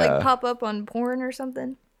Oh, that yeah. like pop up on porn or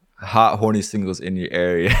something? hot horny singles in your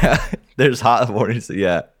area. There's hot horny.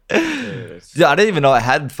 Yeah. Yes. Yeah, I didn't even know I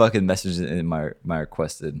had fucking messages in my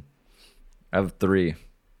requested. I have 3.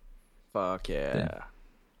 Fuck yeah.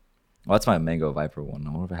 Well, that's my Mango Viper one. I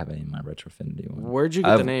wonder if I have any in my Retrofinity one. Where'd you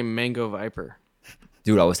get the name Mango Viper?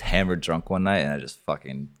 Dude, I was hammered drunk one night and I just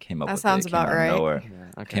fucking came up That with sounds it. It came about out of right. Nowhere.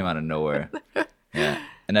 Okay. Came out of nowhere. Yeah.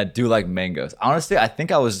 And I do like mangoes. Honestly, I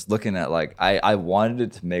think I was looking at like I wanted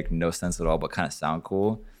it to make no sense at all, but kind of sound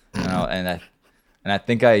cool. You know, and I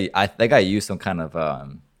think I used some kind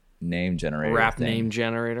of name generator. Rap thing. name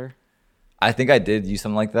generator. I think I did use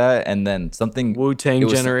something like that, and then something Wu-Tang it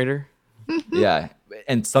was- generator. Yeah,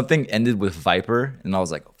 and something ended with Viper, and I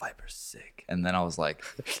was like, oh, Viper's sick. And then I was like,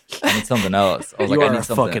 I need something else. I was You like, I are need a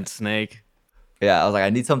something. fucking snake. Yeah, I was like, I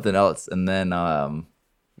need something else, and then I You're a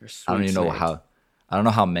don't sweet even know snake. how. I don't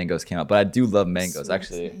know how mangoes came out, but I do love mangoes. Sweet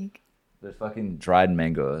Actually, snake. there's fucking dried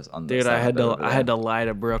mangoes on the Dude, side I of had it to over I had there. to lie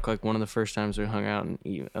to Brooke like one of the first times we hung out and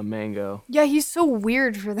eat a mango. Yeah, he's so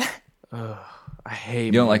weird for that. I hate.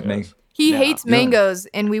 You don't like mangoes. mango? He No. hates You don't- mangoes,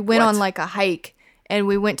 and we went on What? like a hike, and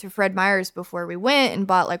we went to Fred Meyer's before we went and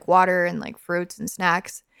bought like water and like fruits and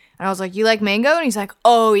snacks. And I was like, "You like mango?" And he's like,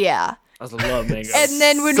 "Oh yeah." I was love mangoes. And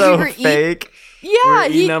then when so we were eating, fake. we were yeah,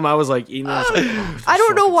 eating them. I was like eating them. I was like, oh, I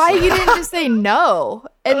don't know fucking why suck. he didn't just say no.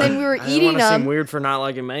 And then we were I didn't eating want to seem them, weird for not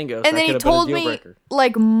liking mangoes. and That then he could've been a told deal me breaker.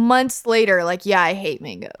 like months later, like, "Yeah, I hate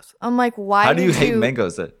mangoes." I'm like, "Why? How do you did hate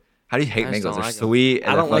mangoes? How do you hate I just mangoes? don't They're like 'em. sweet.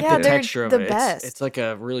 I don't like Yeah, the they're texture of the it. best. It's like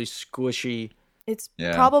a really squishy, It's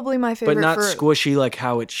Yeah. probably my favorite but not fruit. squishy like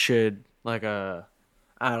how it should. Like a,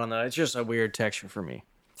 I don't know. It's just a weird texture for me.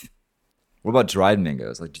 What about dried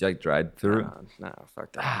mangoes? Like, do you like dried fruit? No,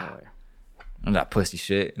 fuck that. No way. None of that pussy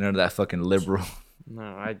shit. None of that fucking liberal. No,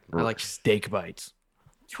 I like steak bites.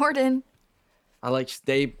 Jordan, I like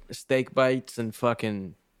steak bites and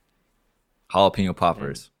fucking Jalapeno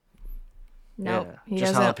poppers. no, Yeah, he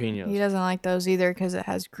just doesn't. jalapenos. He doesn't like those either because it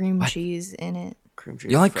has cream cheese in it. cream cheese.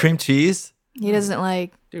 You don't like cream cheese? He doesn't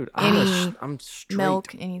like Dude, any I'm straight.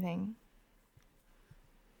 milk, anything.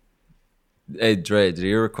 Hey, Dre, do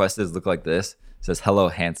your requests look like this? It says, hello,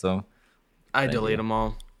 handsome. I Thank delete you. them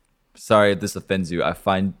all. Sorry if this offends you. I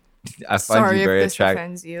find Sorry you if very this attractive.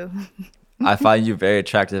 offends you. I find you very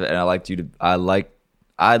attractive, and I'd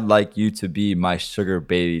like you to be my sugar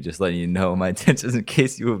baby. Just letting you know my intentions in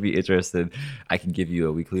case you would be interested. I can give you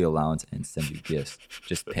a weekly allowance and send you gifts.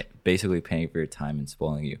 Just basically paying for your time and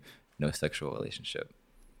spoiling you. No sexual relationship.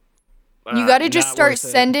 You got to just Not start worth it.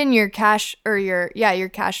 sending your cash or your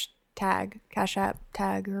cash app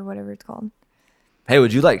tag or whatever it's called. Hey,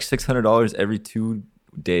 would you like $600 every 2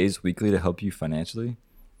 days weekly to help you financially?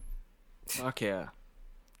 Fuck yeah.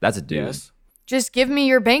 That's a dude. Yes. Just give me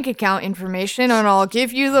your bank account information and I'll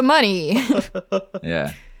give you the money.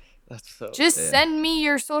 Yeah. That's so. Just send me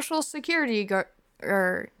your social security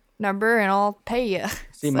or number and I'll pay you.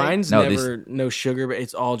 See, It's like, mine's No, never no sugar, but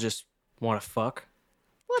it's all just want to fuck.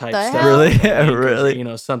 what type the stuff. hell? Really? Because, Really? You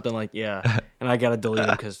know, something like and I gotta delete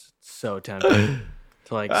them because it's so tempting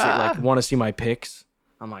to want to see my pics.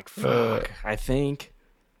 I'm like, fuck. I think.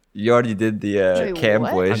 You already did the Wait, cam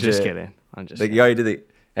what? boy I'm shit. just kidding. I'm just. Like kidding. you already did the.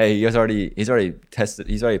 Hey, he's already tested.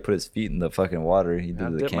 He's already put his feet in the fucking water. He I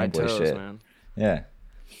did the dip my cam boy toes, shit. man. Yeah.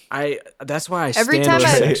 That's why I Every stand time with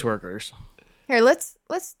I- sex workers. Here, let's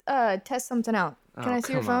test something out. Can Oh, I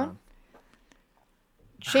see your come phone? on.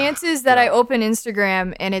 Chances that I open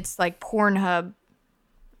Instagram and it's like Pornhub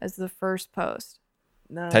as the first post.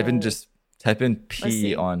 No. Type in P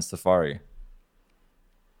see. on Safari.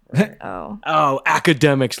 Oh, Oh,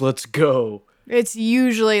 academics, let's go. it's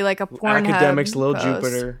usually like a Pornhub Academics, Lil post.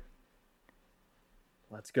 Jupiter.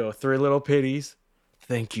 Let's go. 3 little pitties.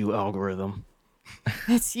 Thank you, algorithm.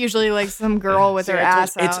 It's usually like some girl with See, her I told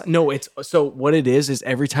ass you- out. It's so what it is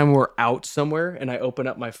every time we're out somewhere and I open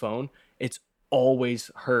up my phone, it's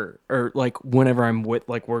always her. Or like whenever I'm with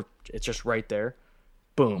it's just right there.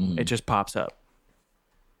 Boom. It just pops up.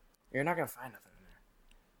 You're not gonna find nothing in there.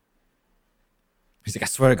 He's like, I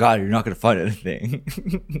swear to God, you're not gonna find anything.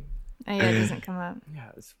 Oh, yeah, it doesn't come up. Yeah,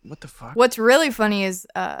 what the fuck? What's really funny is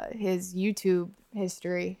his YouTube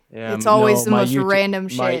history. Yeah, It's always no, the my most YouTube- random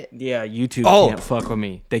my- shit. Yeah, YouTube Oh. can't fuck with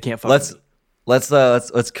me. They can't fuck with me.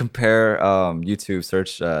 let's compare YouTube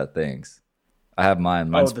search things. I have mine.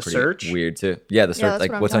 Mine's the pretty search? weird too. Yeah, the search. that's like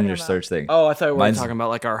what I'm what's on talking your about. search thing? Oh, I thought we were Mine's- talking about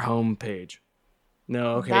like our home page.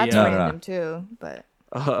 No, okay, That's yeah. No, no, no. random too, but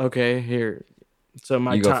Okay, here. So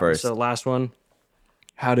my You go top, first. So last one.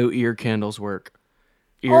 How do ear candles work?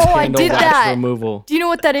 Ear Oh, I candle did wax that. removal. do you know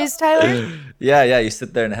what that is, Tyler? Yeah. You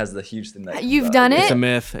sit there and it has the huge thing that comes You've out. done It's it? a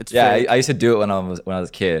myth. It's Yeah, fake. I used to do it when I was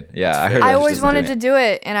a kid. Yeah, I heard. I that always shit's wanted doing to do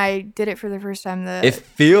it, and I did it for the first time. It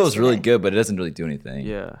feels really yesterday. good, but it doesn't really do anything.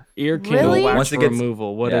 Yeah. Ear candle Really? wax Once it gets-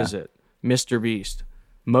 removal. What yeah. is it? Mr. Beast.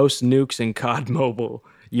 Most nukes in COD Mobile.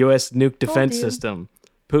 U.S. nuke defense you. system.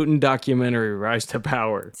 Putin documentary Rise to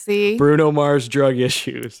Power. See? Bruno Mars drug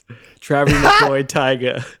issues. Travis McCoy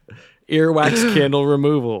Tyga. Earwax candle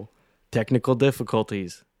removal. Technical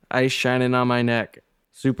difficulties. Ice shining on my neck.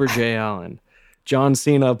 Super J Allen. John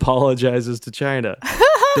Cena apologizes to China.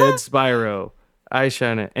 Dead Spyro. Ice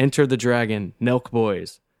shining. Enter the Dragon. Nelk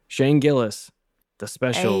Boys. Shane Gillis. The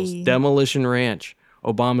Specials. Ay. Demolition Ranch.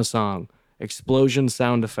 Obama Song. Explosion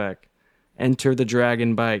sound effect. Enter the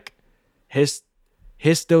Dragon Bike.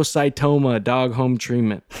 Histocytoma dog home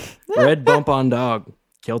treatment. Red bump on dog.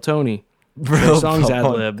 Kill Tony. Bro, Songs bump ad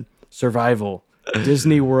on- lib. Survival.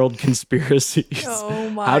 Disney World conspiracies. Oh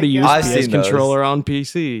my How to use I've PS seen those. controller on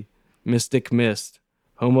PC. Mystic Mist.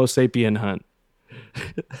 Homo sapien hunt.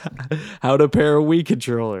 How to pair a Wii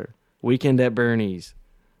controller. Weekend at Bernie's.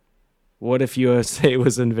 What if USA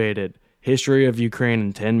was invaded? History of Ukraine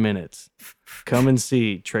in 10 minutes. Come and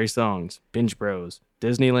see Trey Songs, Binge Bros,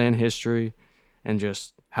 Disneyland history, and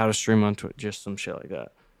just how to stream on Twitch. Just some shit like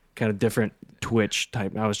that. Kind of different Twitch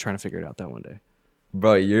type. I was trying to figure it out that one day.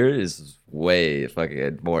 Bro, yours is way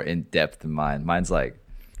fucking more in depth than mine. Mine's like,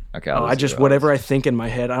 okay. Oh, I just whatever I think in my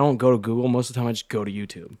head. I don't go to Google most of the time. I just go to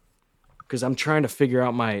YouTube because I'm trying to figure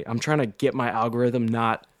out I'm trying to get my algorithm,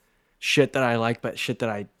 not shit that I like, but shit that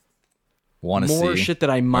I want to see more shit that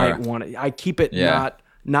I might Or- want to. I keep it Yeah.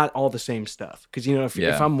 not all the same stuff because you know if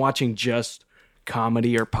Yeah. I'm watching just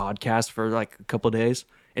comedy or podcasts for like a couple of days,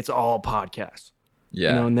 it's all podcasts.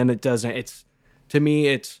 Yeah, You know, and then it doesn't. It's to me,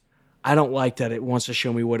 it's I don't like that it wants to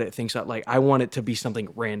show me what it thinks. Like I want it to be something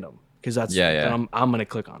random because that's Yeah. I'm gonna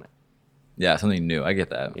click on it. yeah, something new. I get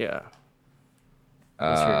that. Yeah.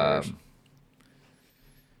 Let's hear yours.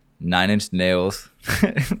 9 Inch Nails.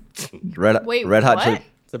 Red Wait, Red Hot what? Chili.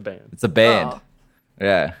 It's a band. It's a band. Oh.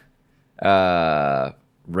 Yeah.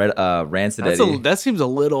 Rancid That's Eddie. that seems a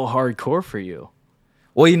little hardcore for you.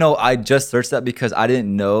 Well, you know, I just searched that because I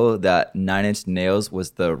didn't know that 9 Inch Nails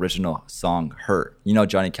was the original song "Hurt." You know,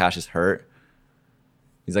 Johnny Cash's "Hurt."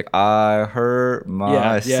 He's like, "I hurt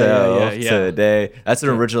myself yeah. today." That's an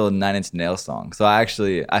original 9 Inch Nails song. So I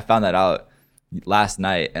found that out last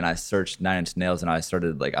night, and I searched Nine Inch Nails, and I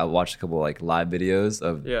watched a couple like live videos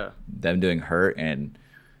of them doing Hurt, and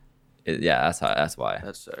that's why.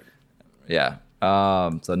 That's sick. Yeah.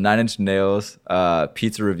 So Nine Inch Nails,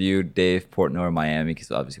 Pizza Review, Dave Portnoy, Miami, because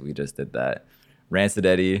obviously we just did that. Rancid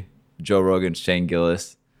Eddie, Joe Rogan, Shane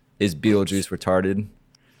Gillis. Is Beetlejuice retarded?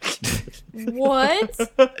 What?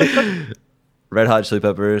 Red Hot Chili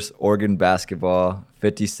Peppers, Oregon basketball,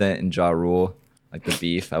 50 Cent and Ja Rule. Like the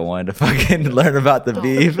beef. I wanted to fucking learn about the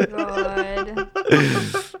beef. God.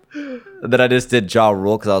 Then I just did Ja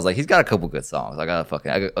Rule because I was like, he's got a couple good songs.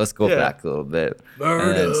 Let's go back a little bit.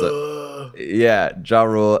 Yeah, Ja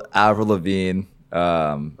Rule, Avril Lavigne,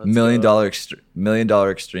 Million Dollar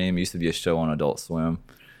Extreme used to be a show on Adult Swim.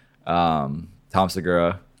 Tom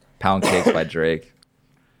Segura, Pound Cakes by Drake.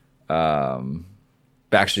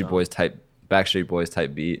 Backstreet Boys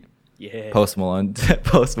type beat. Yeah. Post Malone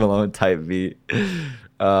type beat.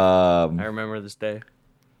 I remember this day.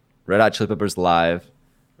 Red Hot Chili Peppers live.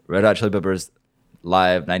 Red Hot Chili Peppers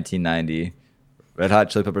live 1990. Red Hot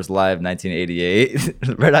Chili Peppers live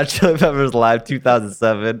 1988. Red Hot Chili Peppers live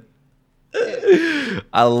 2007.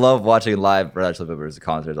 I love watching live Red Hot Chili Peppers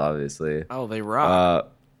concerts, obviously. Oh, they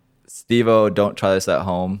rock. Steve-O, Don't Try This at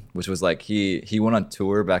Home, which was like he went on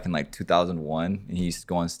tour back in like 2001, and he used to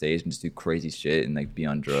go on stage and just do crazy shit and like be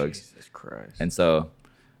on drugs. Jesus Christ. And so,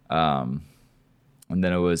 and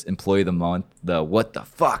then it was Employee of the Month. What the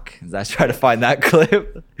fuck? As I try to find that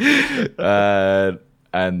clip.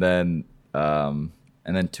 And then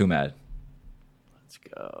Too Mad. Let's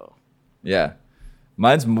go. Yeah,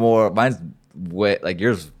 mine's way like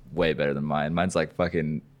yours way better than mine. Mine's like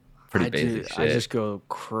fucking pretty basic shit. I just go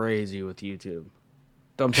crazy with YouTube.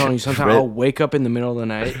 I'm telling you, sometimes I'll wake up in the middle of the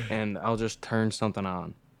night and I'll just turn something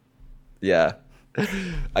on. Yeah,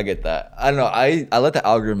 I get that. I don't know. I let the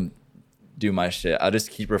algorithm do my shit. I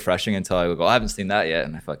just keep refreshing until I go, I haven't seen that yet,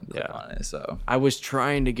 and I fucking click on it. So I was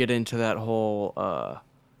trying to get into that whole,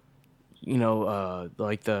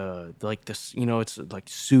 it's like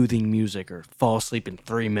soothing music or fall asleep in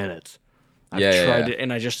 3 minutes. I've tried it,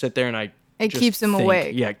 and I just sit there and it keeps him think.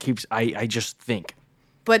 awake. Yeah, it keeps. I just think.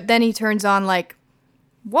 But then he turns on like,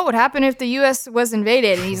 what would happen if the U.S. was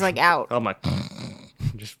invaded? And he's like out. Oh my,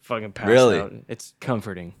 just fucking pass out. It's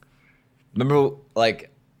comforting. Remember,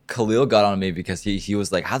 like Khalil got on me because he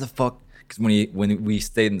was like, how the fuck? Because when we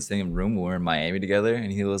stayed in the same room, we were in Miami together,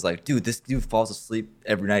 and he was like, dude, this dude falls asleep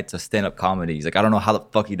every night to stand up comedy. He's like, I don't know how the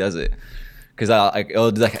fuck he does it, because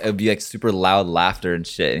it would be like super loud laughter and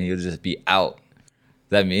shit, and he would just be out. Is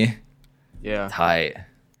that me? Yeah. Tight.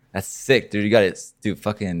 That's sick, dude. You got it, dude.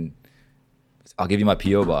 Fucking, I'll give you my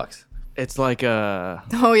PO box. It's like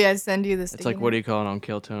Oh yeah, send you this. It's like, what do you call it on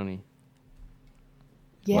Kill Tony?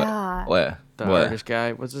 Yeah. What? The artist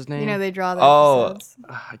guy. What's his name? You know they draw the episodes.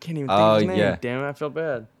 I can't even think of his name. Yeah. Damn it, I feel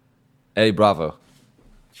bad. Eddie Bravo.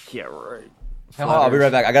 Yeah, right. Hold on, I'll be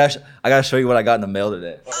right back. I gotta show you what I got in the mail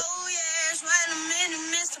today. Oh, yes, wait a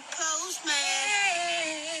minute, Mr. Postman.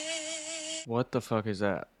 What the fuck is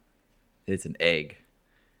that? It's an egg.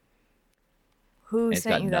 Who And it's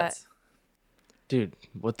sent got you nuts. Dude,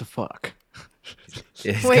 what the fuck?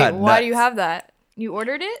 It's Wait, got why do you nuts. have that? You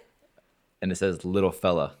ordered it? And it says little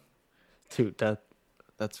fella. Dude,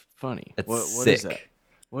 that's funny. It's What sick. is that?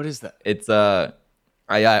 What is that? It's I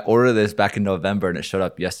ordered this back in November and it showed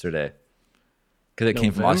up yesterday. Because it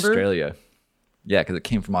came from November? Australia. Yeah, because it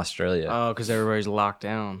came from Australia. Oh, because everybody's locked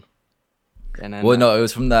down. And then, Well, no, it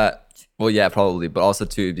was from that. Well, yeah, probably, but also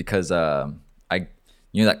too because that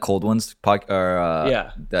Cold Ones that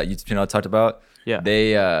YouTube channel I talked about.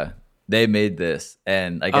 Yeah. They made this,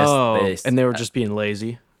 and I guess and they were just being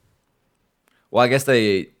lazy. Well, I guess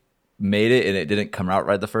they made it and it didn't come out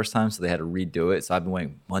right the first time, so they had to redo it. So I've been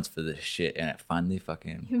waiting months for this shit, and it finally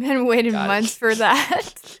fucking. You've been waiting months for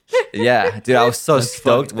that. Yeah, dude, I was so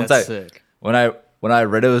stoked Sick. when I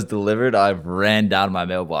read it was delivered. I ran down my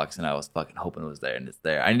mailbox and I was fucking hoping it was there, and it's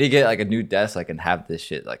there. I need to get like a new desk so I can have this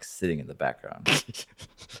shit like sitting in the background.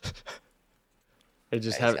 They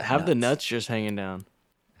just have the nuts just hanging down.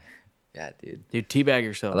 Yeah, dude. Dude, teabag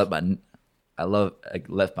yourself. I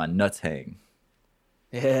left my nuts hang.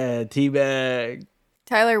 Yeah, teabag.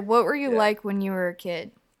 Tyler, what were you like when you were a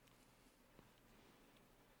kid?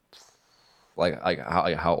 Like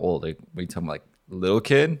how old? Like, we talking like little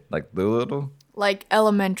kid? Like little? Like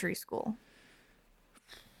elementary school.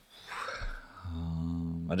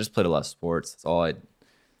 I just played a lot of sports. That's all I.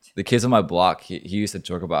 The kids on my block, he used to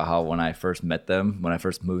joke about how when I first met them, when I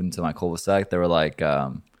first moved into my cul-de-sac, they were like,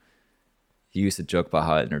 he used to joke about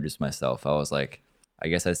how I introduced myself. I was like, I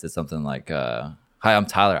guess I said something like, "Hi, I'm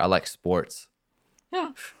Tyler. I like sports."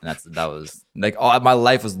 And that was like all my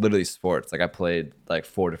life was literally sports. Like I played like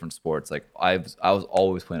 4 different sports. Like I was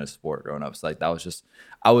always playing a sport growing up. So like that was just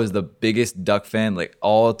I was the biggest Duck fan. Like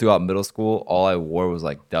all throughout middle school, all I wore was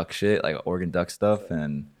like Duck shit, like Oregon Duck stuff,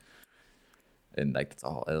 and like that's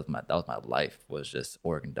all. That was my life was just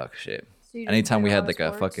Oregon Duck shit. So you didn't Anytime play we a had lot like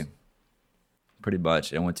of a sports? fucking pretty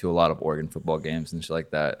much, and went to a lot of Oregon football games and shit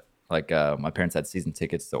like that. Like my parents had season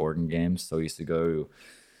tickets to Oregon games, so we used to go.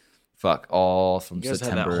 All from You guys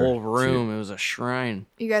September. had that whole room. It was a shrine.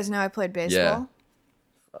 You guys know I played baseball. Yeah.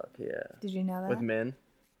 Fuck yeah. Did you know that? With men.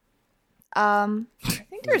 I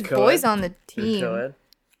think there's co-ed? boys on the Is it team. co-ed?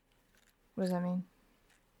 What does that mean?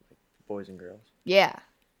 Boys and girls. Yeah,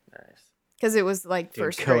 Nice. because it was like Dude,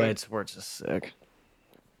 first co-ed grade. sports is sick.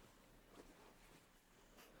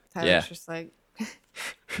 Tyler's Yeah. just like,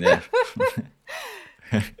 Yeah.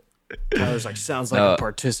 Tyler's like, sounds like No. a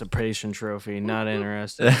participation trophy. Not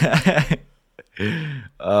interested.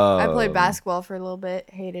 I played basketball for a little bit,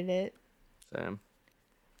 hated it. Same.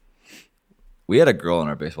 We had a girl on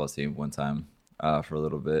our baseball team one time for a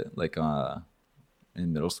little bit, like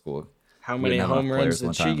in middle school. How We many didn't have enough home runs players did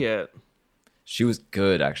one she time. get? She was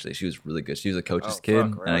good, actually. She was really good. She was a coach's Oh, kid,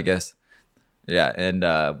 fuck, and I really? guess, yeah. And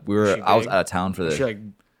we Was were. she I was big? out of town for Was the. she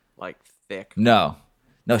like thick? No,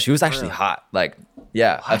 she was actually Really? hot. Like,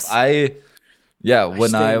 yeah, What?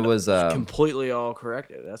 when I stand was, completely all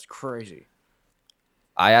corrected. That's crazy.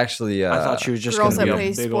 I actually, I thought she was just Girls gonna that be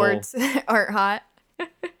a play big sports aren't hot. Is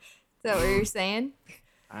that what you're saying?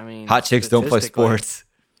 I mean, hot chicks don't play statistically- sports.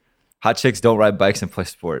 Hot chicks don't ride bikes and play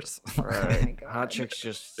sports. Right. God. Hot chicks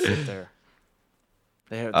just sit there.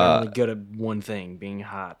 They're only good at one thing, being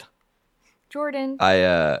hot. Jordan.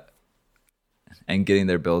 And getting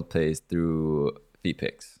their build pays through feet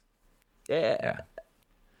pics. Yeah.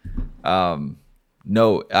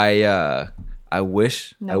 No, I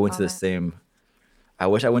wish No I went to the comment. same. I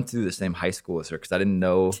wish I went to the same high school as her because I didn't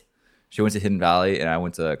know she went to Hidden Valley and I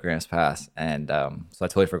went to Grants Pass, and so I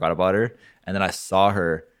totally forgot about her. And then I saw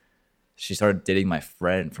her. She started dating my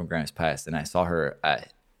friend from Grants Pass, and I saw her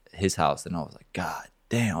at his house, and I was like, God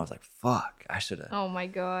damn! I was like, fuck! I should have. Oh my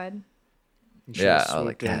god. You Yeah, should've I was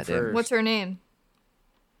like, swooped in God damn. first. What's her name?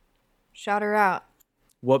 Shout her out.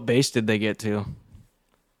 What base did they get to?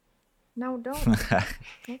 No, don't. What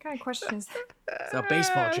kind of question is that? It's a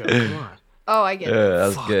baseball joke. Come on. Oh, I get Yeah, it. that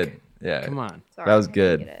was Fuck. good. Yeah, Come on. Sorry, that was I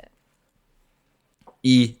good. get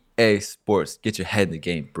it. EA Sports, get your head in the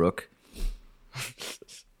game, Brook.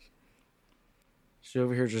 She's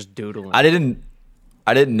over here just doodling. I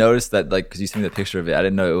didn't notice that, like, because you sent me the picture of it. I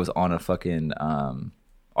didn't know it was on a fucking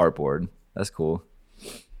artboard. That's cool.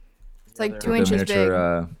 It's like they're 2 The inches big.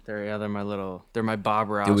 miniature, they're my Bob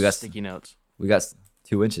Ross Dude, we got- sticky notes. we got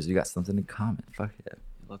 2 inches. We got something in common. Fuck yeah.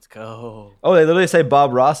 Let's go. Oh, they literally say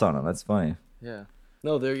Bob Ross on them. That's funny. Yeah.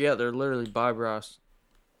 No, they're literally Bob Ross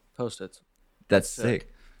Post-its. That's Sick.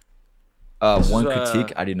 sick. One So,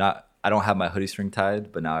 critique: I don't have my hoodie string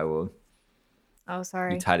tied, but now I will. Oh,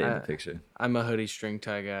 sorry. You tied it in the I- picture. I'm a hoodie string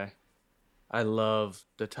tie guy. I love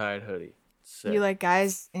the tied hoodie. Sick. You like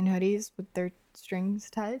guys in hoodies with their strings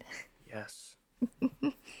tied? Yes.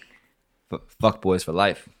 Fuck boys for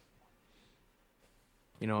life.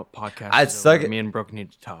 You know what podcast I'd is suck over. it- Me and Brook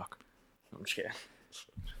need to talk. I'm just kidding.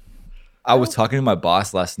 I was talking to my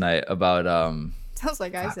boss last night about Sounds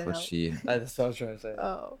like I fuck, said what's help. she? That's what I was trying to say.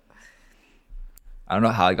 Oh. I don't know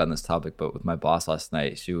how I got on this topic, but with my boss last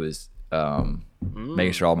night, she was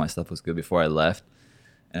making sure all my stuff was good before I left,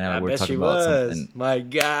 and I we're bet talking she about was. something. My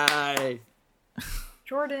guy.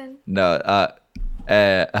 Jordan. No,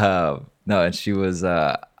 no, and she was.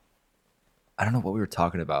 I don't know what we were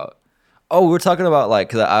talking about. Oh, we were talking about like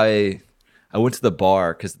because I went to the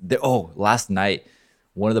bar because last night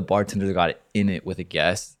one of the bartenders got in it with a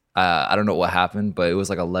guest. I don't know what happened, but it was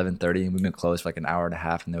like 11:30 and we've been closed for like an hour and a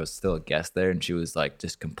half, and there was still a guest there, and she was like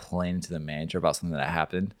just complaining to the manager about something that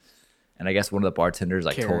happened, and I guess one of the bartenders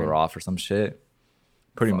like told Karen. her off or some shit.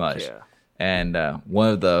 Pretty Fuck much. yeah. And one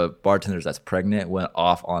of the bartenders that's pregnant went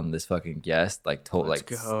off on this fucking guest, like told, Let's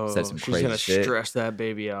like go. said some She's crazy gonna shit. stress that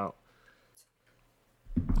baby out.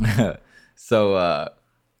 So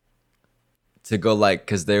to go like,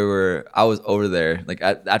 cause I was over there like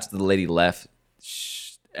after the lady left,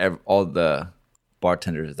 all the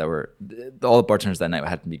bartenders that night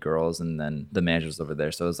had to be girls, and then the manager was over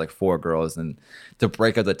there, so it was like 4 girls. And to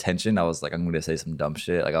break up the tension, I was like, I'm gonna say some dumb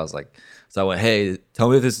shit. Like I was like, so I went, hey, tell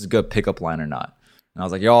me if this is a good pickup line or not. And I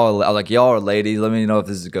was like, y'all are ladies. Let me know if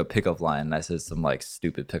this is a good pickup line. And I said some like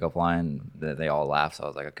stupid pickup line. They all laughed. So I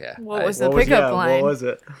was like, okay. What was the pickup line? What was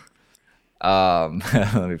it?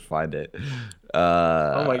 Let me find it.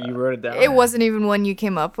 Oh my, you wrote it down. It wasn't even one you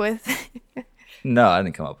came up with. No, I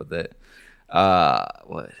didn't come up with it.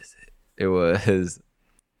 What is it? It was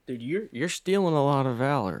Dude, you're stealing a lot of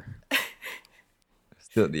valor.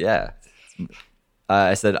 still, yeah.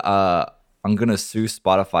 I said, I'm gonna sue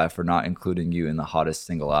Spotify for not including you in the hottest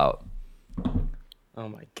single out. Oh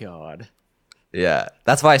my god. Yeah,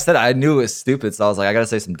 that's why I said it. I knew it was stupid, so I was like, I gotta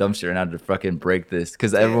say some dumb shit right now to fucking break this,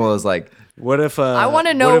 because everyone was like, What if I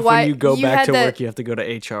wanna know what if why when you go you back had to that- work you have to go to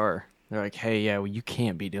HR? They're like, hey, yeah, well, you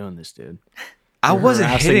can't be doing this, dude. I You're wasn't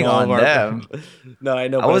harassing hitting all on of our- them. No, I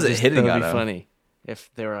know. I But wasn't just, hitting that'd on be him. funny if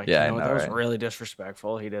they were like, Yeah, I you know, know, that was right? really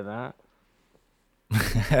disrespectful. He did that. You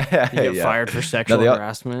Yeah. get fired for sexual they all-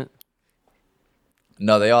 harassment.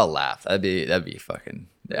 No, they all laughed. That'd be fucking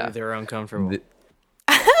yeah. They were uncomfortable.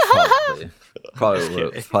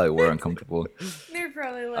 Probably were uncomfortable. They're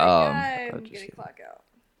probably like, I'm I'm gonna clock out.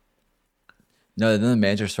 No, then the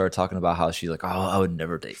manager started talking about how she's like, oh, I would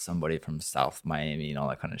never date somebody from South Miami and all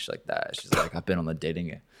that kind of shit like that. She's like, I've been on the dating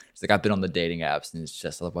apps and it's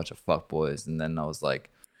just a bunch of fuckboys. And then I was like,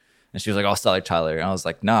 and she was like, I'll sell like Tyler. And I was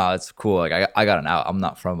like, nah, it's cool. Like I got an out. I'm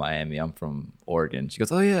not from Miami. I'm from Oregon. She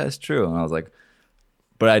goes, oh yeah, it's true. And I was like,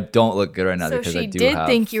 but I don't look good right now So because she I do did have.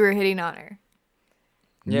 think you were hitting on her.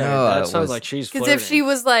 Yeah, No, that it sounds was- like she's Because flirting. if she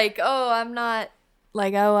was like, oh, I'm not,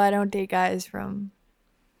 like, oh, I don't date guys from.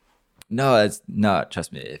 No, it's not.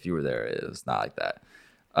 Trust me, if you were there, it was not like that.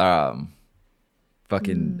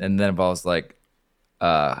 Fucking, and then if I was like,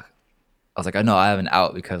 I know I have an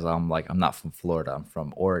out because I'm not from Florida. I'm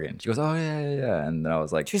from Oregon. She goes, oh yeah. And then I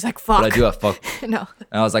was like, She's like, fuck. but I do have fuck. No.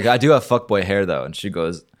 And I was like, I do have fuckboy hair though. And she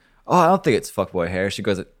goes, oh, I don't think it's fuckboy hair. She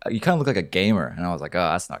goes, you kind of look like a gamer. And I was like, oh,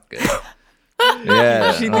 that's not good.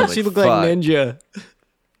 Yeah. she And I was looked "Fuck." like Ninja.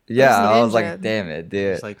 Yeah, Who's I was Ninja? like, damn it,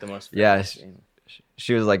 dude. It's like the most. Yeah, famous game.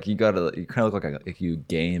 She was like, you kind of look like you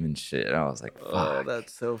game and shit. And I was like, Oh, fuck.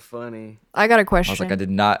 that's so funny. I got a I question. was like, I did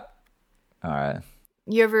not. All right.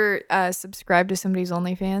 You ever subscribe to somebody's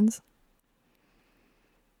OnlyFans?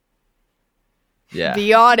 Yeah.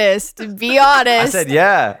 Be honest. Be honest. I said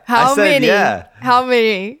yeah. How I said many? yeah. How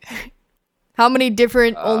many? How many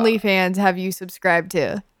different OnlyFans have you subscribed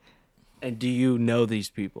to? And do you know these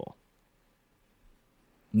people?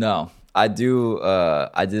 No, I do.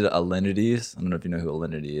 I did Alinity's. I don't know if you know who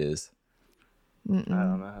Alinity is. I don't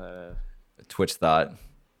know how that Twitch thought. is.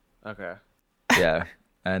 Okay. Yeah.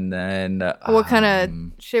 And then What kind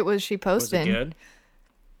of shit was she Was it posting? good?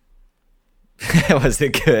 was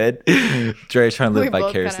it good? Dre's trying to We live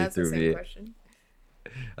both kinda vicariously asked the through same me. question.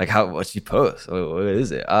 Like what she posts? What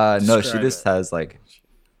is it? No, she Describe just it. has like.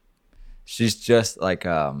 She's just like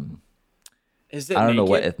Is it I don't know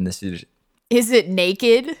what naked? ethnicity. Is it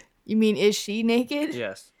naked? You mean is she naked?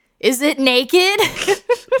 Yes. Is it naked?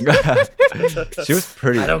 She was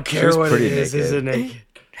pretty. I don't she care was what pretty it is. Is it naked.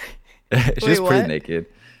 naked? She was Wait, pretty what? naked.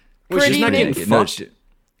 Wait, she's Pretty not getting Naked. No, fucked?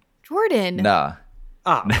 Jordan. nah.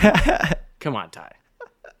 Oh, come on, Ty.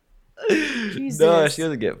 Jesus. No, she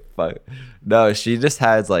doesn't get fucked. No, she just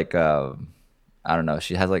has like I don't know.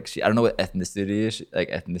 She has like I don't know what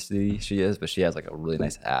ethnicity she is, but she has like a really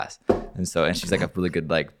nice ass, and she's like a really good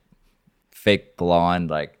like fake blonde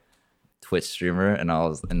like Twitch streamer, and I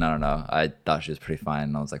don't know. I thought she was pretty fine,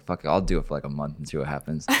 and I was like, fuck it, I'll do it for like a month and see what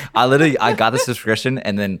happens. I got the subscription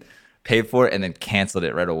and then paid for it and then canceled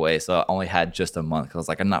it right away, so I only had just a month because I was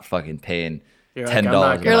like, I'm not fucking paying You're like, I'm $10.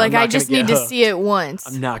 not You're I'm like, not I gonna just get need to hooked. see it once.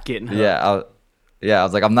 I'm not getting hooked. Yeah, I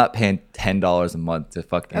was like, I'm not paying $10 a month to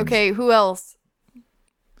fucking. Okay, who else?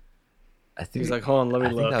 I think He's like, hold on, let me I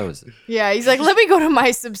think look. that was. Yeah, he's like, let me go to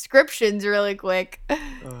my subscriptions really quick.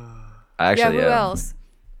 Actually, yeah, who else?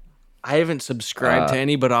 I haven't subscribed to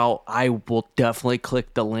any, but I will definitely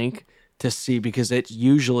click the link to see, because it's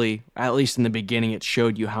usually, at least in the beginning, it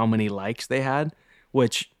showed you how many likes they had,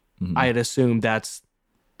 which I'd assume that's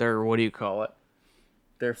their, what do you call it?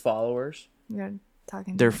 Their followers. You're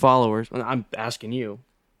talking. Their followers. I'm asking you.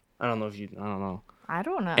 I don't know. I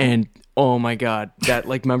don't know. And oh my God, that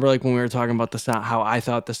like, remember like when we were talking about the sound, how I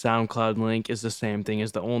thought the SoundCloud link is the same thing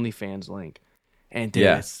as the OnlyFans link. And dude,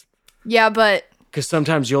 Yeah. yeah, but because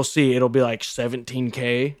sometimes you'll see it'll be like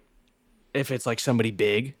 17K if it's like somebody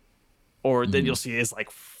big, or then you'll see it's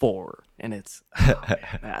like 4, and it's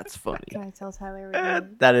that's funny. can I tell Tyler what you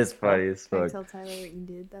did? That is funny as Can I fuck. tell Tyler what you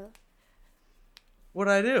did though?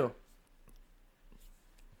 What'd I do?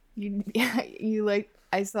 You like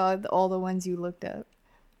I saw all the ones you looked up.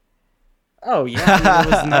 Oh yeah, it,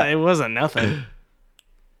 was it wasn't nothing.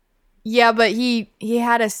 Yeah, but he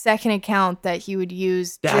had a second account that he would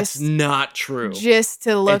use That's just not true.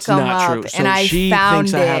 to look It's them not up, true. So and I she found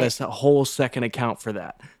thinks it. I had a whole second account for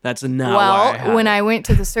that. That's not why I Well, when it. I went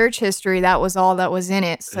to the search history, that was all that was in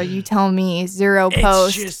it. So you tell me zero It's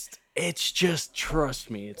posts. just It's just, trust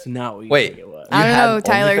me, it's not what you Wait. think it was. I don't had know,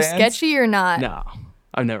 Tyler. OnlyFans? Sketchy or not? No,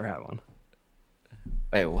 I've never had one.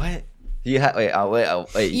 Wait, what? You had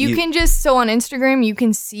wait. You can just on Instagram you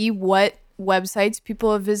can see what websites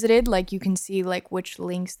people have visited. Like you can see like which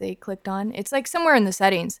links they clicked on. It's like somewhere in the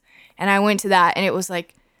settings. And I went to that and it was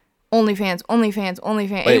like OnlyFans.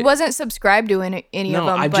 Wait. It wasn't subscribed to any of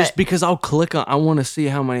them. Just because I'll click on. I want to see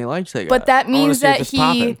how many likes they got. But that I wanna means see if that it's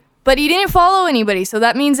popping. But he didn't follow anybody. So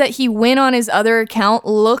that means that he went on his other account,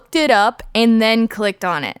 looked it up, and then clicked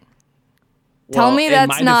on it. Tell me in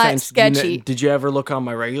that's my not defense, sketchy. Did you ever look on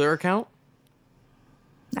my regular account?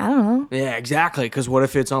 I don't know. Yeah, exactly. Because what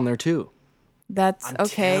if it's on there too? That's I'm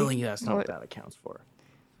okay. telling you, that's not what that accounts for.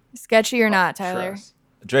 Sketchy or not, Tyler? Trust.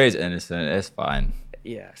 Dre's innocent. It's fine.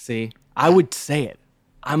 Yeah. See, I would say it.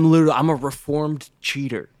 I'm a reformed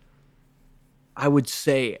cheater. I would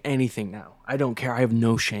say anything now. I don't care. I have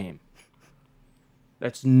no shame.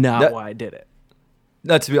 That's not why I did it.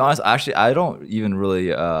 No, to be honest, actually, I don't even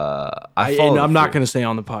really. I'm not going to say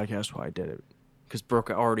on the podcast why I did it because Brook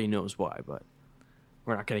already knows why, but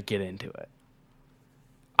we're not going to get into it.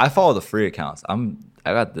 I follow the free accounts. I'm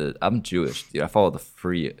Jewish, dude. I follow the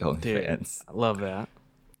free Dude, OnlyFans. I love that.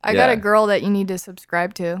 I got Yeah. a girl that you need to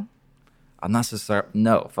subscribe to. I'm not so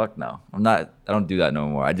No, fuck no. I'm not. I don't do that no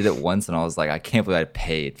more. I did it once, and I was like, I can't believe I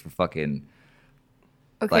paid for fucking.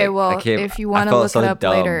 Okay, Like, well, I can't- if you I want to felt look so it up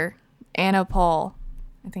dumb. later, Anna Paul.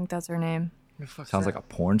 I think that's her name. Sounds like a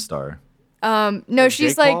porn star. No, Like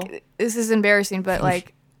she's Jake Paul? like, this is embarrassing, but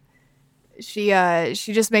like, she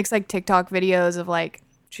just makes like TikTok videos of like,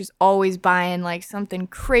 she's always buying like something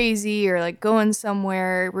crazy or like going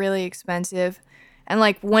somewhere really expensive. And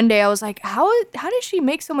like one day I was like, how did she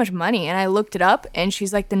make so much money? And I looked it up and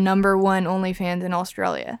she's like the #1 OnlyFans in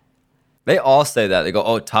Australia. They all say that. They go,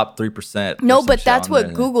 "Oh, top 3%." No, but that's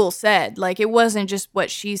what Google said. Like it wasn't just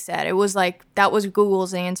what she said. It was like, that was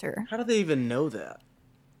Google's answer. How do they even know that?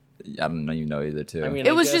 I don't know. You know either too. I mean, It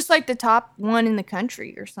I was guess- just like the top one in the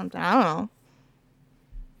country or something. I don't know.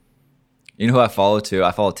 You know who I follow too?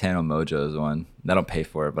 I follow Tano Mojo's one. I don't pay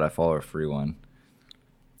for it, but I follow a free one.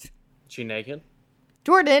 She naked?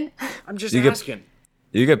 Jordan, I'm just You could- asking.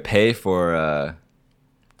 You could pay for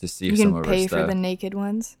to see you some can of her pay for stuff. the naked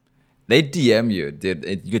ones. They DM you, dude.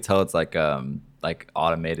 You could tell it's like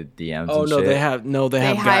automated DMs. Oh and no, shit. they have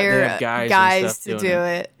They hire guys and stuff to doing do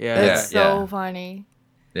it. Yeah. It's Yeah, so yeah. funny.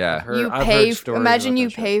 Yeah. I've heard- You I've pay. heard stories Imagine about you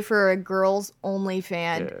that shit. pay for a girl's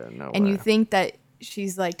OnlyFans, Yeah, no and you way. think that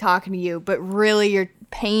she's like talking to you, but really you're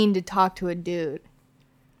paying to talk to a dude.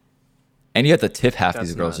 And you have to tip half That's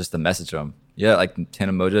these girls nuts. just to message them. Yeah, like Tano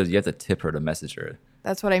Mojo, you have to tip her to message her.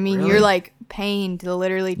 That's what I mean. Really? You're like paying to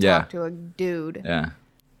literally Yeah. talk to a dude. Yeah.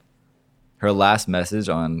 Her last message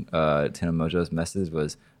on Tano Mojo's message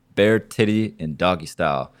was bare titty and doggy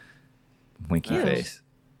style. Winky Nice. face.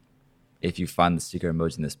 If you find the secret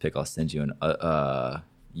emoji in this pic, I'll send you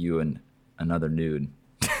another nude.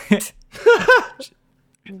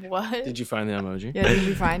 What? Did you find the emoji? Yeah, did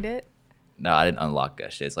you find it? No, I didn't unlock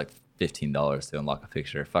that shit. It's like $15 to unlock a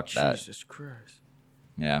picture. Fuck that. Jesus Christ.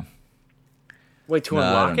 Yeah. Wait, to No, I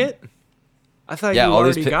unlock don't- it? I thought Yeah, you all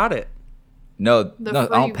these already pi- got it. No, The no, I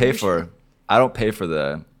don't free pay for. I don't pay for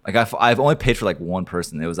the. Like I've only paid for like one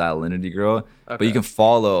person. It was that Alinity girl. But you Okay. can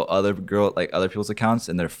follow other other people's accounts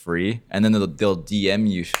and they're free. And then they'll DM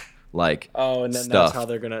you like Oh, and then stuff. that's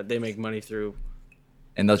how they make money through.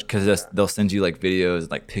 And they'll send you like videos,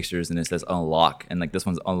 like pictures, and it says unlock. And like this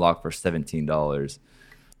one's unlocked for $17.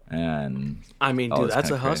 And I mean, Oh, dude, it's that's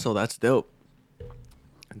a kinda crazy. hustle. That's dope.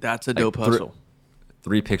 That's a dope thr- hustle.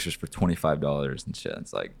 3 pictures for $25 and shit.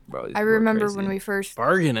 It's like, bro. these I people are remember crazy.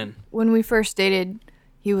 Bargaining. when we first dated,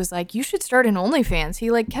 he was like, "You should start an OnlyFans." He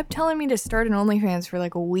like kept telling me to start an OnlyFans for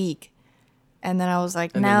like a week, and then I was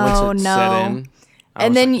like, And then once "No, it set no." in, I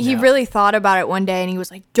And was then like, he no. really thought about it one day, and he was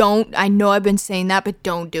like, "Don't." I know I've been saying that, but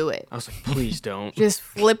don't do it. I was like, please don't. Just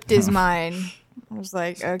flipped his mind. I was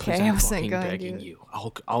like, Please, "Okay, I'm I wasn't fucking going to do begging it." you.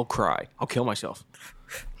 I'll cry. I'll kill myself.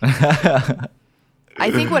 I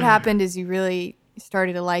think what happened is you really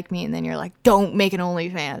started to like me, and then you're like, "Don't make an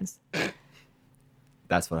OnlyFans."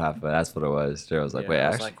 That's what happened. That's what it was. Jared was like, Yeah, wait, I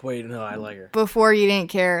was actually. like, wait, no, I like her. Before you didn't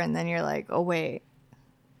care, and then you're like, "Oh wait,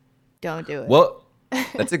 don't do it." Well,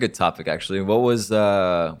 that's a good topic actually. What was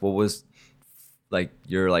like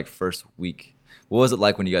your like first week? What was it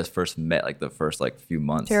like when you guys first met? Like the first like few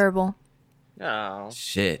months? Terrible. No.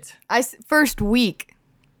 Shit. First week.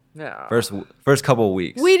 No. First couple of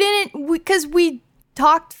weeks. We didn't, because we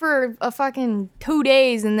talked for a fucking 2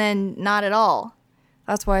 days and then not at all.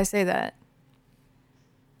 That's why I say that.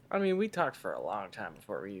 I mean, we talked for a long time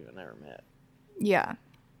before we even ever met. Yeah.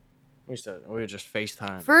 We would just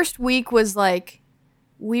FaceTime. First week was like,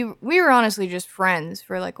 we were honestly just friends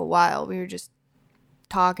for like a while. We were just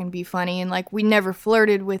talk and be funny, and like we never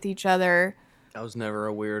flirted with each other. I was never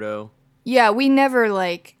a weirdo. Yeah, we never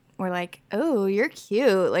like were like, oh, you're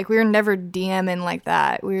cute. Like we were never DMing like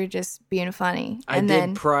that. We were just being funny. I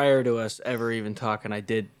did prior to us ever even talking.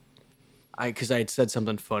 Because I had said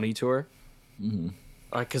something funny to her.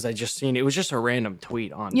 Because I just seen it was just a random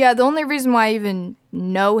tweet on. Yeah, the only reason why I even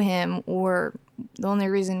know him, or the only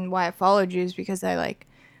reason why I followed you, is because I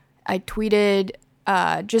tweeted,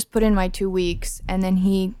 just put in my 2 weeks, and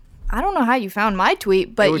then I don't know how you found my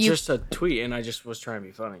tweet, but it was just a tweet, and I just was trying to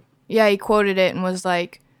be funny. Yeah, he quoted it and was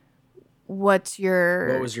like, what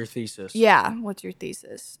was your thesis? Yeah, what's your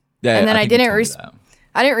thesis? Yeah, and then I didn't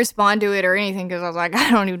respond to it or anything because I was like,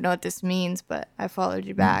 I don't even know what this means, but I followed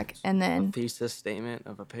you back. And then a thesis statement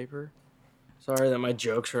of a paper. Sorry that my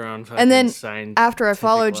jokes are on. And then after I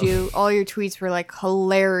followed you, all your tweets were like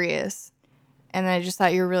hilarious, and then I just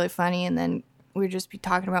thought you were really funny. And then we would just be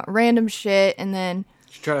talking about random shit, and then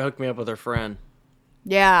she tried to hook me up with her friend.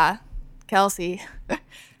 Yeah, Kelsey.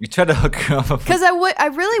 You tried to hook her up because I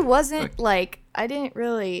really wasn't like, I didn't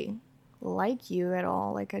really like you at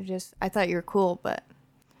all. Like I thought you were cool, but.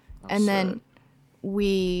 And then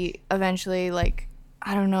we eventually, like,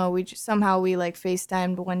 I don't know, somehow we like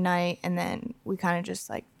FaceTimed one night, and then we kind of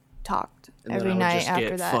just like talked every night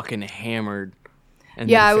after that. Fucking hammered. And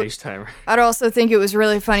then FaceTime. I'd also think it was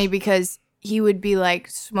really funny because he would be like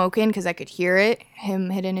smoking because I could hear it,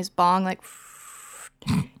 him hitting his bong, like,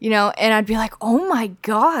 you know, and I'd be like, oh my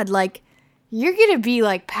God, like, you're going to be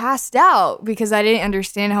like passed out, because I didn't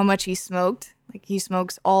understand how much he smoked. Like, he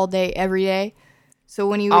smokes all day, every day. So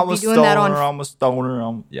when he would be doing that on... I'm a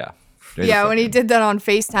stoner. Yeah. Yeah, when he did that on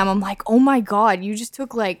FaceTime, I'm like, oh my God, you just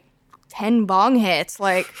took like 10 bong hits.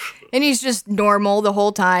 Like, and he's just normal the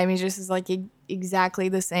whole time. He just is like exactly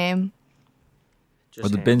the same. We're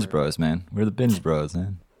the binge bros, man. We're the binge bros,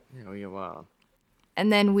 man. Yeah, wow.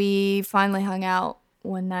 And then we finally hung out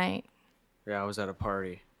one night. Yeah, I was at a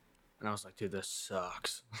party. And I was like, dude, this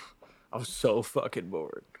sucks. I was so fucking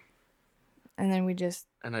bored. And then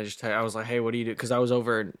I was like, hey, what do you do? Because I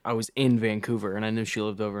was in Vancouver, and I knew she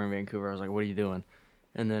lived over in Vancouver. I was like, what are you doing?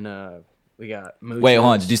 And then we got moose. Wait,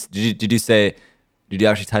 hold on. Did you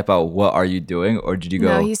actually type out what are you doing, or did you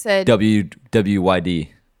go? No, he said WWYD.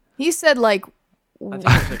 He said like,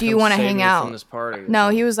 do you want to hang out? From this party no,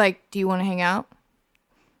 he was like, do you want to hang out?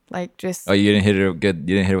 Like just. Oh, you didn't hit it good.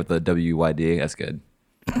 You didn't hit it with the WYD. That's good.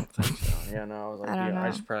 Yeah, no, I was like,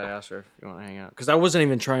 I just probably asked her if you want to hang out, because I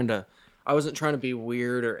wasn't trying to be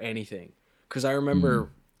weird or anything. Because I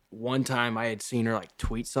remember one time I had seen her like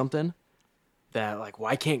tweet something that like,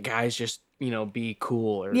 why can't guys just, be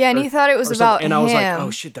cool? And he thought it was about him. And I was like,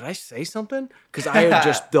 oh shit, did I say something? Because I had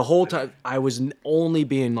just, the whole time, I was only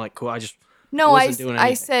being like cool. I just wasn't doing anything.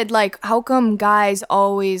 I said like, how come guys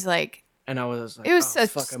always like. And I was like, it was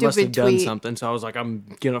such fuck, stupid I must have done tweet. something. So I was like, I'm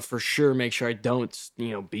gonna for sure make sure I don't,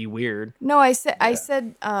 be weird. No, I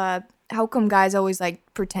said, how come guys always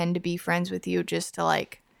like pretend to be friends with you just to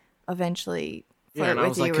like eventually flirt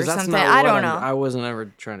with you or something? I don't know. I wasn't ever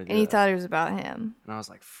trying to do that. And he thought it was about him. And I was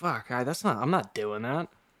like, fuck, I'm not doing that.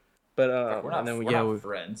 But we're not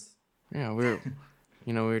friends. Yeah, we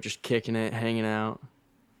were just kicking it, hanging out.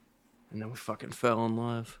 And then we fucking fell in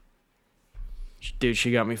love. Dude,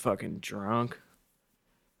 she got me fucking drunk.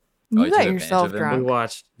 You got yourself drunk. We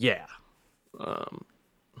watched,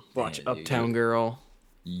 Uptown Girl.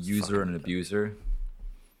 User and abuser.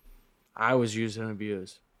 I was used and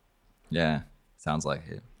abused. Yeah, sounds like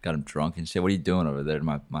it. Got him drunk and shit. What are you doing over there,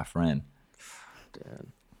 my friend? Dad.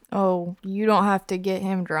 Oh, you don't have to get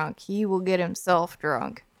him drunk. He will get himself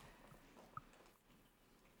drunk.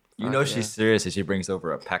 You know she's serious if she brings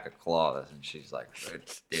over a pack of claws and she's like,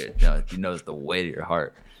 dude, no, he knows the weight of your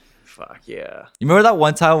heart. Fuck yeah. You remember that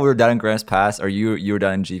one time we were down in Grants Pass, or you were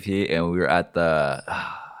down in GP, and we were at the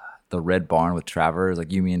Red Barn with Trevor. It was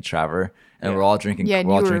like you, me, and Trevor, and we're all drinking. Yeah,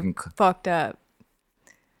 we're all drinking. Fucked up.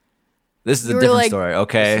 This is a different story,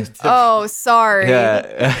 okay? Oh, sorry.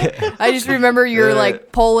 Yeah. I just remember you're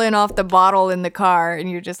like pulling off the bottle in the car, and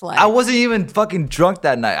you're just like. I wasn't even fucking drunk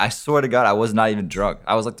that night. I swear to God, I was not even drunk.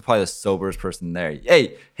 I was like probably the soberest person there.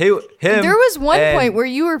 Hey, him. There was one point where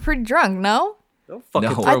you were pretty drunk, no? Don't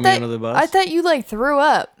fucking throw me under the bus. I thought you like threw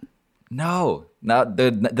up. No,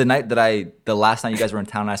 the night the last night you guys were in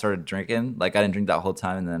town and I started drinking, like I didn't drink that whole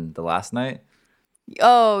time, and then the last night.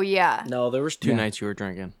 Oh yeah. No, there was two nights you were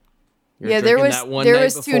drinking. There was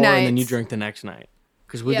 2 nights, and then you drank the next night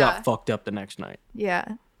because we got fucked up the next night. Yeah.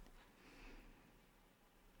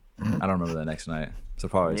 I don't remember the next night. So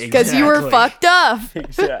probably. Because you were fucked up.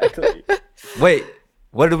 Exactly. Wait,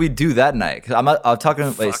 what did we do that night? Because I'm talking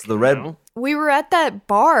like so the red. We were at that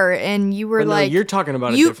bar, and you were But no, like, you're talking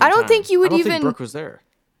about you. a different I don't time. think you would I don't even. think Brooke was there.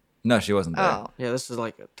 No, she wasn't there. Oh, Yeah, this is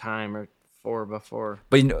like a time or 4 before.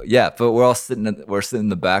 But you know, yeah, but we're sitting in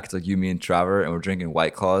the back. It's like you, me, and Trevor, and we're drinking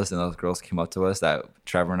White Claws. And those girls came up to us that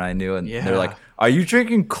Trevor and I knew, and they're like, "Are you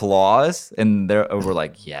drinking Claws?" And we're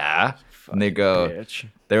like, "Yeah." And they go, Bitch.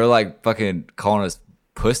 they were like fucking calling us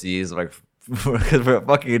pussies, like because we're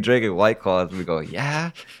fucking drinking White Claws. We go,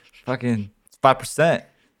 "Yeah, fucking 5%,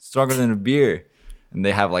 stronger than a beer." And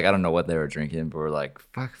they have like, I don't know what they were drinking, but we're like,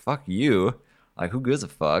 fuck you. Like, who gives a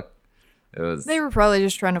fuck? It was. they were probably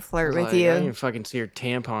just trying to flirt with Like, I you. can fucking see your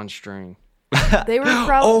tampon string. They were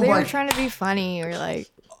probably Oh they my- were trying to be funny or like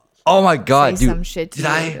Oh my god, say dude! some shit to did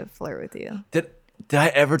you I to flirt with you. did I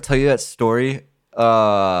ever tell you that story?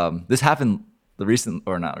 This happened not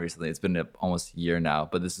recently. It's been almost a year now.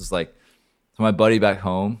 But this is like, so my buddy back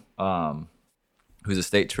home, who's a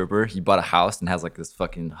state trooper. He bought a house and has like this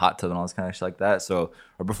fucking hot tub and all this kind of shit like that. So,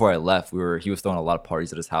 or before I left, he was throwing a lot of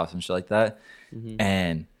parties at his house and shit like that.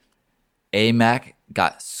 And AMAC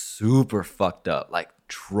got super fucked up, like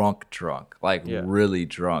drunk, like really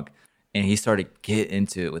drunk. And he started getting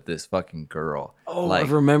into it with this fucking girl. Oh, like, I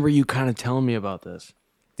remember you kind of telling me about this.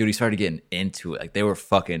 dude, he started getting into it. Like they were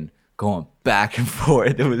fucking going back and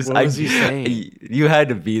forth. It was What like, was he saying? You had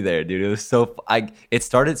to be there, dude. It was so it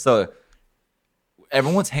started so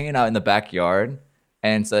everyone's hanging out in the backyard,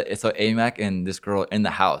 and so AMAC and this girl in the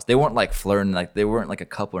house. They weren't like flirting, like they weren't like a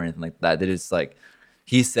couple or anything like that. They just like,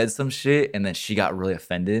 he said some shit and then she got really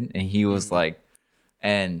offended, and he was like,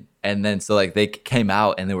 and then so like they came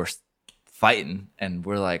out and they were fighting, and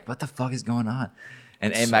we're like, what the fuck is going on?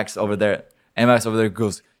 And AMAC's over there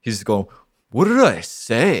goes, he's just going, what did I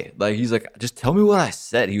say? Like, he's like, just tell me what I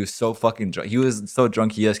said. He was so fucking drunk. He was so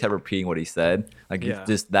drunk, he just kept repeating what he said. Like,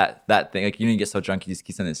 just that thing. Like, you didn't get so drunk, he just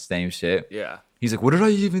keeps saying the same shit. Yeah. He's like, what did I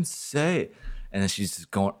even say? And then she's just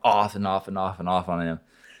going off and off and off and off on him.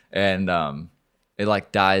 And it,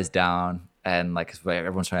 like, dies down. And, like,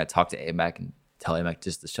 everyone's trying to talk to AMAC and tell AMAC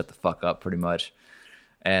just to shut the fuck up, pretty much.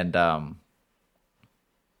 And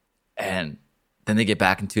then they get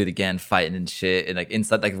back into it again, fighting and shit. And like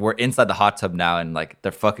inside, like we're inside the hot tub now, and like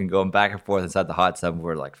they're fucking going back and forth inside the hot tub. And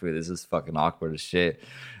we're like, dude, this is fucking awkward as shit.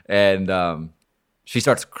 And she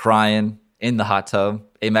starts crying in the hot tub.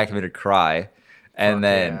 AMAC made her cry, and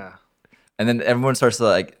then everyone starts to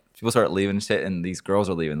like, people start leaving and shit, and these girls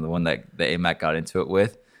are leaving. The one that the AMAC got into it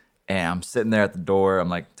with. And I'm sitting there at the door. I'm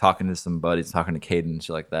like talking to some buddies, talking to Caden and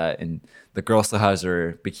shit like that. And the girl still has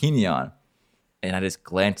her bikini on, and I just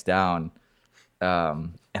glance down.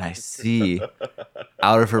 And I see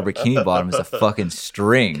out of her bikini bottom is a fucking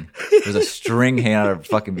string. There's a string hanging out of her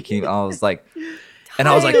fucking bikini. I was like, dude. And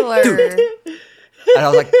I was like,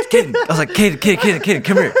 Caden,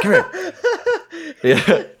 come here.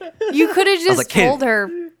 Yeah. You could have just like, "Kid." told her.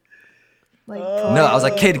 Like, No, I was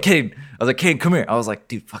like, Caden. I was like, Caden, come here. I was like,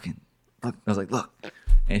 dude, fucking look. I was like, look.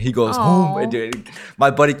 And he goes home. And dude, my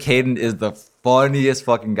buddy Caden is the funniest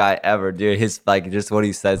fucking guy ever, dude. His like just what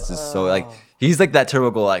he says is so like, he's like that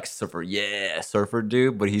typical like surfer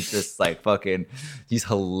dude, but he's just like fucking, he's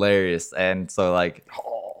hilarious. And so like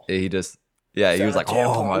he just he was like,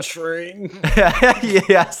 oh my string.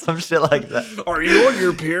 yeah, some shit like that. Are you on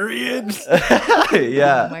your period?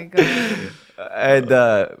 Yeah. oh my god. And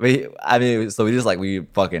so we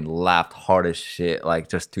fucking laughed hard as shit, like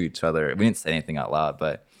just to each other. We didn't say anything out loud,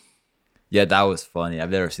 but yeah, that was funny.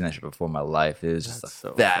 I've never seen that shit before in my life. It was just That's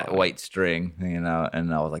so that funny. white string, you know.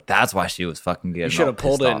 And I was like, that's why she was fucking getting should all have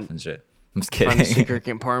pulled pissed in. off and shit. I'm just Find a kidding, secret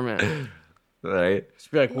compartment. right?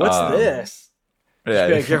 Just be like, what's this? Yeah, Just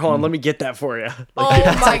be like, here, hold on, let me get that for you. Oh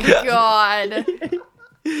my god.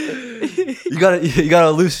 you got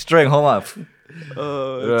a loose string. Hold on.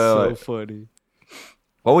 Oh, Yeah, that's so funny.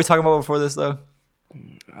 What were we talking about before this though?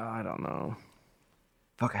 I don't know.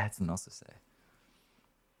 Fuck, I had something else to say.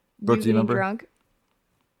 Brooke, You do you being remember? drunk?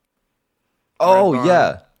 Oh Red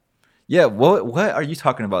yeah, yeah. What are you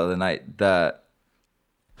talking about the night that?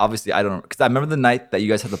 Obviously, I don't, because I remember the night that you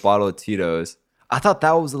guys had the bottle of Tito's. I thought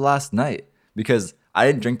that was the last night because I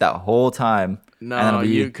didn't drink that whole time. No,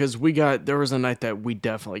 because there was a night that we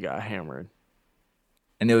definitely got hammered.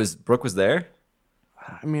 And it was Brooke was there.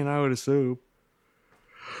 I mean, I would assume.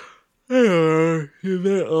 I don't know.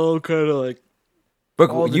 They're all kind of like.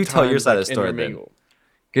 Brooke, all the you tell your times, side of like, the story then, intermingle.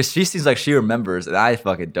 because she seems like she remembers, and I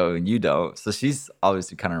fucking don't, and you don't. So she's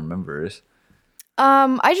obviously kind of remembers.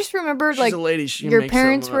 I just remembered She's like a lady. She your makes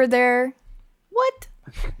parents something were up. there. What?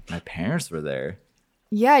 My parents were there.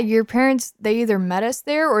 Yeah, your parents, they either met us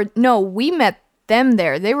there or no, we met them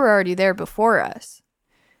there. They were already there before us.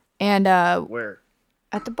 And Where?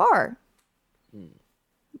 at the bar.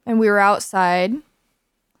 And we were outside.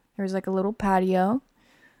 There was like a little patio.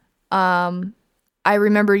 I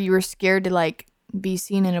remember you were scared to like be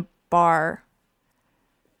seen in a bar.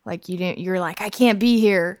 Like you're like, I can't be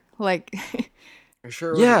here. Like Are you sure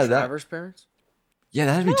it was Traver's parents? Yeah,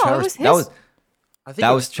 that'd be No, it Travis. was That his- was I think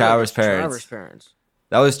That it was Traver's parents. Traver's parents.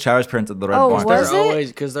 that was Travis' parents at the Red Oh, Barn. was it?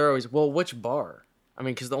 Because they're always, well, which bar? I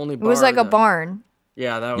mean, because the only it bar. was like a barn.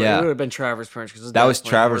 Yeah, it Yeah. would have been Traver's parents. Cause his That dad's was playing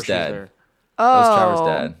Traver's horseshoes dad. there. Oh. was Travis'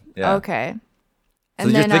 dad. Yeah. Okay. So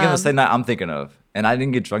you're thinking of the same night I'm thinking of. And I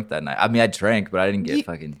didn't get drunk that night. I mean, I drank, but I didn't get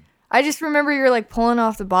fucking... I just remember you were like pulling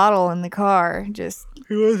off the bottle in the car. Just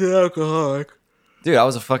He was an alcoholic. Dude, I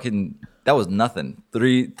was a fucking... That was nothing.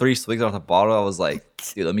 Three swigs off the bottle. I was like,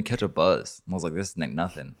 dude, let me catch a buzz. I was like, this is like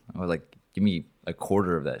nothing. I was like, give me a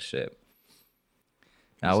quarter of that shit.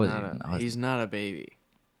 He's not a baby.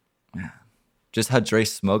 Just how Dre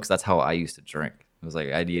smokes, that's how I used to drink. It was like,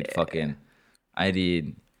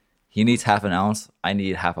 he needs half an ounce. I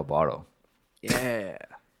need half a bottle. Yeah.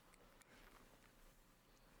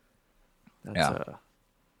 That's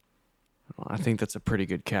I think that's a pretty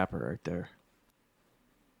good capper right there.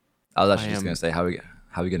 I was actually just going to say, how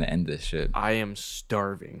we going to end this shit? I am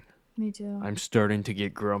starving. me too. I'm starting to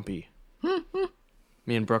get grumpy.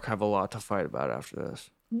 Me and Brooke have a lot to fight about after this.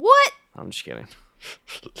 What? I'm just kidding.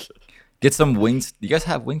 Get some wings. You guys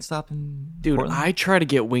have Wingstop in Dude, Portland? I try to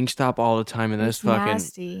get Wingstop all the time, and It's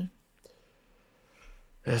nasty.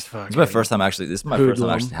 This is my first time actually. This is my first time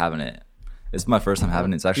Hoodlum. actually having it. This is my first time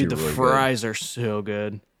having it. It's actually Dude, the really fries are so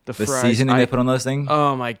good. good. The fries, seasoning they put on those things.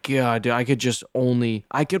 Oh my god, dude! I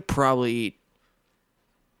could probably eat.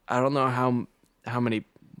 I don't know how many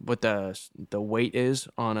what the weight is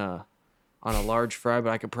on a large fry,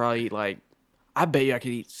 but I could probably eat like. I bet you I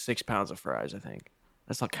could eat 6 pounds of fries. I think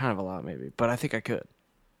that's not kind of a lot, maybe, but I think I could.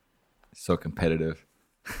 So competitive.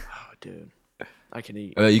 Oh, dude, I can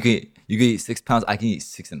eat. You can eat 6 pounds. I can eat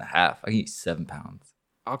 6.5. I can eat 7 pounds.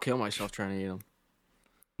 I'll kill myself trying to eat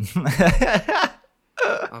them.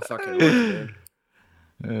 I'll fucking work, dude.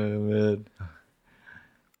 Oh man.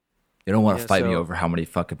 You don't want to Yeah, fight me so- over how many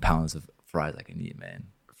fucking pounds of fries I can eat, man.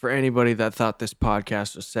 For anybody that thought this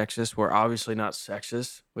podcast was sexist, we're obviously not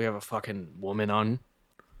sexist. We have a fucking woman on.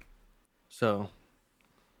 So,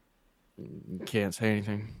 you can't say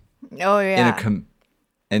anything. Oh yeah.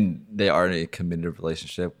 And they are in a committed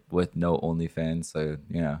relationship with no OnlyFans, so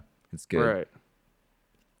it's good.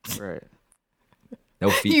 Right. No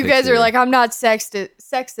feet You guys picture. are like, I'm not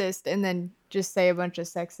sexist, and then just say a bunch of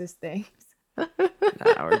sexist things. Nah,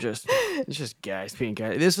 it's just guys being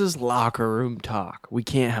guys. This is locker room talk. We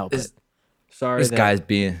can't help it. Sorry. Just guys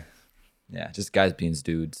being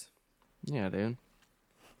dudes. Yeah, dude.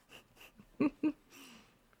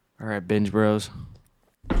 All right, binge bros,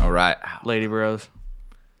 All right. lady bros.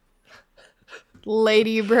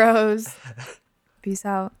 Lady bros. Peace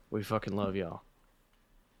out. We fucking love y'all.